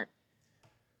 Bye.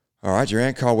 All right,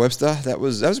 Durant, Kyle Webster. That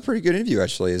was a pretty good interview,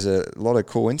 actually. There's a lot of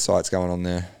cool insights going on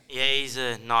there. Yeah, he's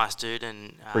a nice dude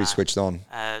and pretty switched on.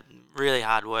 Really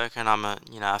hard worker, and I'm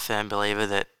a firm believer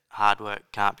that hard work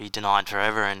can't be denied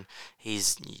forever, and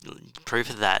he's proof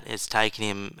of that. It's taken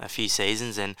him a few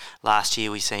seasons, and last year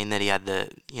we seen that he had the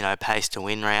pace to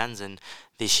win rounds, and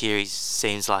this year he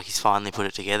seems like he's finally put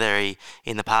it together.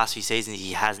 In the past few seasons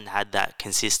he hasn't had that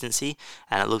consistency,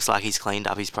 and it looks like he's cleaned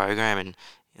up his program, and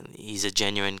he's a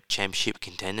genuine championship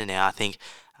contender now. I think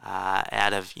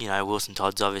out of Wilson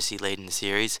Todd's obviously leading the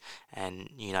series, and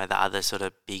the other sort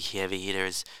of big heavy hitter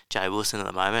is Jay Wilson at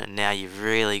the moment, and now you've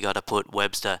really got to put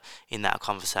Webster in that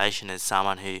conversation as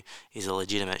someone who is a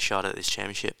legitimate shot at this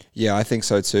championship. Yeah, I think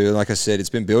so too. Like I said,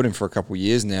 it's been building for a couple of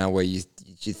years now, where you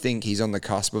think he's on the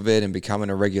cusp of it and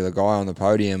becoming a regular guy on the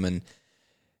podium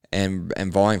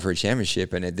and vying for a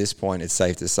championship. And at this point, it's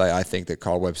safe to say I think that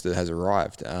Kyle Webster has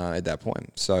arrived at that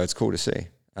point. So it's cool to see.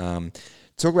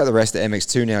 Talk about the rest of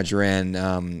MX2 now,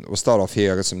 Duran. We'll start off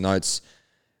here. I got some notes,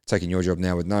 taking your job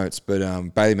now with notes. But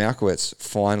Bailey Malkowitz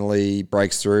finally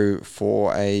breaks through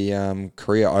for a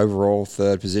career overall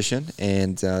third position,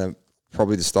 and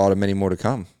probably the start of many more to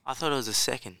come. I thought it was a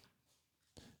second.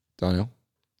 Daniel?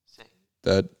 Second.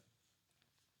 Third?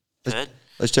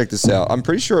 Let's check this out. I'm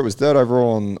pretty sure it was third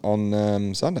overall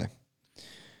on Sunday.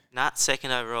 Nah,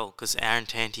 second overall, because Aaron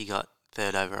Tanti got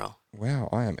third overall. Wow,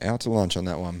 I am out to lunch on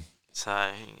that one.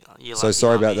 So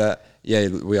sorry about that. Yeah,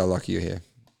 we are lucky you're here.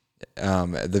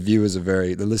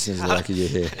 The listeners are lucky you're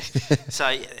here.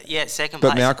 So yeah, second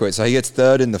but place. But Malkowitz, so he gets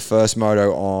third in the first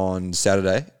moto on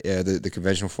Saturday, the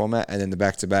conventional format, and then the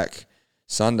back-to-back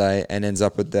Sunday and ends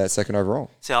up with that second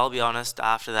overall. So I'll be honest,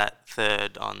 after that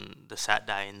third on the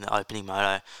Saturday in the opening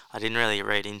moto, I didn't really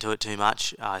read into it too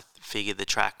much. I figured the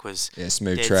track was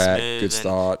Smooth dead track, smooth good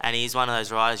start. And he's one of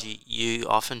those riders, you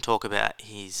often talk about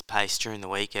his pace during the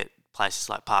week at places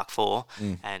like Park 4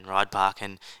 and Ride Park,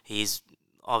 and he's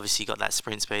obviously got that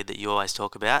sprint speed that you always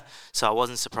talk about. So I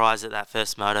wasn't surprised at that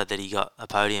first moto that he got a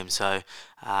podium. So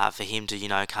for him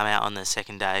to, come out on the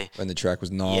second day. When the track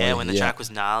was gnarly. Yeah, when the track was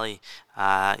gnarly,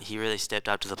 he really stepped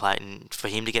up to the plate. And for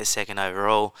him to get second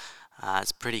overall,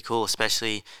 it's pretty cool,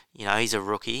 especially, he's a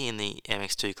rookie in the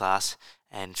MX2 class.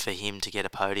 And for him to get a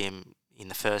podium in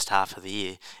the first half of the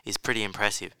year is pretty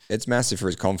impressive. It's massive for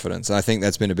his confidence. I think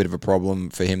that's been a bit of a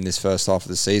problem for him this first half of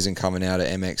the season, coming out of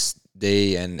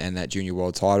MXD and that junior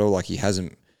world title. Like, he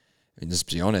hasn't, let's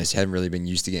be honest, he hadn't really been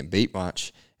used to getting beat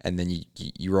much. And then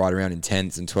you ride around in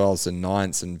 10ths and 12ths and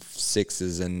 9ths and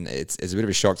 6s, and it's a bit of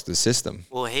a shock to the system.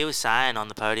 Well, he was saying on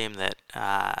the podium that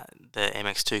the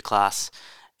MX2 class,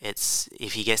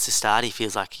 if he gets to start, he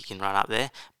feels like he can run up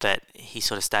there, but he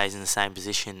sort of stays in the same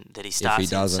position that he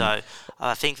starts in. So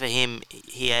I think for him,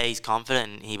 he's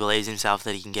confident and he believes himself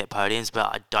that he can get podiums, but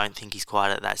I don't think he's quite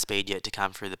at that speed yet to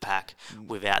come through the pack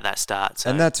without that start.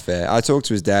 So. And that's fair. I talked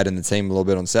to his dad and the team a little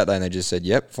bit on Saturday, and they just said,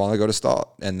 yep, finally got a start.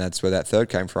 And that's where that third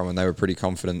came from, and they were pretty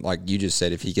confident. Like you just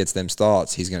said, if he gets them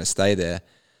starts, he's going to stay there.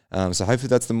 So hopefully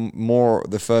that's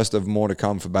the first of more to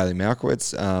come for Bailey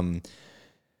Malkowitz.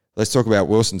 Let's talk about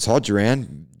Wilson Todd,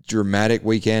 Duran. Dramatic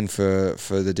weekend for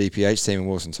the DPH team and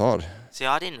Wilson Todd. See,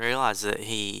 I didn't realise that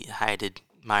he hated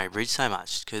Murray Bridge so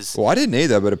much. Well, I didn't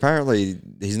either, but apparently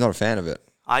he's not a fan of it.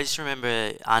 I just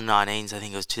remember under-19s, I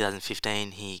think it was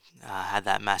 2015, he had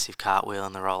that massive cartwheel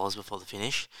in the rollers before the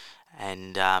finish.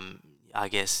 And I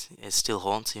guess it still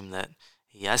haunts him that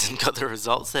he hasn't got the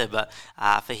results there, but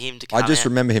for him to come I just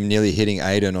remember him nearly hitting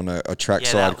Aiden on a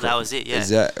trackside. That was it,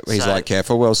 yeah. He's like,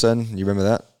 careful, Wilson. You remember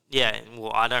that? Yeah,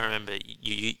 well, I don't remember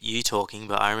you talking,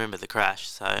 but I remember the crash.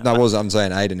 So I'm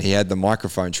saying Aiden. He had the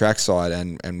microphone trackside,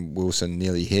 and Wilson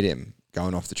nearly hit him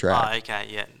going off the track. Oh, okay,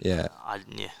 yeah. Yeah.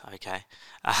 Okay.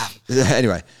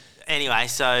 Anyway,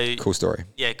 so... Cool story.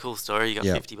 Yeah, cool story. You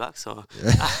got $50 or...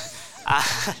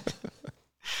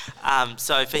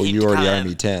 So for him you already owe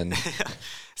me 10.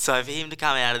 So for him to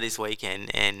come out of this weekend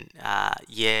and,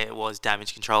 it was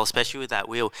damage control, especially with that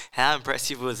wheel. How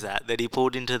impressive was that he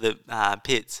pulled into the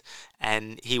pits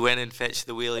and he went and fetched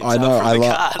the wheel himself from the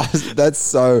cart? That's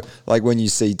so, like when you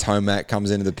see Tomac comes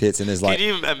into the pits and there's like... Can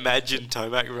you imagine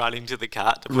Tomac running to the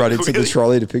cart to running to the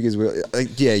trolley to pick his wheel?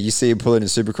 You see him pulling in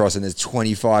Supercross and there's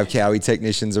 25 Cowie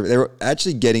technicians. They're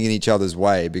actually getting in each other's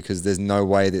way because there's no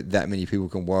way that many people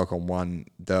can work on one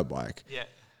dirt bike. Yeah.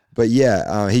 But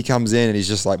he comes in and he's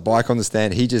just like, bike on the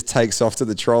stand. He just takes off to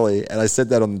the trolley. And I said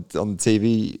that on the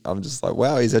TV. I'm just like,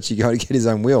 wow, he's actually going to get his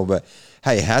own wheel. But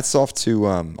hey, hats off to,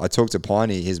 I talked to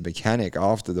Piney, his mechanic,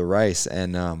 after the race.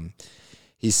 And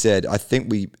he said, I think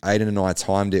Aiden and I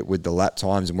timed it with the lap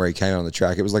times and where he came on the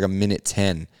track. It was like a minute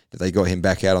 10 that they got him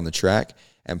back out on the track.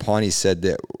 And Piney said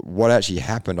that what actually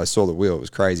happened, I saw the wheel. It was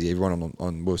crazy. Everyone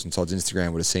on Wilson Todd's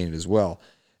Instagram would have seen it as well.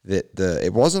 That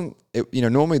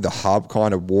normally the hub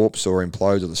kind of warps or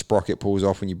implodes or the sprocket pulls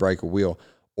off when you break a wheel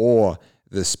or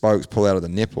the spokes pull out of the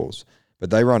nipples,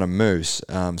 but they run a moose,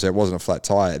 so it wasn't a flat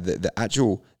tire.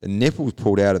 The nipples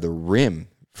pulled out of the rim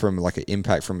from like an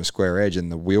impact from a square edge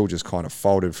and the wheel just kind of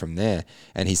folded from there.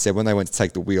 And he said when they went to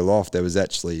take the wheel off, there was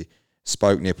actually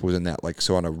spoke nipples and that like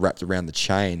sort of wrapped around the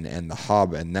chain and the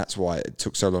hub, and that's why it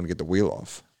took so long to get the wheel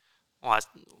off. Well,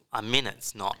 a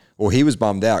minute's not. Well, he was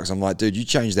bummed out because I'm like, dude, you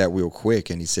changed that wheel quick.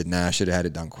 And he said, nah, I should have had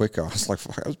it done quicker. I was like,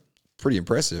 that was pretty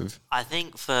impressive. I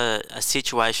think for a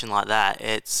situation like that,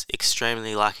 it's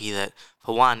extremely lucky that,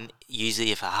 for one,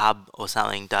 usually if a hub or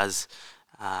something does,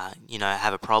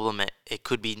 have a problem, it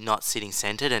could be not sitting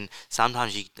centered. And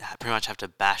sometimes you pretty much have to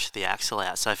bash the axle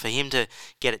out. So for him to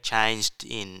get it changed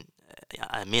in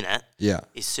a minute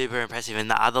is super impressive.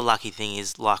 And the other lucky thing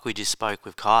is, like we just spoke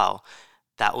with Kyle,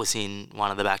 that was in one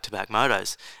of the back-to-back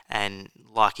motos. And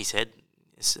like he said,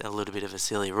 it's a little bit of a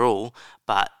silly rule,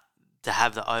 but to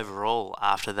have the overall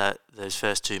after those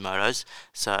first two motos,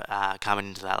 so coming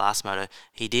into that last moto,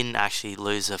 he didn't actually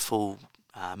lose a full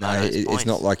moto. It's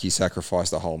not like he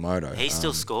sacrificed the whole moto. He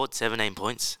still scored 17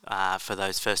 points for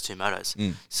those first two motos.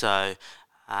 So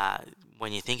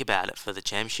when you think about it, for the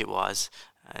championship-wise,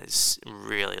 it's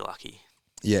really lucky.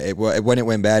 Yeah, when it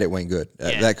went bad, it went good.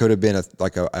 That could have been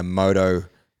a moto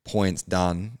points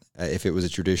done if it was a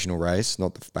traditional race,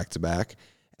 not the back-to-back.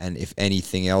 And if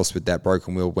anything else with that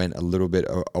broken wheel went a little bit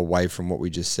away from what we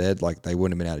just said, like they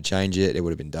wouldn't have been able to change it, it would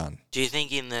have been done. Do you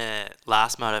think in the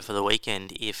last moto for the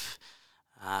weekend, if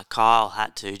Kyle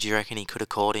had to. Do you reckon he could have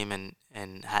caught him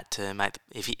and had to make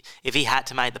if he had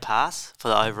to make the pass for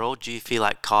the overall? Do you feel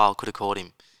like Kyle could have caught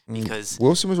him? Because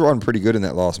Wilson was riding pretty good in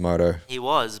that last moto. he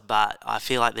was, but I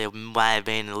feel like there may have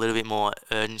been a little bit more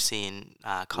urgency in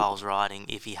Kyle's riding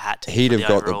if he had to. He'd for have the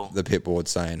got overall. the pit board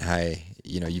saying, hey,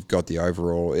 you've got the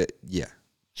overall. Yeah.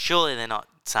 Surely they're not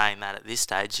saying that at this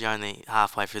stage. You're only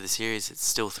halfway through the series. It's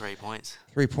still 3 points.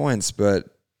 3 points, but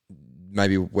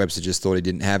maybe Webster just thought he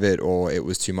didn't have it, or it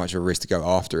was too much of a risk to go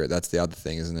after it. That's the other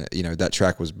thing, isn't it? That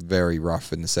track was very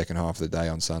rough in the second half of the day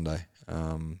on Sunday.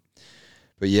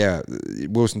 But yeah,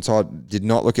 Wilson Todd did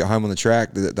not look at home on the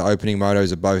track. The opening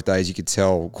motos of both days, you could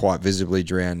tell quite visibly,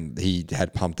 Duran, he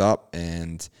had pumped up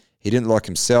and he didn't like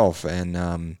himself. And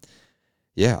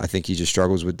I think he just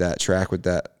struggles with that track, with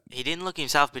that. He didn't look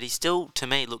himself, but he still, to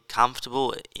me, looked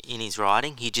comfortable in his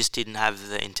riding. He just didn't have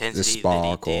the intensity The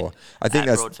spark, that he did or I think at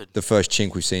that's Broadford. the first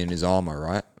chink we've seen in his armour,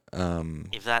 right?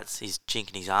 If that's his chink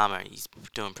in his armour, he's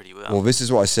doing pretty well. Well, this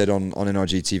is what I said on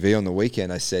NRG TV on the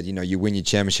weekend. I said, you win your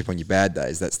championship on your bad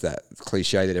days. That's that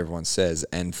cliche that everyone says.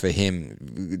 And for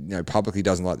him, publicly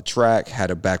doesn't like the track,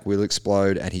 had a back wheel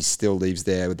explode, and he still leaves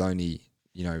there with only,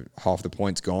 half the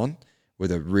points gone.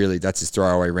 That's his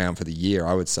throwaway round for the year,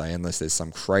 I would say, unless there's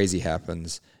some crazy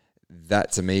happens.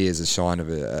 That to me is a sign of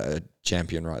a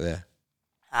champion right there.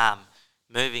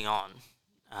 Moving on,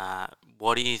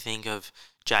 what do you think of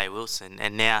Jay Wilson?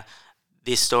 And now,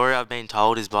 this story I've been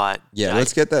told is by Jake.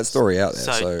 Let's get that story out there.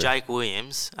 So Jake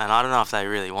Williams, and I don't know if they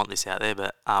really want this out there,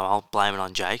 but I'll blame it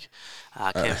on Jake.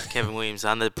 Kevin Williams'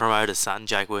 son, the promoter's son,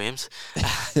 Jake Williams.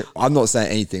 I'm not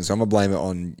saying anything, so I'm going to blame it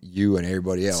on you and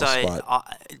everybody else.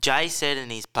 Jay said in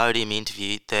his podium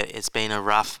interview that it's been a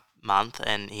rough month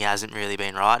and he hasn't really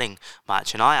been riding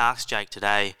much. And I asked Jake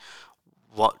today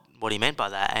what he meant by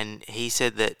that, and he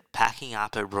said that packing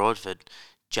up at Broadford,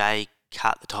 Jay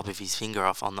cut the top of his finger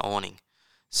off on the awning.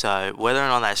 So whether or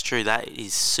not that's true, that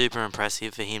is super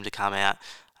impressive for him to come out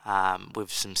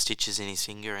with some stitches in his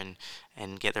finger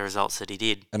and get the results that he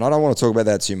did. And I don't want to talk about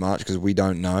that too much because we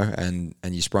don't know, and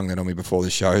you sprung that on me before the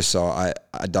show, so I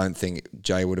don't think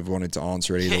Jay would have wanted to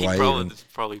answer it either way. He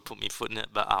probably put me foot in it,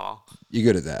 but oh well.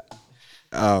 You're good at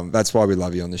that. That's why we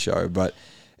love you on the show. But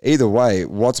either way,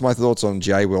 what's my thoughts on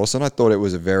Jay Wilson? I thought it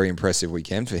was a very impressive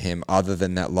weekend for him, other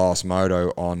than that last moto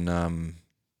on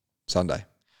Sunday.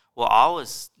 Well, I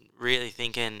was really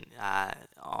thinking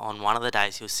on one of the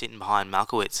days he was sitting behind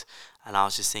Malkowitz, and I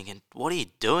was just thinking, what are you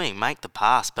doing? Make the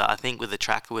pass. But I think with the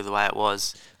track, with the way it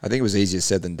was, I think it was easier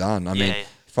said than done. I mean, Yeah.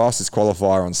 fastest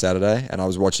qualifier on Saturday, and I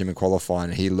was watching him in qualifying,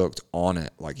 and he looked on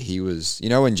it. Like he was,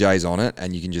 when Jay's on it,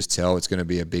 and you can just tell it's going to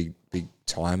be a big, big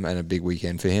time and a big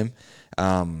weekend for him.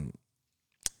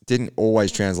 Didn't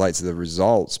always translate to the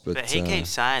results, but he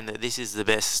keeps saying that this is the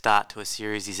best start to a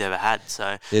series he's ever had.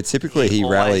 So typically he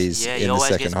rallies in the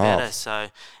second gets half. better. So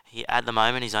at the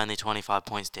moment he's only 25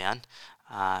 points down.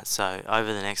 So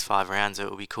over the next 5 rounds, it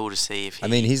will be cool to see if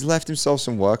he... he's left himself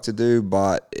some work to do,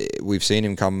 but we've seen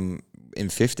him come in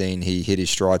 15. He hit his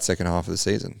stride second half of the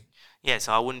season. Yeah,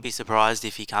 so I wouldn't be surprised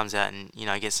if he comes out and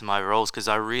gets some overalls, because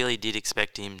I really did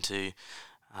expect him to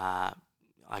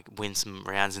win some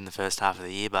rounds in the first half of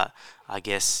the year. But I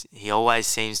guess he always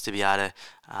seems to be able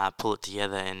to pull it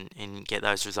together and get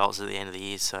those results at the end of the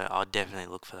year. So I'll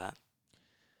definitely look for that.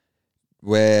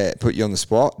 Where put you on the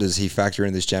spot? Does he factor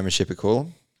in this championship at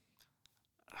Coolum?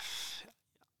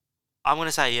 I'm going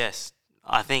to say yes.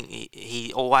 I think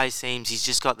he always seems, he's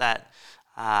just got that,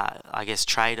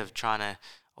 trait of trying to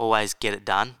always get it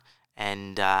done.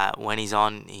 And when he's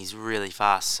on, he's really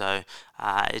fast. So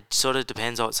it sort of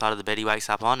depends what side of the bed he wakes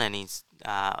up on. And he's,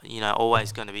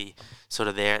 always going to be sort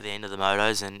of there at the end of the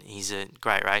motos. And he's a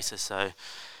great racer. So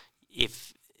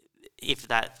if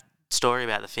that story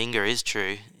about the finger is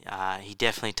true, he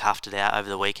definitely toughed it out over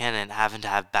the weekend, and having to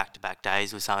have back-to-back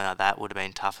days with something like that would have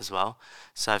been tough as well.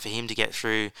 So for him to get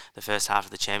through the first half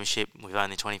of the championship with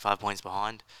only 25 points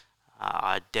behind,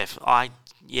 I guess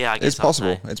it's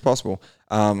possible. It's possible.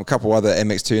 A couple other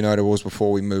MX2 notables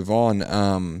before we move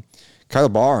on.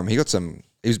 Caleb Byram, he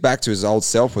was back to his old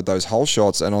self with those hole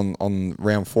shots, and on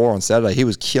round 4 on Saturday, he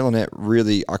was killing it.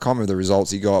 Really, I can't remember the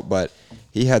results he got, but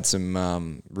he had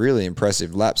some really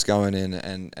impressive laps going in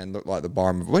and looked like the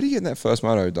Byram. What did he get in that first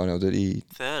moto, Daniel? Did he?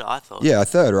 Third, I thought. Yeah, a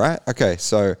third, right? Okay,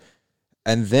 so,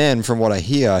 and then from what I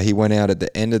hear, he went out at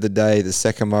the end of the day, the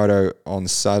second moto on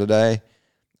Saturday.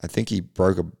 I think he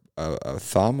broke a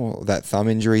thumb, or that thumb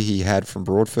injury he had from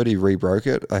Broadford. He re-broke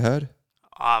it, I heard.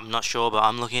 I'm not sure, but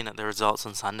I'm looking at the results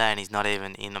on Sunday, and he's not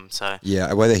even in them. So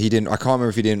yeah, whether he didn't, I can't remember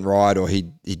if he didn't ride or he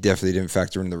definitely didn't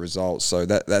factor in the results. So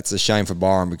that's a shame for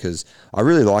Byram, because I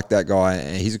really like that guy,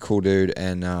 and he's a cool dude,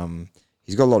 and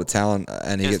he's got a lot of talent,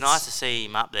 and It he was gets nice to see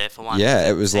him up there for once. Yeah,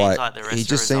 it was seems like the rest he of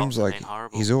just the seems results have like been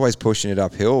horrible. he's always pushing it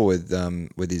uphill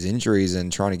with his injuries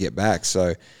and trying to get back. So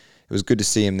it was good to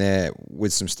see him there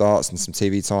with some starts and some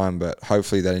TV time. But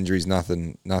hopefully that injury is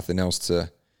nothing else to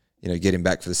get him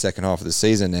back for the second half of the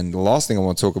season. And the last thing I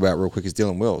want to talk about real quick is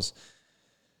Dylan Wills.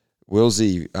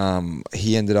 Willsy,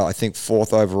 he ended up, I think,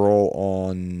 4th overall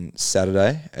on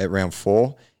Saturday at round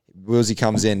 4. Willsy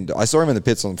comes in. I saw him in the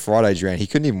pits on Friday round. He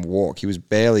couldn't even walk. He was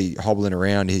barely hobbling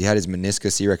around. He had his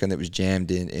meniscus, he reckoned, that was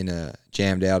jammed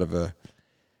out of a,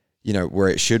 where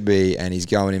it should be, and he's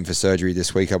going in for surgery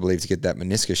this week, I believe, to get that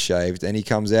meniscus shaved. And he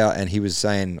comes out and he was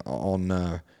saying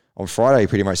on Friday, he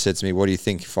pretty much said to me, "What do you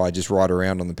think if I just ride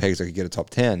around on the pegs, I could get a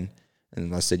top 10?"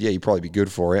 And I said, "Yeah, you'd probably be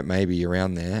good for it, maybe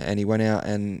around there." And he went out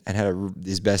and had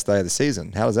his best day of the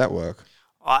season. How does that work?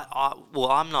 Well,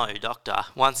 I'm no doctor.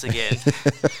 Once again,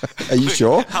 Are you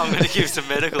sure? I'm going to give some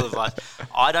medical advice.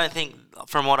 I don't think,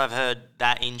 from what I've heard,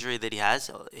 that injury that he has,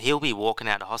 he'll be walking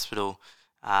out of hospital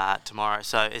tomorrow.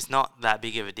 So it's not that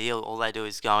big of a deal. All they do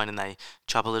is go in and they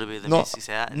chop a little bit of the meniscus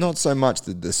out. Not so much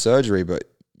the surgery, but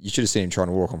you should have seen him trying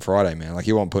to walk on Friday, man. Like,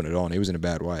 he wasn't putting it on. He was in a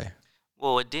bad way.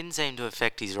 Well, it didn't seem to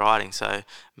affect his riding, so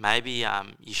maybe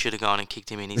you should have gone and kicked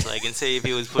him in his leg and see if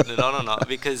he was putting it on or not,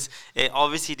 because it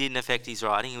obviously didn't affect his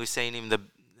riding. We've seen him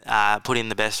put in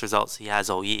the best results he has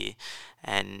all year,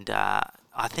 and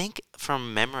I think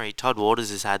from memory, Todd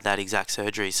Waters has had that exact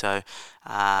surgery. So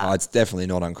it's definitely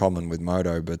not uncommon with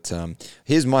moto, but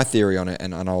here's my theory on it,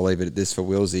 and I'll leave it at this for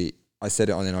Willsy. I said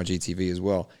it on NIGTV as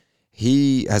well.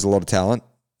 He has a lot of talent.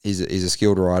 He's a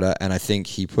skilled rider, and I think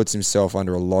he puts himself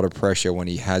under a lot of pressure when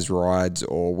he has rides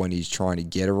or when he's trying to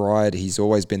get a ride. He's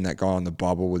always been that guy on the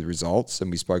bubble with results,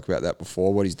 and we spoke about that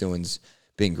before. What he's doing's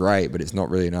been great, but it's not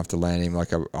really enough to land him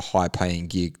like a high-paying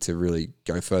gig to really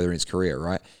go further in his career,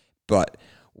 right? But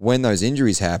when those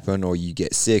injuries happen or you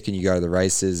get sick and you go to the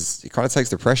races, it kind of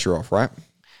takes the pressure off, right?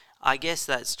 I guess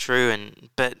that's true,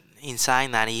 but in saying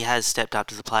that, he has stepped up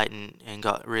to the plate and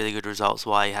got really good results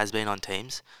while he has been on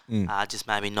teams. Just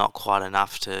maybe not quite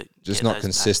enough to just get not those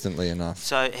consistently enough.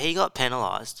 So he got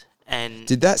penalised. And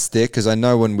did that stick? Because I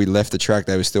know when we left the track,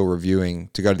 they were still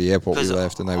reviewing. To go to the airport, we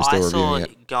left, and they were still reviewing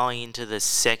it. Going into the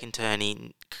second turn,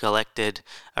 he collected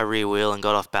a rear wheel and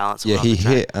got off balance. Yeah, he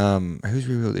hit. Whose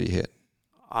rear wheel did he hit?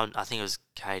 I think it was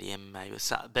KTM, maybe.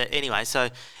 But anyway, so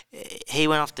he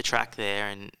went off the track there,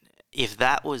 and if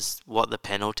that was what the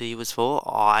penalty was for,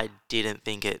 I didn't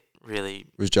think it really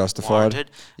was justified.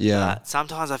 Warranted. Yeah. But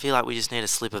sometimes I feel like we just need a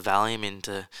slip of Valium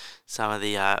into some of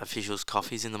the officials'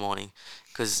 coffees in the morning,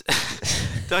 because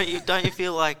don't you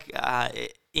feel like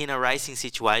in a racing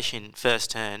situation,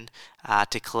 first turn,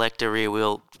 to collect a rear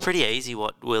wheel, pretty easy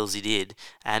what Willsy did,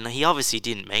 and he obviously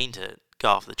didn't mean to go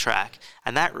off the track,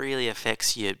 and that really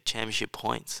affects your championship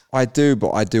points. I do,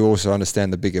 but I do also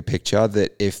understand the bigger picture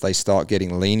that if they start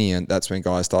getting lenient, that's when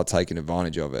guys start taking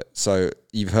advantage of it. So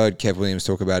you've heard Kev Williams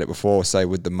talk about it before, say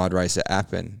with the mud race at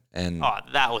Appen, and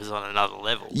that was on another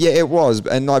level. Yeah, it was,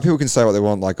 and like people can say what they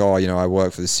want, like, I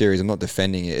work for the series. I'm not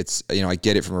defending it. It's I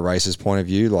get it from a racer's point of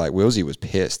view. Like Willsy was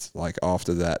pissed, like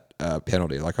after that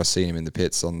penalty. Like I seen him in the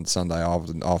pits on Sunday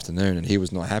afternoon, and he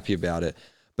was not happy about it.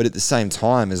 But at the same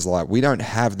time, is like we don't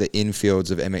have the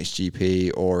infields of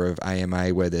MXGP or of AMA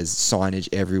where there's signage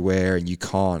everywhere and you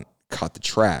can't cut the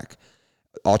track.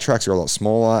 Our tracks are a lot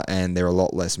smaller and they're a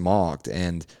lot less marked.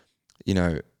 And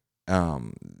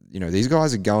these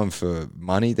guys are going for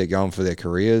money. They're going for their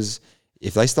careers.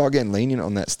 If they start getting lenient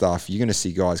on that stuff, you're going to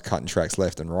see guys cutting tracks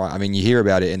left and right. I mean, you hear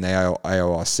about it in the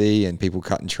AORC and people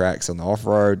cutting tracks on the off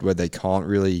road where they can't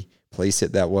really police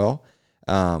it that well.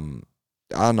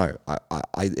 I don't know.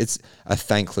 It's a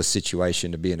thankless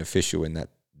situation to be an official in that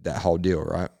whole deal,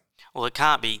 right? Well, it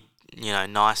can't be,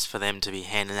 nice for them to be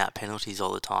handing out penalties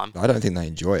all the time. I don't think they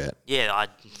enjoy it. Yeah, I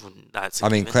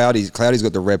mean, Cloudy's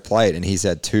got the red plate, and he's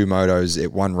had 2 motos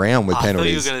at one round with penalties. I thought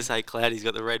you were going to say Cloudy's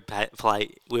got the red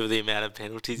plate with the amount of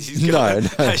penalties he's got.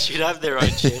 No. They should have their own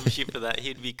championship for that.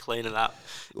 He'd be cleaning up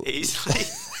easily.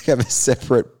 Have a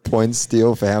separate point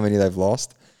steal for how many they've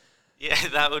lost. Yeah,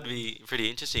 that would be pretty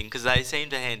interesting, because they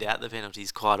seem to hand out the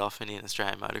penalties quite often in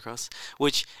Australian motocross,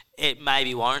 which it may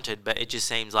be warranted, but it just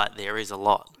seems like there is a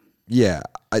lot. Yeah.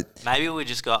 Maybe we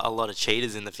just got a lot of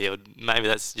cheaters in the field. Maybe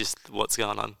that's just what's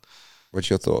going on.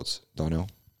 What's your thoughts, Donnell?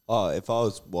 If I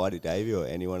was Whitey Davey or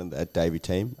anyone in that Davey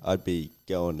team, I'd be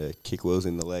going to kick Wills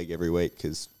in the leg every week,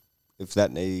 because if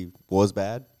that knee was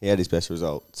bad, he had his best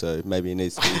result. So maybe he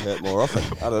needs to be hurt more often.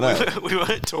 I don't know. We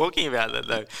weren't talking about that,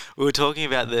 though. We were talking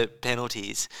about the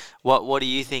penalties. What do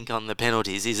you think on the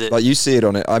penalties? Is it like you see it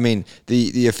on it? I mean,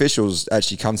 the officials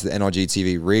actually come to the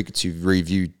NIGTV rig to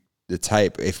review the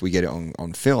tape if we get it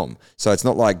on film. So it's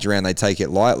not like Duran, they take it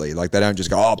lightly. Like they don't just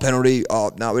go, oh, penalty.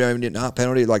 Oh, no, we don't even need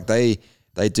penalty. Like they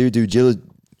do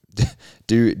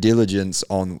diligence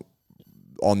on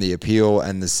the appeal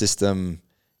and the system.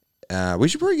 We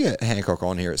should probably get Hancock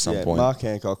on here at some point. Mark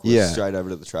Hancock was straight over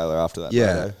to the trailer after that.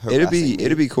 Yeah,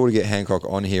 it'd be cool to get Hancock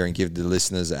on here and give the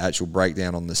listeners an actual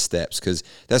breakdown on the steps, because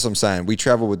that's what I'm saying. We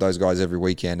travel with those guys every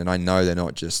weekend, and I know they're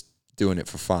not just doing it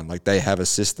for fun. Like they have a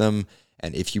system,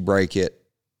 and if you break it,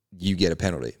 you get a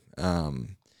penalty.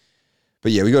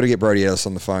 But yeah, we got to get Brodie Ellis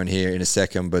on the phone here in a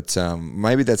second. But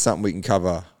maybe that's something we can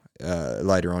cover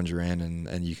later on, Duran,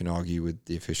 and you can argue with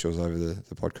the officials over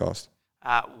the podcast.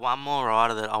 One more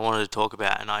rider that I wanted to talk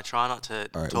about, and I try not to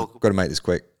talk. Got to make this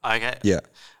quick. Okay. Yeah.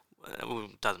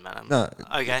 Doesn't matter. No.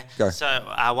 Okay. Go. So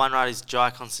one rider is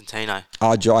Jai Constantino.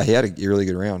 Oh, Jai, he had a really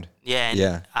good round. Yeah.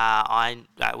 Yeah. I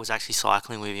was actually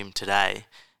cycling with him today,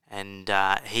 and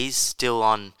he's still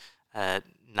on a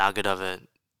nugget of a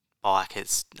bike.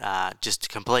 It's just a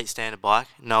complete standard bike,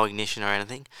 no ignition or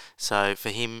anything. So for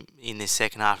him in this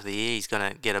second half of the year, he's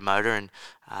going to get a motor, and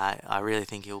I really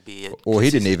think he'll be. He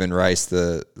didn't even race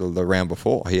the round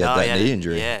before. He had that knee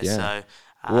injury. Yeah. So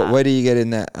where do you get in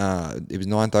that? It was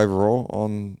 9th overall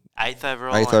on. 8th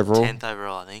overall, 10th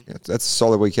overall, I think. That's a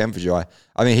solid weekend for Jai.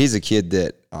 I mean, he's a kid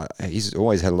that he's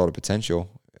always had a lot of potential.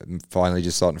 Finally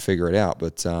just starting to figure it out.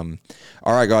 But all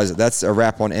right, guys, that's a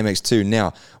wrap on MX2.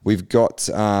 Now, we've got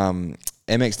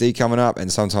MXD coming up, and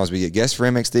sometimes we get guests for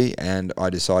MXD, and I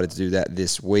decided to do that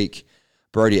this week.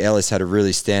 Brodie Ellis had a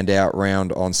really standout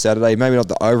round on Saturday. Maybe not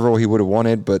the overall he would have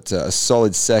wanted, but a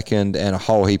solid second and a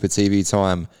whole heap of TV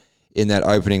time in that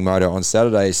opening moto on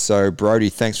Saturday. So, Brodie,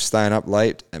 thanks for staying up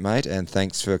late, mate, and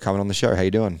thanks for coming on the show. How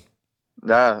you doing?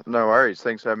 Nah, no worries.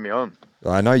 Thanks for having me on.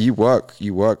 I know you work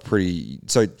pretty.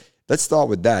 So let's start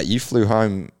with that. You flew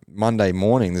home Monday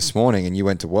morning this morning, and you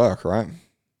went to work, right?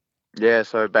 Yeah,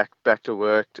 so back to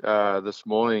work this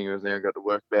morning. I think I got to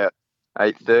work about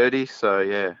 8:30. So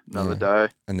yeah, another day.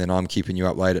 And then I'm keeping you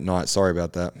up late at night. Sorry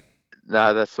about that.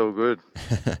 No, that's all good.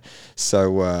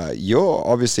 So you're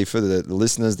obviously, for the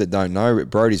listeners that don't know,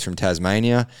 Brodie's from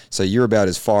Tasmania. So you're about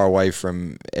as far away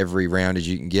from every round as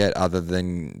you can get, other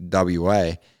than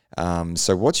WA.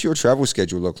 So what's your travel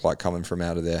schedule look like coming from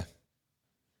out of there?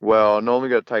 Well, I normally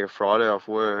got to take a Friday off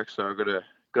work, so I've got to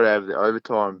have the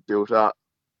overtime built up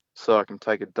so I can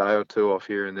take a day or two off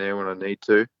here and there when I need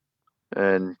to,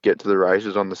 and get to the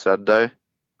races on the Saturday.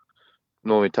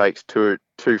 Normally takes two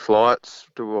flights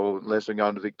unless I'm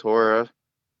going to Victoria,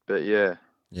 but yeah.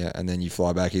 Yeah, and then you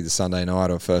fly back either Sunday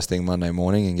night or first thing Monday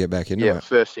morning and get back into it. Yeah,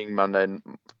 first thing Monday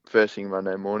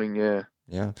morning. Yeah.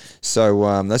 Yeah. So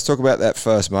let's talk about that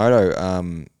first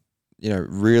moto.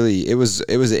 Really, it was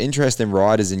an interesting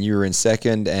riders, and you were in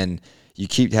second, and you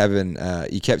kept having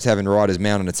riders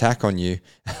mount an attack on you,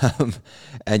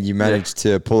 and you managed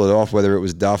to pull it off. Whether it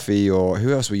was Duffy or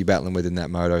who else were you battling with in that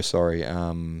moto? Sorry,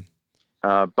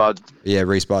 Bud. Yeah,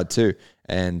 Reese Bud too,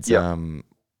 and you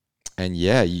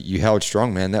held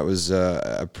strong, man. That was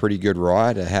a pretty good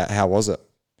ride. How was it?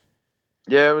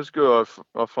 Yeah, it was good.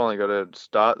 I finally got a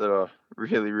start that I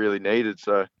really, really needed.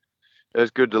 So it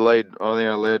was good to lead. I think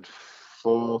I led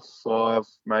 4 or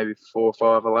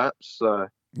 5 laps. So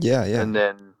yeah. And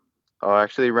then I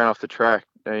actually ran off the track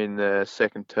in the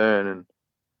second turn,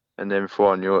 and then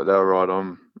before I knew it, they were right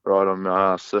on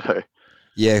my ass. So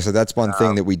yeah, so that's one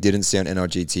thing that we didn't see on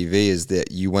NRG TV is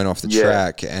that you went off the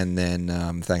track, and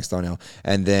then thanks, Donnell.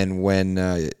 And then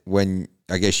when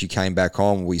I guess you came back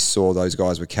on, we saw those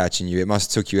guys were catching you. It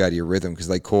must have took you out of your rhythm, because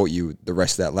they caught you the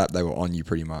rest of that lap. They were on you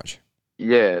pretty much.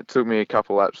 Yeah, it took me a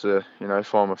couple laps to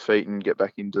find my feet and get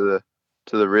back into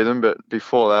the rhythm. But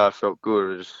before that, I felt good.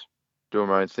 I was just doing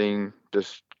my own thing,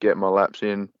 just getting my laps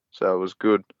in. So it was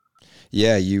good.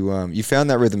 Yeah, you found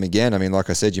that rhythm again. I mean, like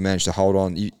I said, you managed to hold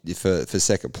on for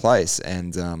second place,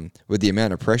 and with the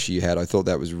amount of pressure you had, I thought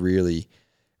that was really,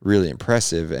 really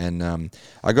impressive. And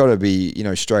I got to be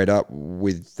straight up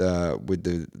with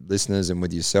the listeners and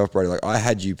with yourself, Brodie. Like, I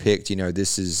had you picked.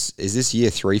 Is this year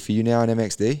 3 for you now in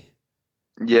MXD?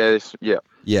 Yeah,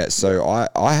 Yeah. So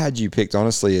I had you picked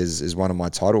honestly as one of my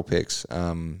title picks.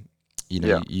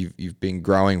 You've been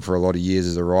growing for a lot of years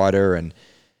as a rider, and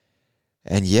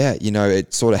yeah,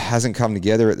 it sort of hasn't come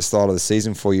together at the start of the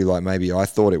season for you like maybe I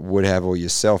thought it would have, or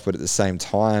yourself. But at the same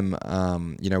time,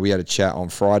 we had a chat on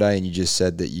Friday, and you just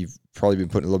said that you've probably been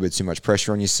putting a little bit too much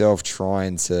pressure on yourself,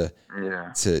 trying to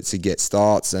get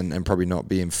starts and probably not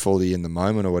being fully in the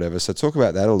moment or whatever. So talk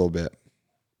about that a little bit.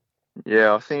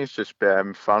 Yeah, I think it's just about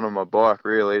having fun on my bike,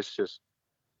 really. It's just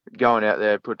going out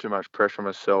there, put too much pressure on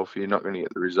myself, you're not going to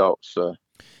get the results. So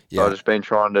I've just been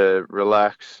trying to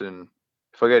relax and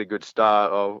if I get a good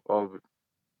start,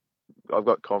 I've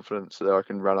got confidence that I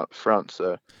can run up front.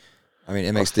 So I mean, I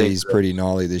MXD think is that- pretty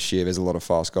gnarly this year. There's a lot of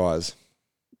fast guys.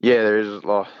 yeah, there's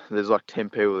like 10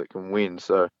 people that can win.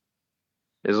 So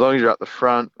as long as you're at the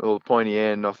front or the pointy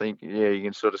end, I think you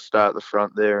can sort of start at the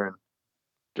front there and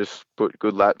just put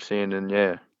good laps in, and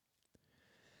yeah.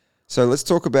 So let's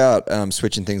talk about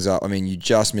switching things up. I mean, you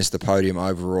just missed the podium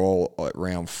overall at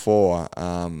round 4,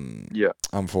 Yeah.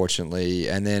 unfortunately.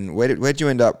 And then where'd you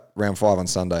end up round 5 on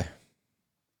Sunday?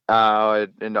 I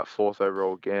end up 4th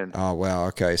overall again. Oh, wow.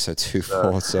 Okay, so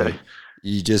 2-4. So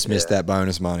you just missed Yeah. that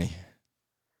bonus money.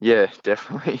 Yeah,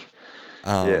 definitely.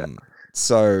 Yeah.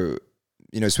 So,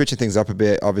 switching things up a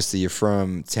bit, obviously you're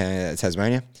from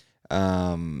Tasmania.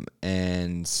 And,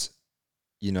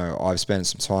 I've spent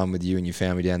some time with you and your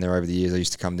family down there over the years. I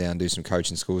used to come down and do some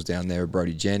coaching schools down there with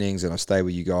Brody Jennings, and I stay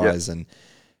with you guys. And,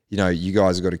 you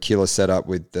guys have got a killer setup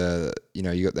with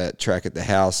you got that track at the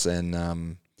house, and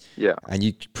and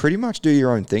you pretty much do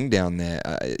your own thing down there.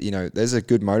 There's a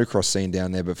good motocross scene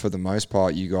down there, but for the most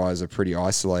part, you guys are pretty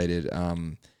isolated.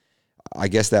 I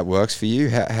guess that works for you.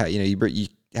 How you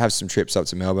have some trips up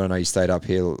to Melbourne. I know you stayed up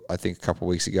here, I think, a couple of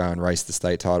weeks ago and raced the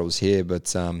state titles here.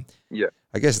 But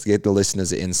I guess to get the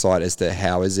listeners an insight as to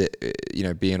how is it,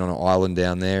 being on an island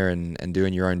down there and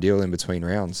doing your own deal in between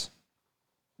rounds.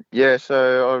 Yeah,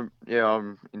 so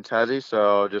I'm in Tassie,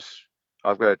 so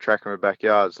I've got a track in my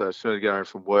backyard. So as soon as I get home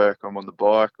from work, I'm on the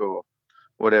bike or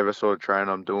whatever sort of training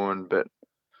I'm doing. But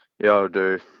I'll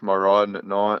do my riding at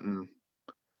night, and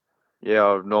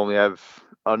I normally have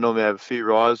a few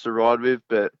rides to ride with.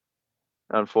 But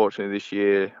unfortunately, this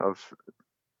year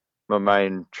my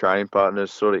main training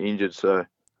partner's sort of injured, so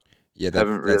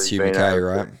haven't that's Hugh really been McKay, able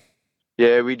right? to-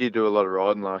 Yeah, we did do a lot of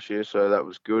riding last year, so that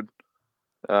was good.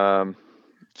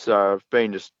 So I've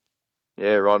been just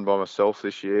riding by myself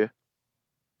this year,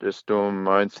 just doing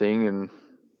my own thing, and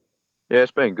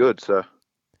it's been good. So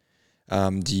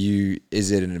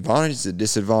is it an advantage, is it a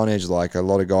disadvantage? Like, a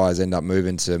lot of guys end up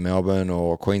moving to Melbourne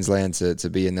or Queensland to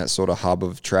be in that sort of hub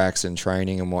of tracks and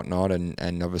training and whatnot,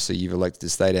 and obviously you've elected to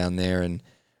stay down there and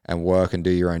work and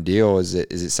do your own deal. Is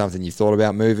it something you thought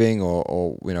about moving,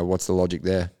 or what's the logic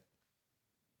there?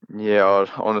 yeah,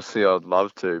 I'd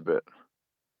love to, but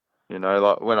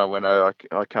like when I went over,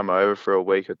 I come over for a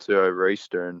week or two over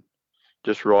Easter, and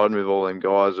just riding with all them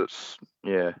guys, it's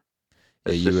Yeah,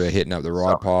 you were hitting up the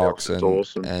ride something else parks that's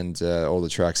and awesome. all the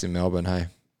tracks in Melbourne, hey?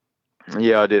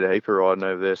 Yeah, I did a heap of riding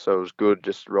over there, so it was good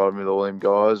just riding with all them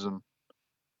guys, and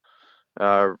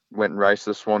went and raced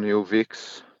the Swan Hill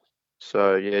Vics.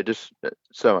 So just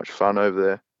so much fun over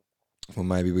there. Well,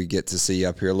 maybe we get to see you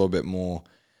up here a little bit more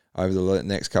over the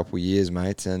next couple of years,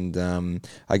 mate. And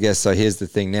I guess, so here's the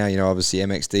thing now, obviously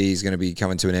MXD is going to be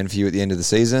coming to an end for you at the end of the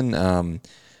season.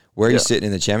 Where are you sitting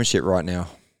in the championship right now?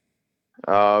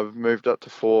 I've moved up to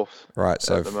 4th. Right,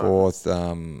 so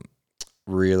 4th,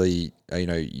 really,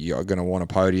 you're going to want a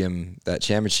podium that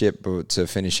championship but to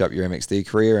finish up your MXD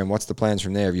career. And what's the plans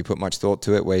from there? Have you put much thought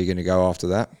to it? Where are you going to go after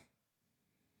that?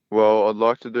 Well, I'd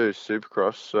like to do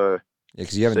Supercross, so... Yeah,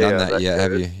 because you haven't done that yet,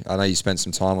 have you? I know you spent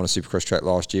some time on a Supercross track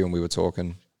last year when we were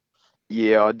talking.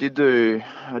 Yeah, I did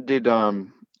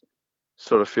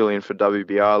sort of fill in for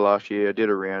WBR last year. I did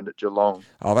a round at Geelong.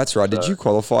 Oh, that's right. Did you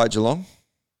qualify at Geelong?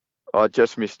 I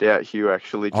just missed out. Hugh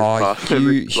actually just passed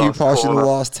Hugh passed you the corner.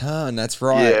 last turn. That's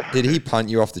right. Yeah. Did he punt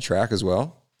you off the track as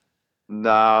well?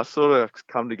 Nah, I sort of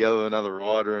come together with another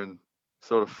rider and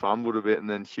sort of fumbled a bit, and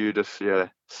then Hugh just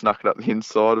snuck it up the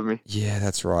inside of me. Yeah,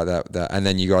 that's right. That and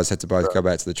then you guys had to both go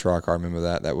back to the truck. I remember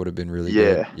that. That would have been really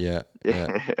good. Yeah.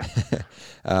 Okay.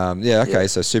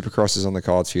 So Supercross is on the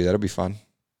cards for you. That'll be fun.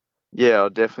 Yeah, I'll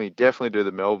definitely do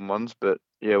the Melbourne ones, but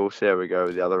we'll see how we go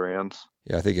with the other rounds.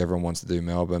 Yeah, I think everyone wants to do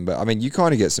Melbourne, but I mean, you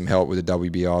kind of get some help with the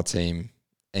WBR team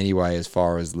anyway, as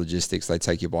far as logistics. They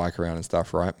take your bike around and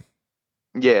stuff, right?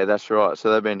 Yeah, that's right.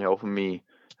 So they've been helping me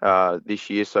this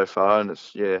year so far, and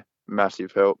it's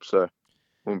massive help. So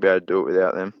wouldn't be able to do it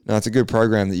without them. No, it's a good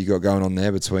program that you got going on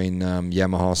there between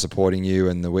Yamaha supporting you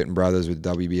and the Witten brothers with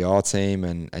the WBR team,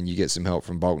 and you get some help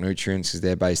from Bulk Nutrients because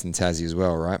they're based in Tassie as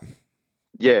well, right?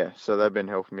 Yeah, so they've been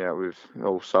helping me out with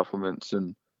all supplements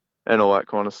and all that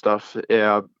kind of stuff.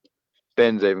 Yeah,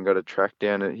 Ben's even got a track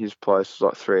down at his place. It's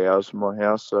like 3 hours from my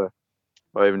house, so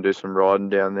I even do some riding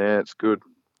down there. It's good.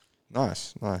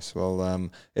 Nice.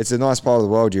 Well, it's a nice part of the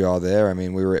world you are there. I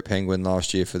mean, we were at Penguin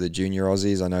last year for the Junior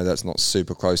Aussies. I know that's not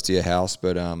super close to your house,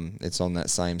 but it's on that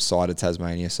same side of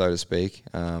Tasmania, so to speak.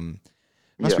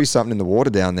 Must be something in the water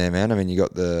down there, man. I mean, you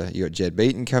got Jed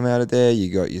Beaton come out of there.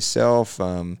 You got yourself.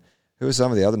 Who are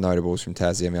some of the other notables from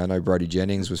Tassie? I mean, I know Brody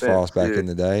Jennings was fast back in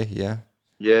the day. Yeah.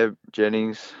 Yeah,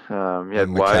 Jennings. You had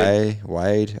And Wade.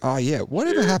 Wade. Oh, yeah.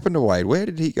 Whatever Yeah. happened to Wade? Where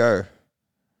did he go?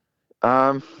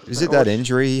 Is it I that watched-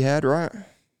 injury he had, right?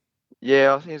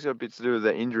 Yeah, I think it's got a bit to do with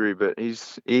that injury, but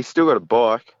he's still got a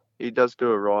bike. He does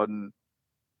do a riding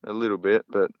a little bit,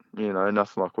 but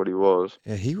nothing like what he was.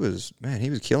 Yeah, he was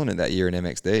killing it that year in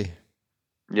MXD.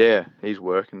 Yeah, he's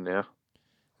working now.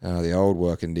 The old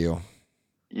working deal.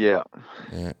 Yeah,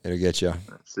 Yeah, it'll get you.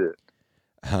 that's it.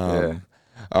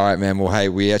 All right, man. Well, hey,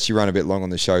 we actually run a bit long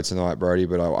on the show tonight, Brody,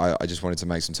 but I just wanted to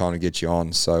make some time to get you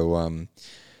on. So,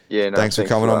 Yeah, no, thanks for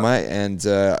coming on, that.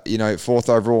 mate. And, fourth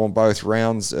overall on both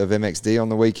rounds of MXD on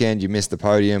the weekend. You missed the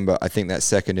podium, but I think that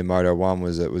second in Moto 1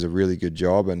 was a really good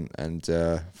job. And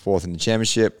fourth in the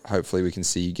championship. Hopefully we can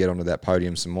see you get onto that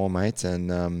podium some more, mate.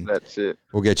 And That's it.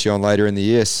 we'll get you on later in the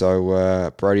year.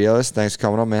 So, Brody Ellis, thanks for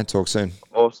coming on, man. Talk soon.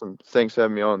 Awesome. Thanks for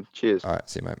having me on. Cheers. All right,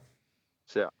 see you, mate.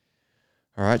 See ya.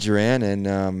 All right, Duran, and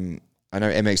I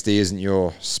know MXD isn't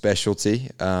your specialty,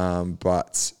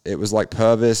 but it was like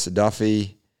Purvis,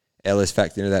 Duffy, Ellis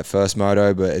factored into that first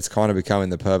moto, but it's kind of becoming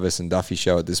the Purvis and Duffy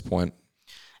show at this point.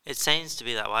 It seems to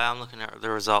be that way. I'm looking at the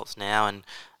results now, and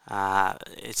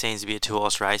it seems to be a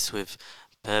two-horse race with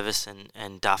Purvis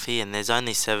and Duffy, and there's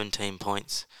only 17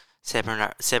 points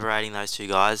separating those two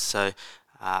guys. So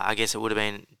I guess it would have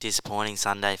been disappointing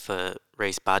Sunday for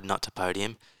Reese Budd not to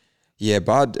podium. Yeah,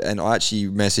 Bud, and I actually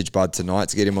messaged Bud tonight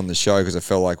to get him on the show because I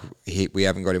felt like we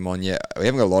haven't got him on yet. We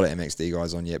haven't got a lot of MXD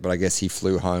guys on yet, but I guess he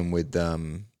flew home with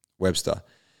Webster.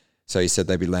 So he said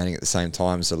they'd be landing at the same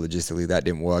time, so logistically that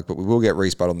didn't work. But we will get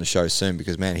Reese Budd on the show soon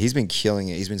because, man, he's been killing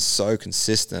it. He's been so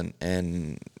consistent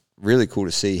and really cool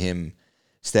to see him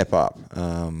step up.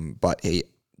 But he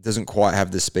doesn't quite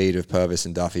have the speed of Purvis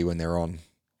and Duffy when they're on.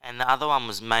 And the other one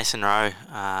was Mason Rowe,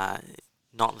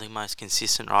 not the most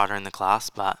consistent rider in the class,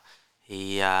 but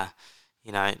he,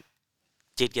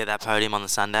 did get that podium on the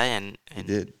Sunday. And He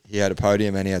did. He had a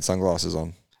podium and he had sunglasses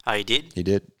on. Oh, he did? He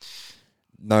did.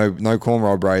 No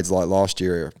cornrow braids like last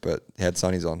year, but he had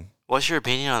sunnies on. What's your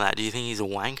opinion on that? Do you think he's a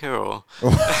wanker or?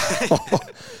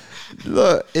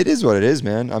 Look, it is what it is,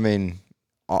 man. I mean,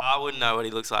 I wouldn't know what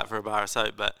he looks like for a bar of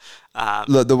soap, but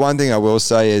look, the one thing I will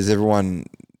say is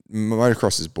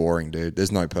motocross is boring, dude.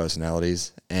 There's no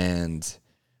personalities, and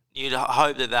you'd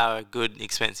hope that they were good,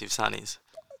 expensive sunnies.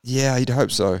 yeah, you'd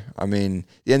hope so. I mean,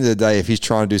 at the end of the day, if he's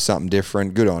trying to do something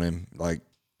different, good on him. Like,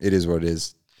 it is what it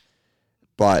is.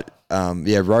 But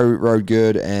rode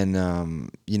good, and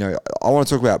I want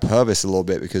to talk about Purvis a little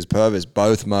bit because Purvis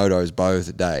both motos,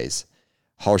 both days,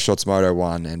 whole shots Moto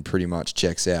 1 and pretty much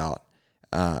checks out.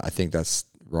 I think that's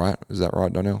right. Is that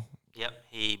right, Donnell? Yep,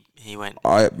 he went.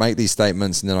 I make these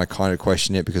statements and then I kind of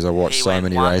question it because I watch so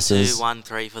many races. 1, 2, 1,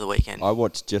 3 for the weekend. I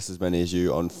watched just as many as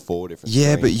you on 4 different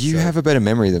Yeah, but screens, you so- have a better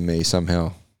memory than me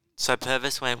somehow. So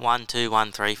Purvis went 1, 2,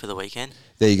 1, 3 for the weekend.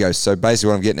 There you go. So basically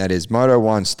what I'm getting at is Moto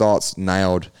 1 starts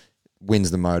nailed, wins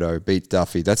the Moto, beats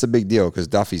Duffy. That's a big deal because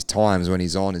Duffy's times when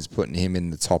he's on is putting him in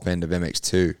the top end of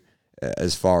MX2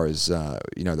 as far as,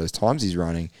 those times he's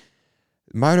running.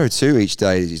 Moto 2 each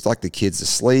day, he's like the kid's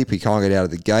asleep. He can't get out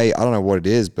of the gate. I don't know what it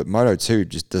is, but Moto 2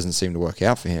 just doesn't seem to work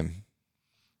out for him.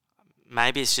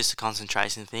 Maybe it's just a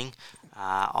concentration thing.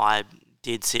 I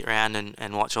did sit around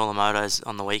and watch all the motos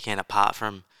on the weekend apart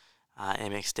from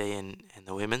MXD and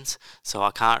the women's, so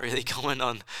I can't really comment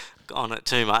on it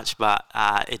too much, but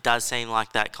it does seem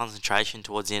like that concentration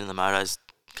towards the end of the motos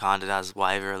kind of does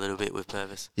waver a little bit with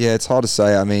Purvis. Yeah, it's hard to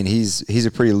say. I mean, he's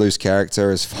a pretty loose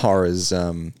character as far as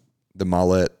the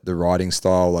mullet, the riding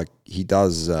style. Like, he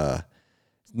does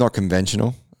not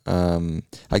conventional.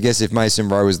 I guess if Mason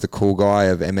Rowe is the cool guy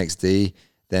of MXD,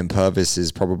 then Purvis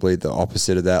is probably the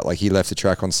opposite of that. Like, he left the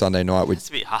track on Sunday night with... That's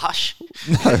a bit harsh.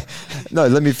 No,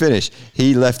 let me finish.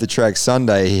 He left the track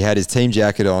Sunday. He had his team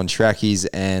jacket on, trackies,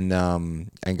 and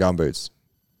gumboots.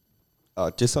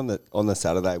 Just on the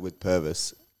Saturday with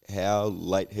Purvis, how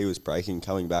late he was braking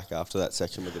coming back after that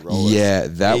section with the rollers. Yeah,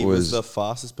 that he was the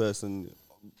fastest person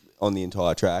on the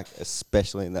entire track,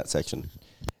 especially in that section.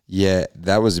 Yeah,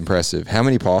 that was impressive. How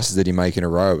many passes did he make in a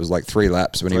row? It was like 3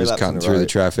 laps when he was cutting through the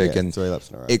traffic, and 3 laps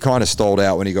in a row. it kind of stalled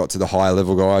out when he got to the higher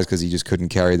level guys because he just couldn't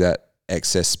carry that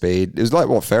excess speed. It was like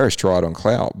what Ferris tried on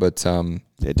Clout, but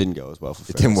it didn't go as well for Ferris.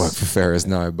 It didn't work for Ferris,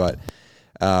 no. But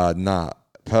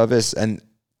Purvis, and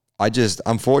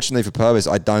unfortunately for Purvis,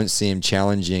 I don't see him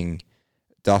challenging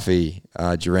Duffy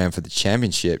Duran for the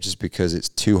championship just because it's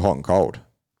too hot and cold.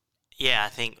 Yeah, I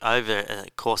think over the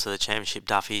course of the championship,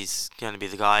 Duffy's going to be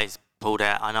the guy who's pulled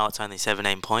out. I know it's only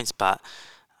 17 points, but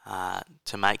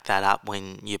to make that up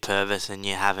when you're Purvis and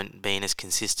you haven't been as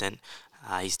consistent,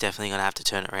 he's definitely going to have to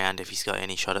turn it around if he's got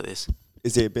any shot at this.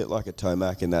 Is he a bit like a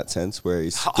Tomac in that sense, where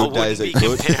his I good wouldn't days are be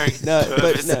good? comparing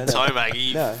Purvis no. and Tomac. Are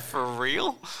you No. for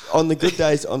real? On the good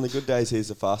days, he's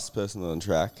the fastest person on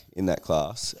track in that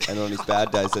class, and on his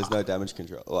bad days, there's no damage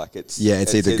control. Like it's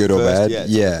either good or bad. Yeah,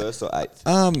 Yeah. first or eighth.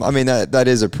 I mean that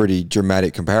is a pretty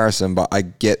dramatic comparison, but I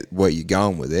get where you're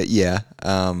going with it. Yeah,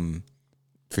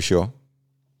 for sure,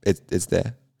 it's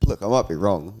there. Look, I might be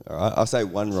wrong. All right, I'll say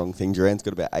one wrong thing. Duran's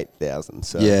got about 8,000.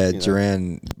 So Yeah, you know.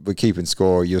 Duran, we're keeping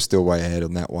score. You're still way ahead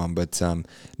on that one. But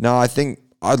no, I think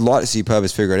I'd like to see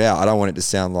Purvis figure it out. I don't want it to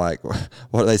sound like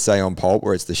what do they say on Pulp,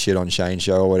 where it's the shit on Shane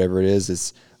show or whatever it is.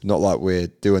 It's not like we're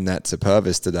doing that to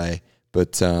Purvis today.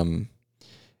 But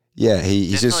yeah,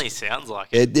 he's Definitely just. sounds like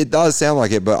it. It does sound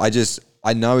like it, but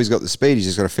I know he's got the speed. He's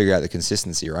just got to figure out the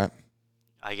consistency, right?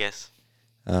 I guess.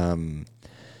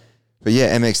 But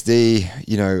yeah, MXD,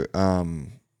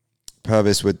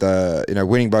 Purvis with the,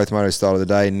 winning both motos start of the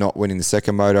day, not winning the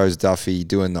second motos, Duffy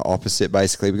doing the opposite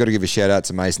basically. We've got to give a shout out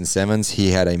to Mason Simmons.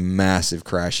 He had a massive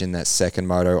crash in that second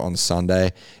moto on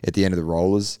Sunday at the end of the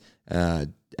rollers.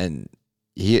 And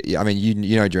Duran,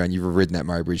 you've ridden that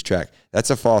Murray Bridge track. That's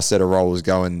a fast set of rollers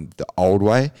going the old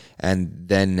way. And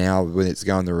then now when it's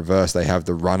going the reverse, they have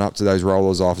the run up to those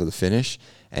rollers after the finish.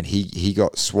 And he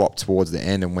got swapped towards the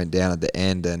end and went down at the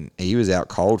end, and he was out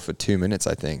cold for 2 minutes,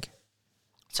 I think.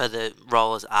 So the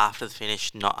rollers after the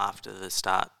finish, not after the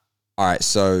start. All right,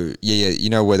 so yeah, you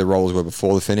know where the rollers were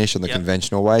before the finish on the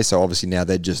conventional way. So obviously now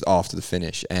they're just after the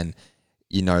finish, and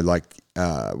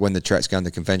when the track's going the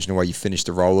conventional way, you finish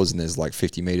the rollers and there's like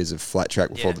 50 meters of flat track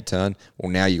before the turn. Well,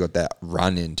 now you got that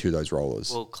run into those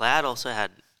rollers. Well, Cloud also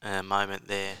had a moment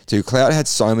there. Dude, Cloud had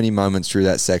so many moments through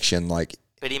that section, like.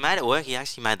 But he made it work. He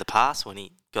actually made the pass when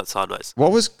he got sideways.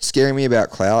 What was scaring me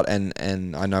about Cloud, and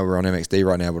I know we're on MXD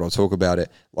right now, but I'll talk about it.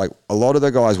 Like, a lot of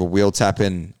the guys were wheel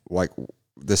tapping, like,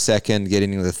 the second,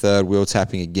 getting into the third, wheel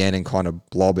tapping again and kind of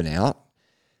blobbing out.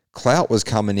 Clout was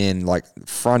coming in, like,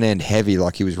 front end heavy,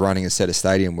 like he was running a set of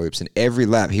stadium whoops, and every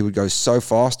lap he would go so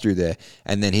fast through there,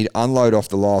 and then he'd unload off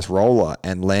the last roller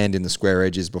and land in the square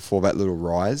edges before that little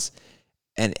rise.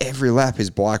 And every lap his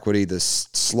bike would either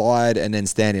slide and then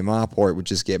stand him up, or it would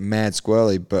just get mad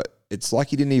squirrely. But it's like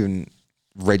he didn't even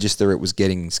register it was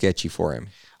getting sketchy for him.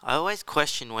 I always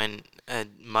question when a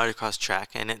motocross track,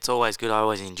 and it's always good, I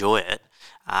always enjoy it,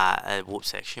 a whoop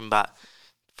section, but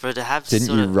for it to have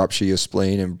Didn't you rupture your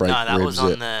spleen and break ribs? No, that was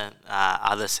on the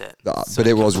other set. But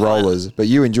it was rollers. But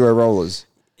you enjoy rollers.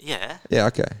 Yeah. Yeah,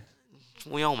 okay.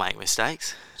 We all make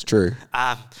mistakes. It's true.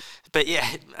 But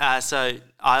yeah, so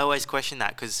I always question that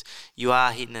because you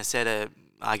are hitting a set of,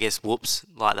 I guess, whoops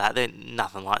like that. They're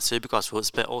nothing like Supercross whoops,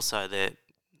 but also they're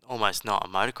almost not a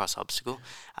motocross obstacle.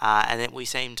 And then we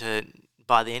seem to,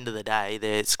 by the end of the day,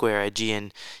 they're square edgy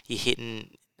and you're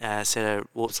hitting a set of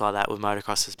whoops like that with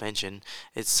motocross suspension.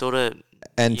 It's sort of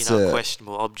a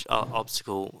questionable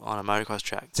obstacle on a motocross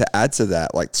track. To add to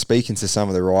that, like speaking to some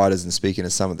of the riders and speaking to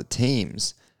some of the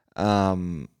teams,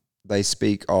 they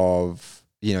speak of,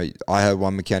 I heard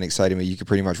one mechanic say to me, you could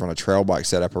pretty much run a trail bike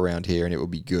setup around here and it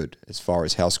would be good as far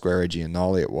as how square edgy and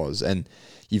gnarly it was. And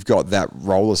you've got that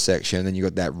roller section and you've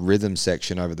got that rhythm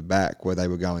section over the back where they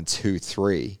were going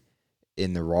 2-3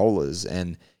 in the rollers.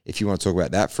 And if you want to talk about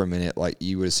that for a minute, like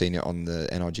you would have seen it on the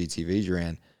NRG TV,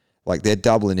 Duran, like they're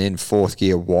doubling in fourth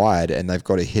gear wide and they've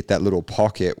got to hit that little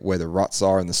pocket where the ruts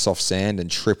are in the soft sand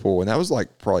and triple. And that was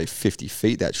like probably 50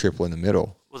 feet, that triple in the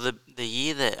middle. Well, the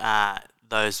year that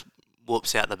those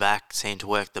whoops out the back seemed to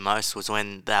work the most was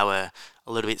when they were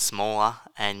a little bit smaller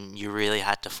and you really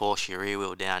had to force your rear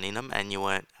wheel down in them and you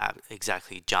weren't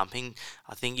exactly jumping.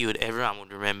 I think everyone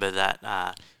would remember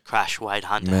that crash Wade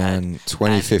Hunter had.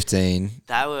 2015.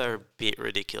 They were a bit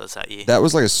ridiculous that year. That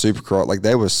was like a supercross. Like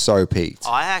they were so peaked.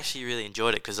 I actually really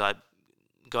enjoyed it because I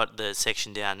got the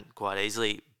section down quite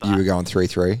easily. But you were going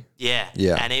 3-3? Yeah.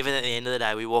 Yeah. And even at the end of the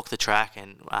day, we walked the track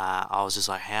and I was just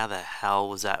like, how the hell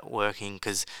was that working?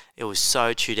 Because it was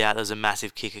so chewed out. There was a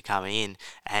massive kicker coming in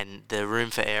and the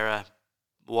room for error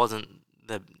wasn't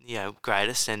the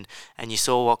greatest. And you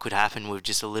saw what could happen with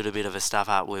just a little bit of a stuff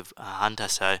up with Hunter.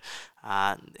 So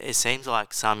it seems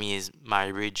like some years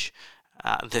Murray Ridge,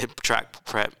 the track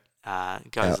prep,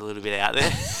 goes a little bit out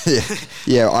there.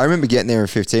 yeah. I remember getting there in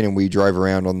 15 and we drove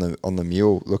around on the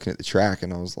mule looking at the track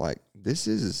and I was like, this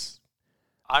is.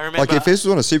 I remember, like if this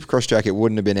was on a supercross track, it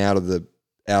wouldn't have been out of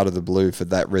the blue for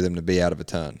that rhythm to be out of a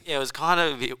turn. Yeah, it was kind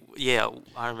of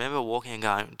I remember walking and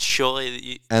going,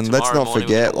 surely. And let's not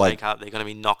forget, like wake up, they're going to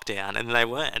be knocked down, and they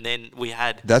weren't. And then we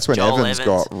had. That's when Joel Evans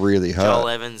got really hurt. Joel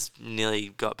Evans nearly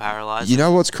got paralysed. You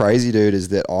know what's crazy, dude, is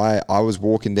that I was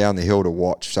walking down the hill to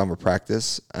watch summer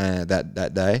practice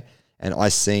that day, and I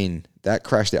seen that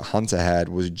crash that Hunter had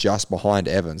was just behind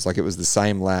Evans. Like, it was the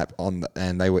same lap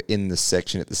and they were in the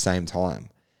section at the same time.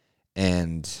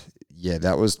 And yeah,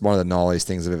 that was one of the gnarliest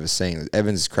things I've ever seen.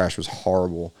 Evans' crash was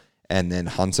horrible, and then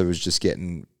Hunter was just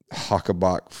getting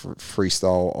huckabuck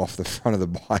freestyle off the front of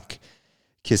the bike,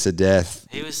 kiss of death.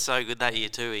 He was so good that year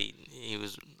too. He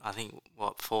was, I think,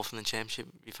 fourth in the championship,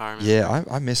 if I remember. Yeah,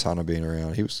 I miss Hunter being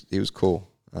around. He was cool.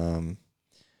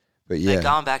 But yeah, But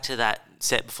going back to that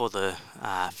set before the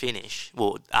finish,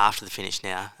 well, after the finish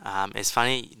now, it's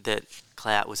funny that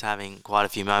Clout was having quite a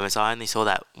few moments. I only saw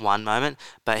that one moment,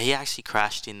 but he actually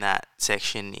crashed in that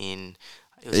section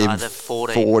it was either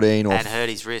 14 or and hurt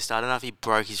his wrist. I don't know if he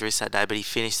broke his wrist that day, but he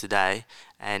finished the day.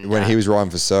 And when he was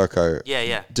riding for Serco.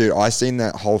 Yeah. Dude, I seen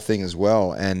that whole thing as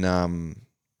well, and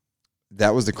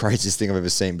that was the craziest thing I've ever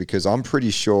seen, because I'm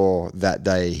pretty sure that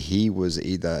day he was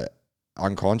either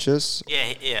unconscious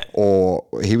or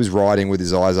he was riding with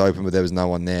his eyes open, but there was no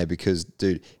one there, because,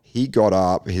 dude, he got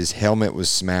up, his helmet was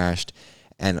smashed,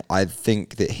 and I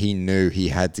think that he knew he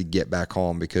had to get back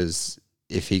on, because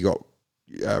if he got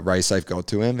race safe got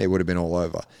to him, it would have been all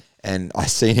over. And I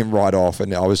seen him ride off,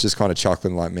 and I was just kind of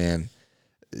chuckling like, man,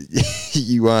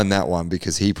 you earned that one,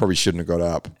 because he probably shouldn't have got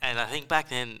up. And I think back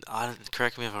then,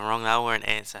 correct me if I'm wrong, they were wearing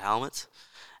answer helmets,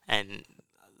 and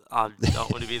I don't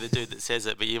want to be the dude that says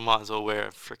it, but you might as well wear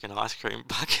a freaking ice cream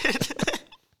bucket.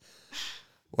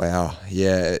 Wow.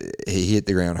 Yeah, he hit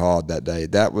the ground hard that day.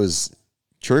 That was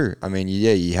true. I mean,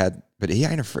 yeah, but he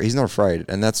ain't afraid. He's not afraid,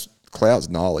 and that's Clout's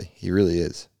gnarly. He really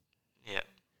is.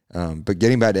 Yeah. But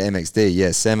getting back to MXD,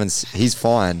 yeah, Simmons, he's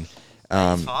fine.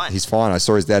 He's fine. I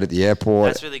saw his dad at the airport.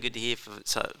 That's really good to hear.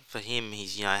 For him,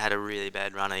 he's had a really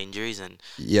bad run of injuries, and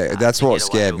yeah, that's what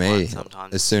scared me.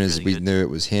 As soon as really we knew it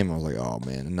was him, I was like, oh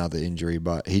man, another injury.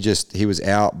 But he was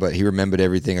out, but he remembered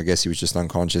everything. I guess he was just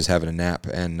unconscious, having a nap,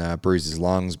 and bruised his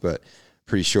lungs. But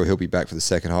pretty sure he'll be back for the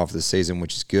second half of the season,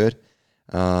 which is good.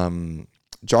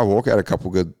 Jai Walker had a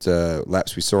couple good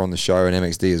laps we saw on the show, and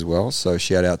MXD as well. So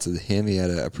shout out to him. He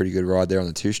had a pretty good ride there on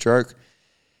the two-stroke.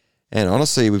 And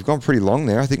honestly, we've gone pretty long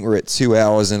there. I think we're at 2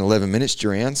 hours and 11 minutes,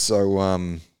 Duran.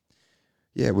 So,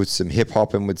 yeah, with some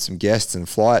hip-hop and with some guests and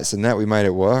flights and that, we made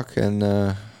it work. And,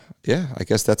 yeah, I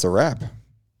guess that's a wrap.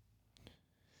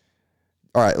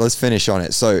 All right, let's finish on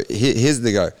it. So here's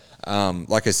the go.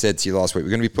 Like I said to you last week, we're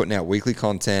going to be putting out weekly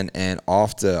content. And I'm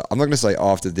not going to say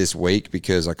after this week,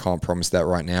 because I can't promise that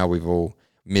right now. We've all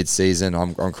mid-season.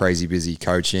 I'm crazy busy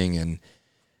coaching and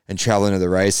traveling to the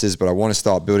races, but I want to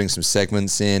start building some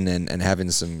segments in and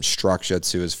having some structure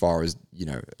to, as far as,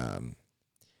 the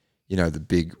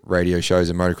big radio shows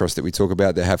and motocross that we talk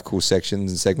about that have cool sections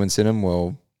and segments in them.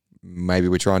 Well, maybe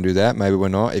we try and do that. Maybe we're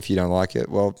not. If you don't like it,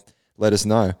 well, let us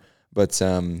know. But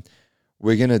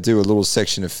we're going to do a little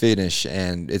section of finish,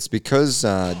 and it's because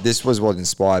this was what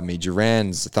inspired me.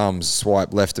 Duran's thumbs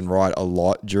swipe left and right a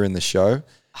lot during the show.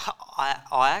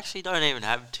 I actually don't even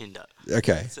have Tinder.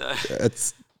 Okay. So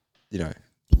it's,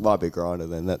 Might be Grindr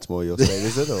then. That's more your speed,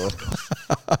 is it? Or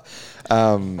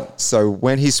so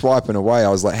when he's swiping away, I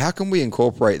was like, how can we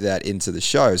incorporate that into the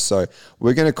show? So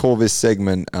we're going to call this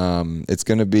segment, it's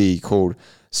going to be called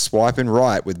Swiping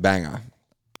Right with Banger.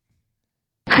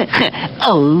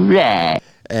 All right.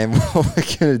 And what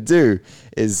we're going to do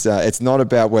is it's not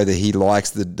about whether he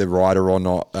likes the rider or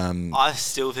not. I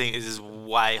still think this is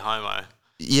way homo.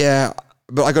 Yeah,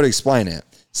 but I got to explain it.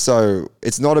 So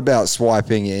it's not about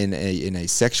swiping in a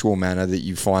sexual manner that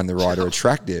you find the rider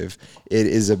attractive. It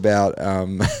is about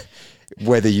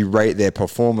whether you rate their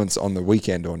performance on the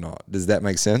weekend or not. Does that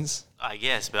make sense? I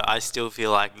guess, but I still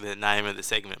feel like the name of the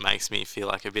segment makes me feel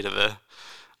like a bit of a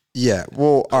Yeah,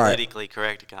 well, all right. politically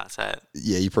correct. I can't say it.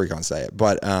 Yeah, you probably can't say it,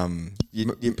 but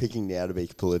you're picking now to be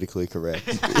politically correct.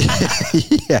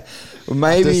 yeah,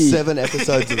 maybe After 7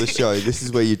 episodes of the show, this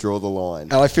is where you draw the line.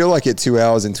 And I feel like at 2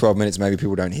 hours and 12 minutes, maybe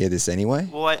people don't hear this anyway.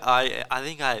 Well, I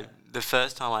think the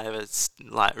first time I ever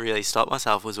really stopped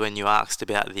myself was when you asked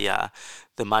about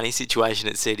the money situation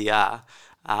at CDR,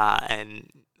 and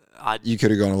You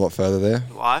could have gone a lot further there.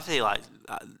 Well, I feel like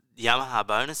Yamaha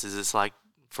bonuses, it's like,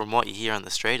 from what you hear on the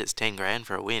street, it's 10 grand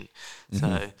for a win.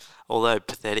 So, although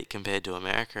pathetic compared to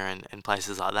America and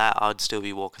places like that, I'd still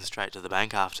be walking straight to the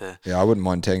bank after. Yeah, I wouldn't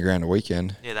mind 10 grand a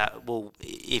weekend. Yeah,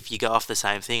 if you go off the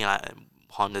same thing,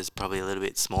 Honda's probably a little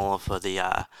bit smaller for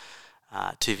the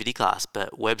 250 class,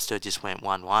 but Webster just went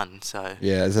 1-1. So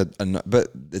yeah, but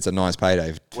it's a nice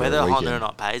payday. For whether a Honda weekend. or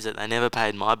not pays it, they never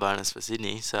paid my bonus for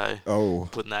Sydney. So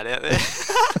putting that out there,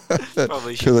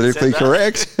 probably shouldn't have politically said that.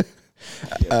 correct.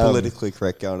 Yeah, politically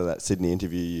correct going to that Sydney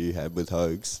interview you had with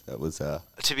Hogs. That was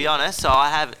To be honest, so I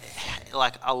have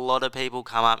like a lot of people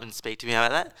come up and speak to me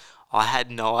about that. I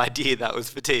had no idea that was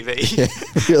for TV. Yeah,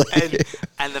 really?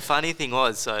 And the funny thing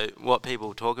was, so what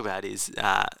people talk about is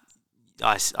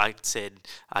I said,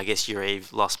 I guess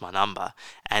Yariv lost my number.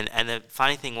 And the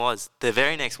funny thing was, the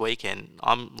very next weekend,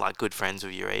 I'm like good friends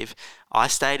with Yariv. I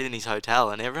stayed in his hotel,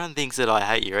 and everyone thinks that I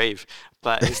hate Yariv,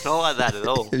 but it's not like that at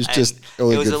all. It was And just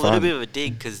all it was good a little fun. bit of a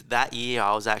dig because that year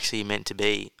I was actually meant to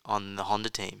be on the Honda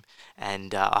team,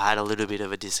 and I had a little bit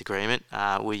of a disagreement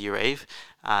with Yariv.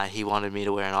 He wanted me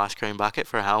to wear an ice cream bucket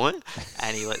for a helmet,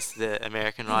 and he lets the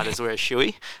American riders wear a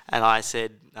shoey. And I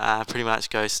said, pretty much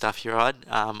go stuff your ride.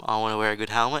 I want to wear a good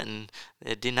helmet, and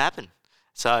it didn't happen.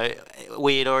 So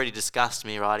we had already discussed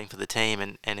me riding for the team,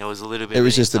 and it was a little bit. It of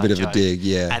was an just a bit inside of a joke. dig,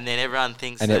 yeah. And then everyone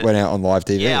thinks And that, it went out on live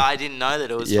TV. Yeah, I didn't know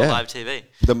that it was for Yeah. live TV.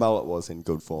 The mullet was in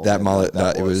good form. That and mullet,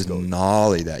 it was good.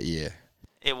 gnarly that year.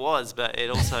 It was, but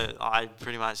it also I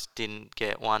pretty much didn't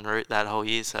get one route that whole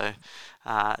year, so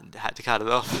had to cut it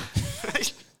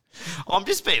off. I'm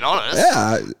just being honest.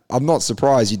 Yeah, I'm not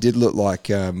surprised. You did look like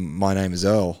My Name is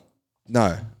Earl.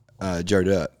 No, Joe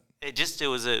Dirt. It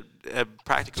was a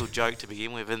practical joke to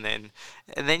begin with, and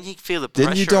then you feel the pressure.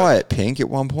 Didn't you dye it pink at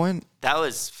one point? That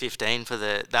was 15 for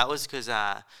the. That was because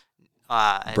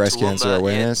Breast cancer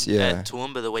awareness, yeah. At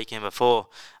Toowoomba the weekend before,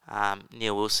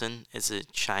 Neil Wilson. It's a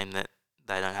shame that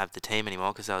they don't have the team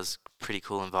anymore because that was a pretty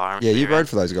cool environment. Yeah, to be you around. rode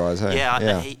for those guys, hey?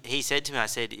 Yeah, he said to me, I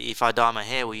said, if I dye my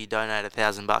hair, will you donate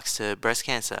 $1,000 to breast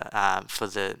cancer for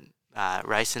the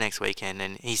race the next weekend?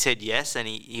 And he said yes, and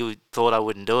he thought I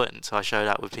wouldn't do it, and so I showed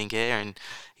up with pink hair, and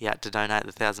he had to donate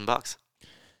the $1,000.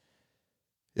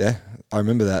 Yeah, I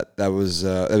remember that. There was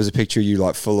a picture of you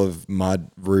like full of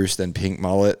mud, roost, and pink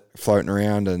mullet floating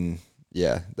around, and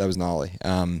yeah, that was gnarly.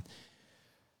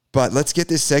 But let's get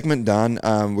this segment done.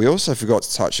 We also forgot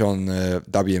to touch on the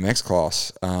WMX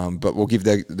class, but we'll give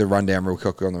the rundown real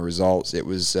quick on the results. It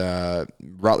was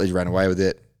Rutledge ran away with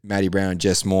it. Matty Brown and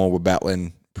Jess Moore were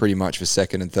battling pretty much for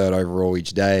second and third overall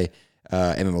each day.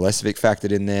 Emma Milesevic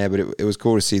factored in there, but it was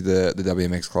cool to see the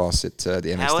WMX class at the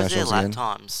MX How was their Nationals lap again.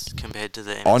 times compared to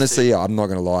the MX2? Honestly, I'm not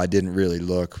going to lie, I didn't really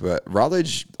look, but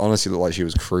Rutledge honestly looked like she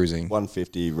was cruising.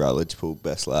 150 Rutledge pulled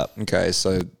best lap. Okay,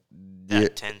 so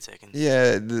About 10 seconds.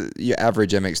 yeah, your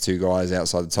average MX2 guys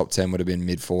outside the top 10 would have been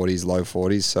mid-40s, low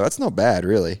 40s, so that's not bad,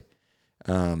 really.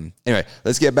 Anyway,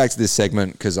 let's get back to this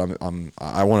segment because I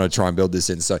want to try and build this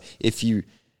in. So if you,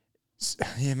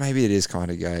 yeah, maybe it is kind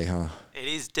of gay, huh? It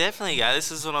is definitely gay.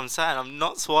 This is what I'm saying. I'm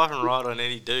not swiping right on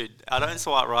any dude. I don't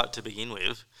swipe right to begin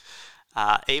with,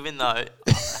 even though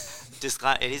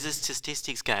it is a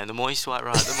statistics game. The more you swipe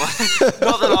right, the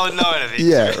more. Not that I would know anything.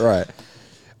 Yeah, right.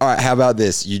 All right, how about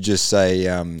this? You just say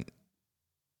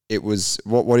it was,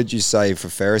 what did you say for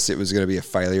Ferris? It was going to be a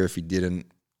failure if he didn't.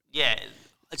 Yeah.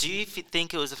 Do you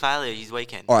think it was a failure his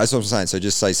weekend? All right, that's what I'm saying. So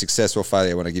just say success or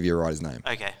failure when I give you a rider's name.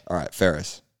 Okay. All right,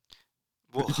 Ferris.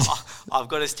 Well, I've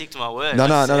got to stick to my word. No.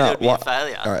 It would be a What-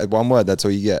 failure. All right, one word, that's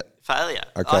all you get. Failure.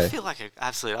 Okay. I feel like an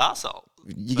absolute arsehole.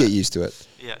 You get used to it.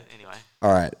 Yeah, anyway.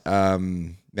 All right,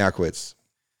 Malkowitz.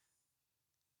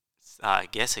 I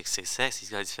guess it's success. He's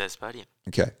got his first podium.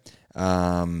 Okay.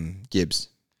 Gibbs.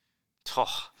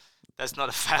 Oh, that's not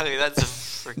a failure. That's a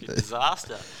freaking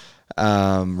disaster.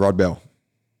 Rod Bell.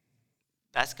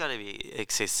 That's got to be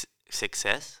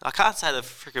success. I can't say the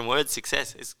freaking word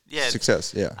success.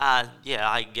 Success, yeah. Yeah.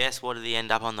 I guess what did he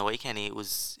end up on the weekend?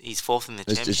 He's fourth in the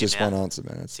It's championship just now. one answer,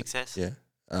 man. That's Success. Yeah.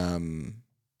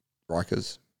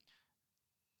 Rikers.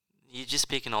 You're just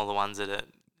picking all the ones that are.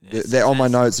 They're on my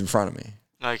success. notes in front of me.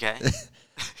 Okay.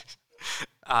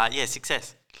 Yeah,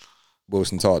 success.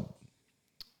 Wilson Todd.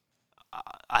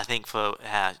 I think for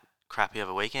how crappy of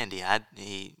a weekend he had,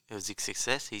 it was a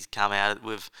success. He's come out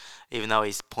with, even though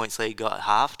his points lead got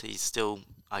halved, he's still,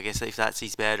 I guess if that's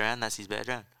his bad round, that's his bad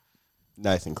round.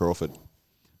 Nathan Crawford.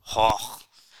 Oh,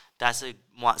 that's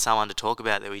someone to talk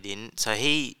about that we didn't. So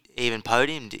he even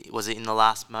podiumed, was it in the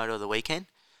last moto of the weekend?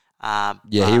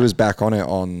 Yeah, he was back on it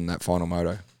on that final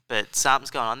moto. But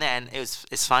something's going on there, and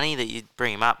it's funny that you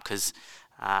bring him up because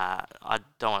I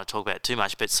don't want to talk about it too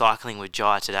much, but cycling with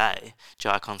Jai today,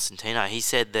 Jai Constantino, he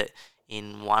said that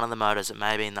in one of the motos, it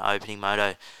may be in the opening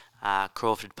moto,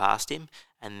 Crawford passed him,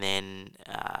 and then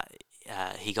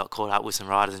he got caught up with some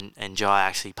riders, and Jai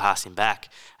actually passed him back.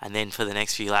 And then for the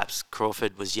next few laps,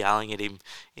 Crawford was yelling at him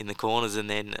in the corners, and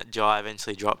then Jai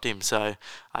eventually dropped him. So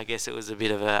I guess it was a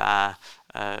bit of a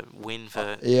win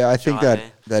for Yeah, I think Jai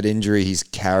there. that injury he's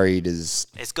carried is...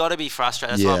 It's got to be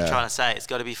frustrating. That's what Yeah. I'm trying to say. It's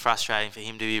got to be frustrating for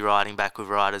him to be riding back with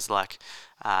riders like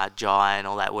Jai and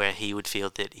all that, where he would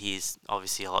feel that he's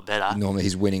obviously a lot better. Normally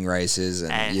he's winning races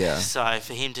and yeah. So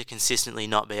for him to consistently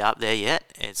not be up there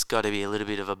yet, it's got to be a little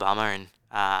bit of a bummer. And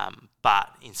but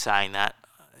in saying that,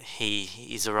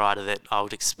 he's a rider that I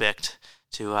would expect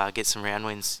to get some round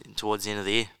wins towards the end of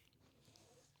the year.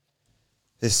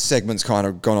 This segment's kind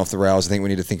of gone off the rails. I think we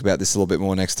need to think about this a little bit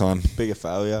more next time. Bigger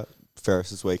failure, Ferris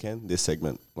this weekend. This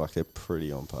segment, like they're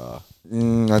pretty on par.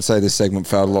 I'd say this segment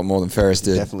failed a lot more than Ferris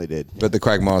did. Definitely did. But the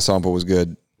Quagmire sample was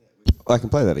good. I can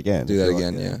play that again. Do that if you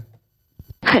again,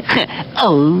 like, yeah.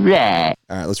 All right.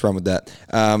 All right, let's run with that.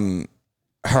 All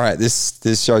right, this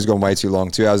show's gone way too long.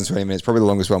 2 hours and 20 minutes, probably the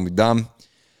longest one we've done.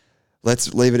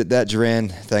 Let's leave it at that, Duran.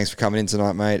 Thanks for coming in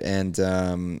tonight, mate. And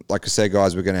like I said,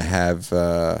 guys, we're going to have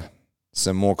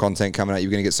some more content coming out.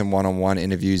 You're going to get some one-on-one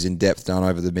interviews in depth done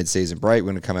over the mid-season break.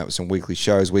 We're going to come out with some weekly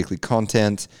shows, weekly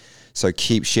content. So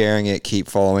keep sharing it, keep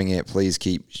following it. Please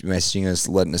keep messaging us,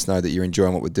 letting us know that you're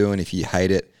enjoying what we're doing. If you hate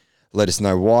it, let us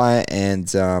know why, and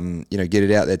get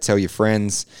it out there. Tell your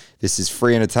friends. This is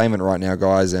free entertainment right now,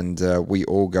 guys, and we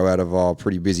all go out of our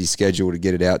pretty busy schedule to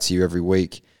get it out to you every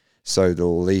week. So the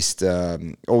least,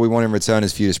 all we want in return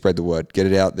is for you to spread the word, get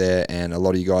it out there, and a lot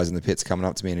of you guys in the pits coming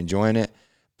up to me and enjoying it.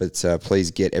 But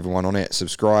please get everyone on it.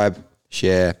 Subscribe,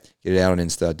 share, get it out on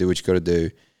Insta. Do what you got to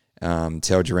do.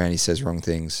 Tell Duran he says wrong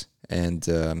things. And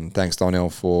thanks, Donnell,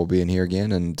 for being here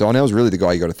again. And Donnell's really the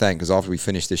guy you got to thank, because after we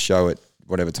finish this show at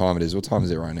whatever time it is, what time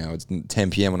is it right now? It's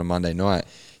 10 p.m. on a Monday night.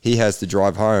 He has to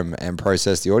drive home and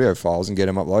process the audio files and get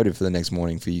them uploaded for the next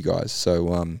morning for you guys.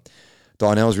 So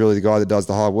Donnell's really the guy that does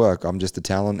the hard work. I'm just the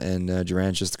talent, and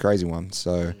Duran's just the crazy one.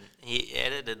 So He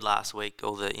edited last week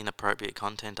all the inappropriate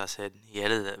content I said. He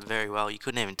edited it very well. You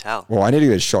couldn't even tell. Well, I need to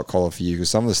get a shot collar for you, because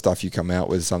some of the stuff you come out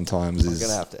with sometimes I'm is...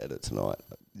 going to have to edit tonight.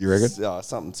 You reckon?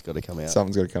 Something's got to come out.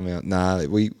 Something's got to come out. Nah,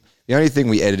 the only thing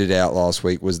we edited out last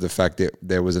week was the fact that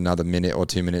there was another minute or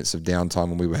 2 minutes of downtime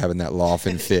when we were having that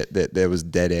laughing fit, that there was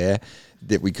dead air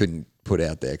that we couldn't put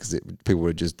out there, because people would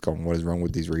have just gone, what is wrong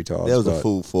with these retards? There was a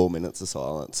full 4 minutes of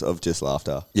silence of just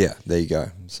laughter. Yeah, there you go.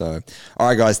 So, all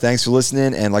right, guys, thanks for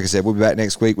listening. And like I said, we'll be back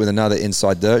next week with another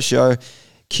Inside Dirt show.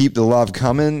 Keep the love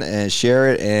coming and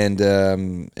share it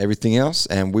and everything else.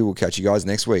 And we will catch you guys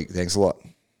next week. Thanks a lot.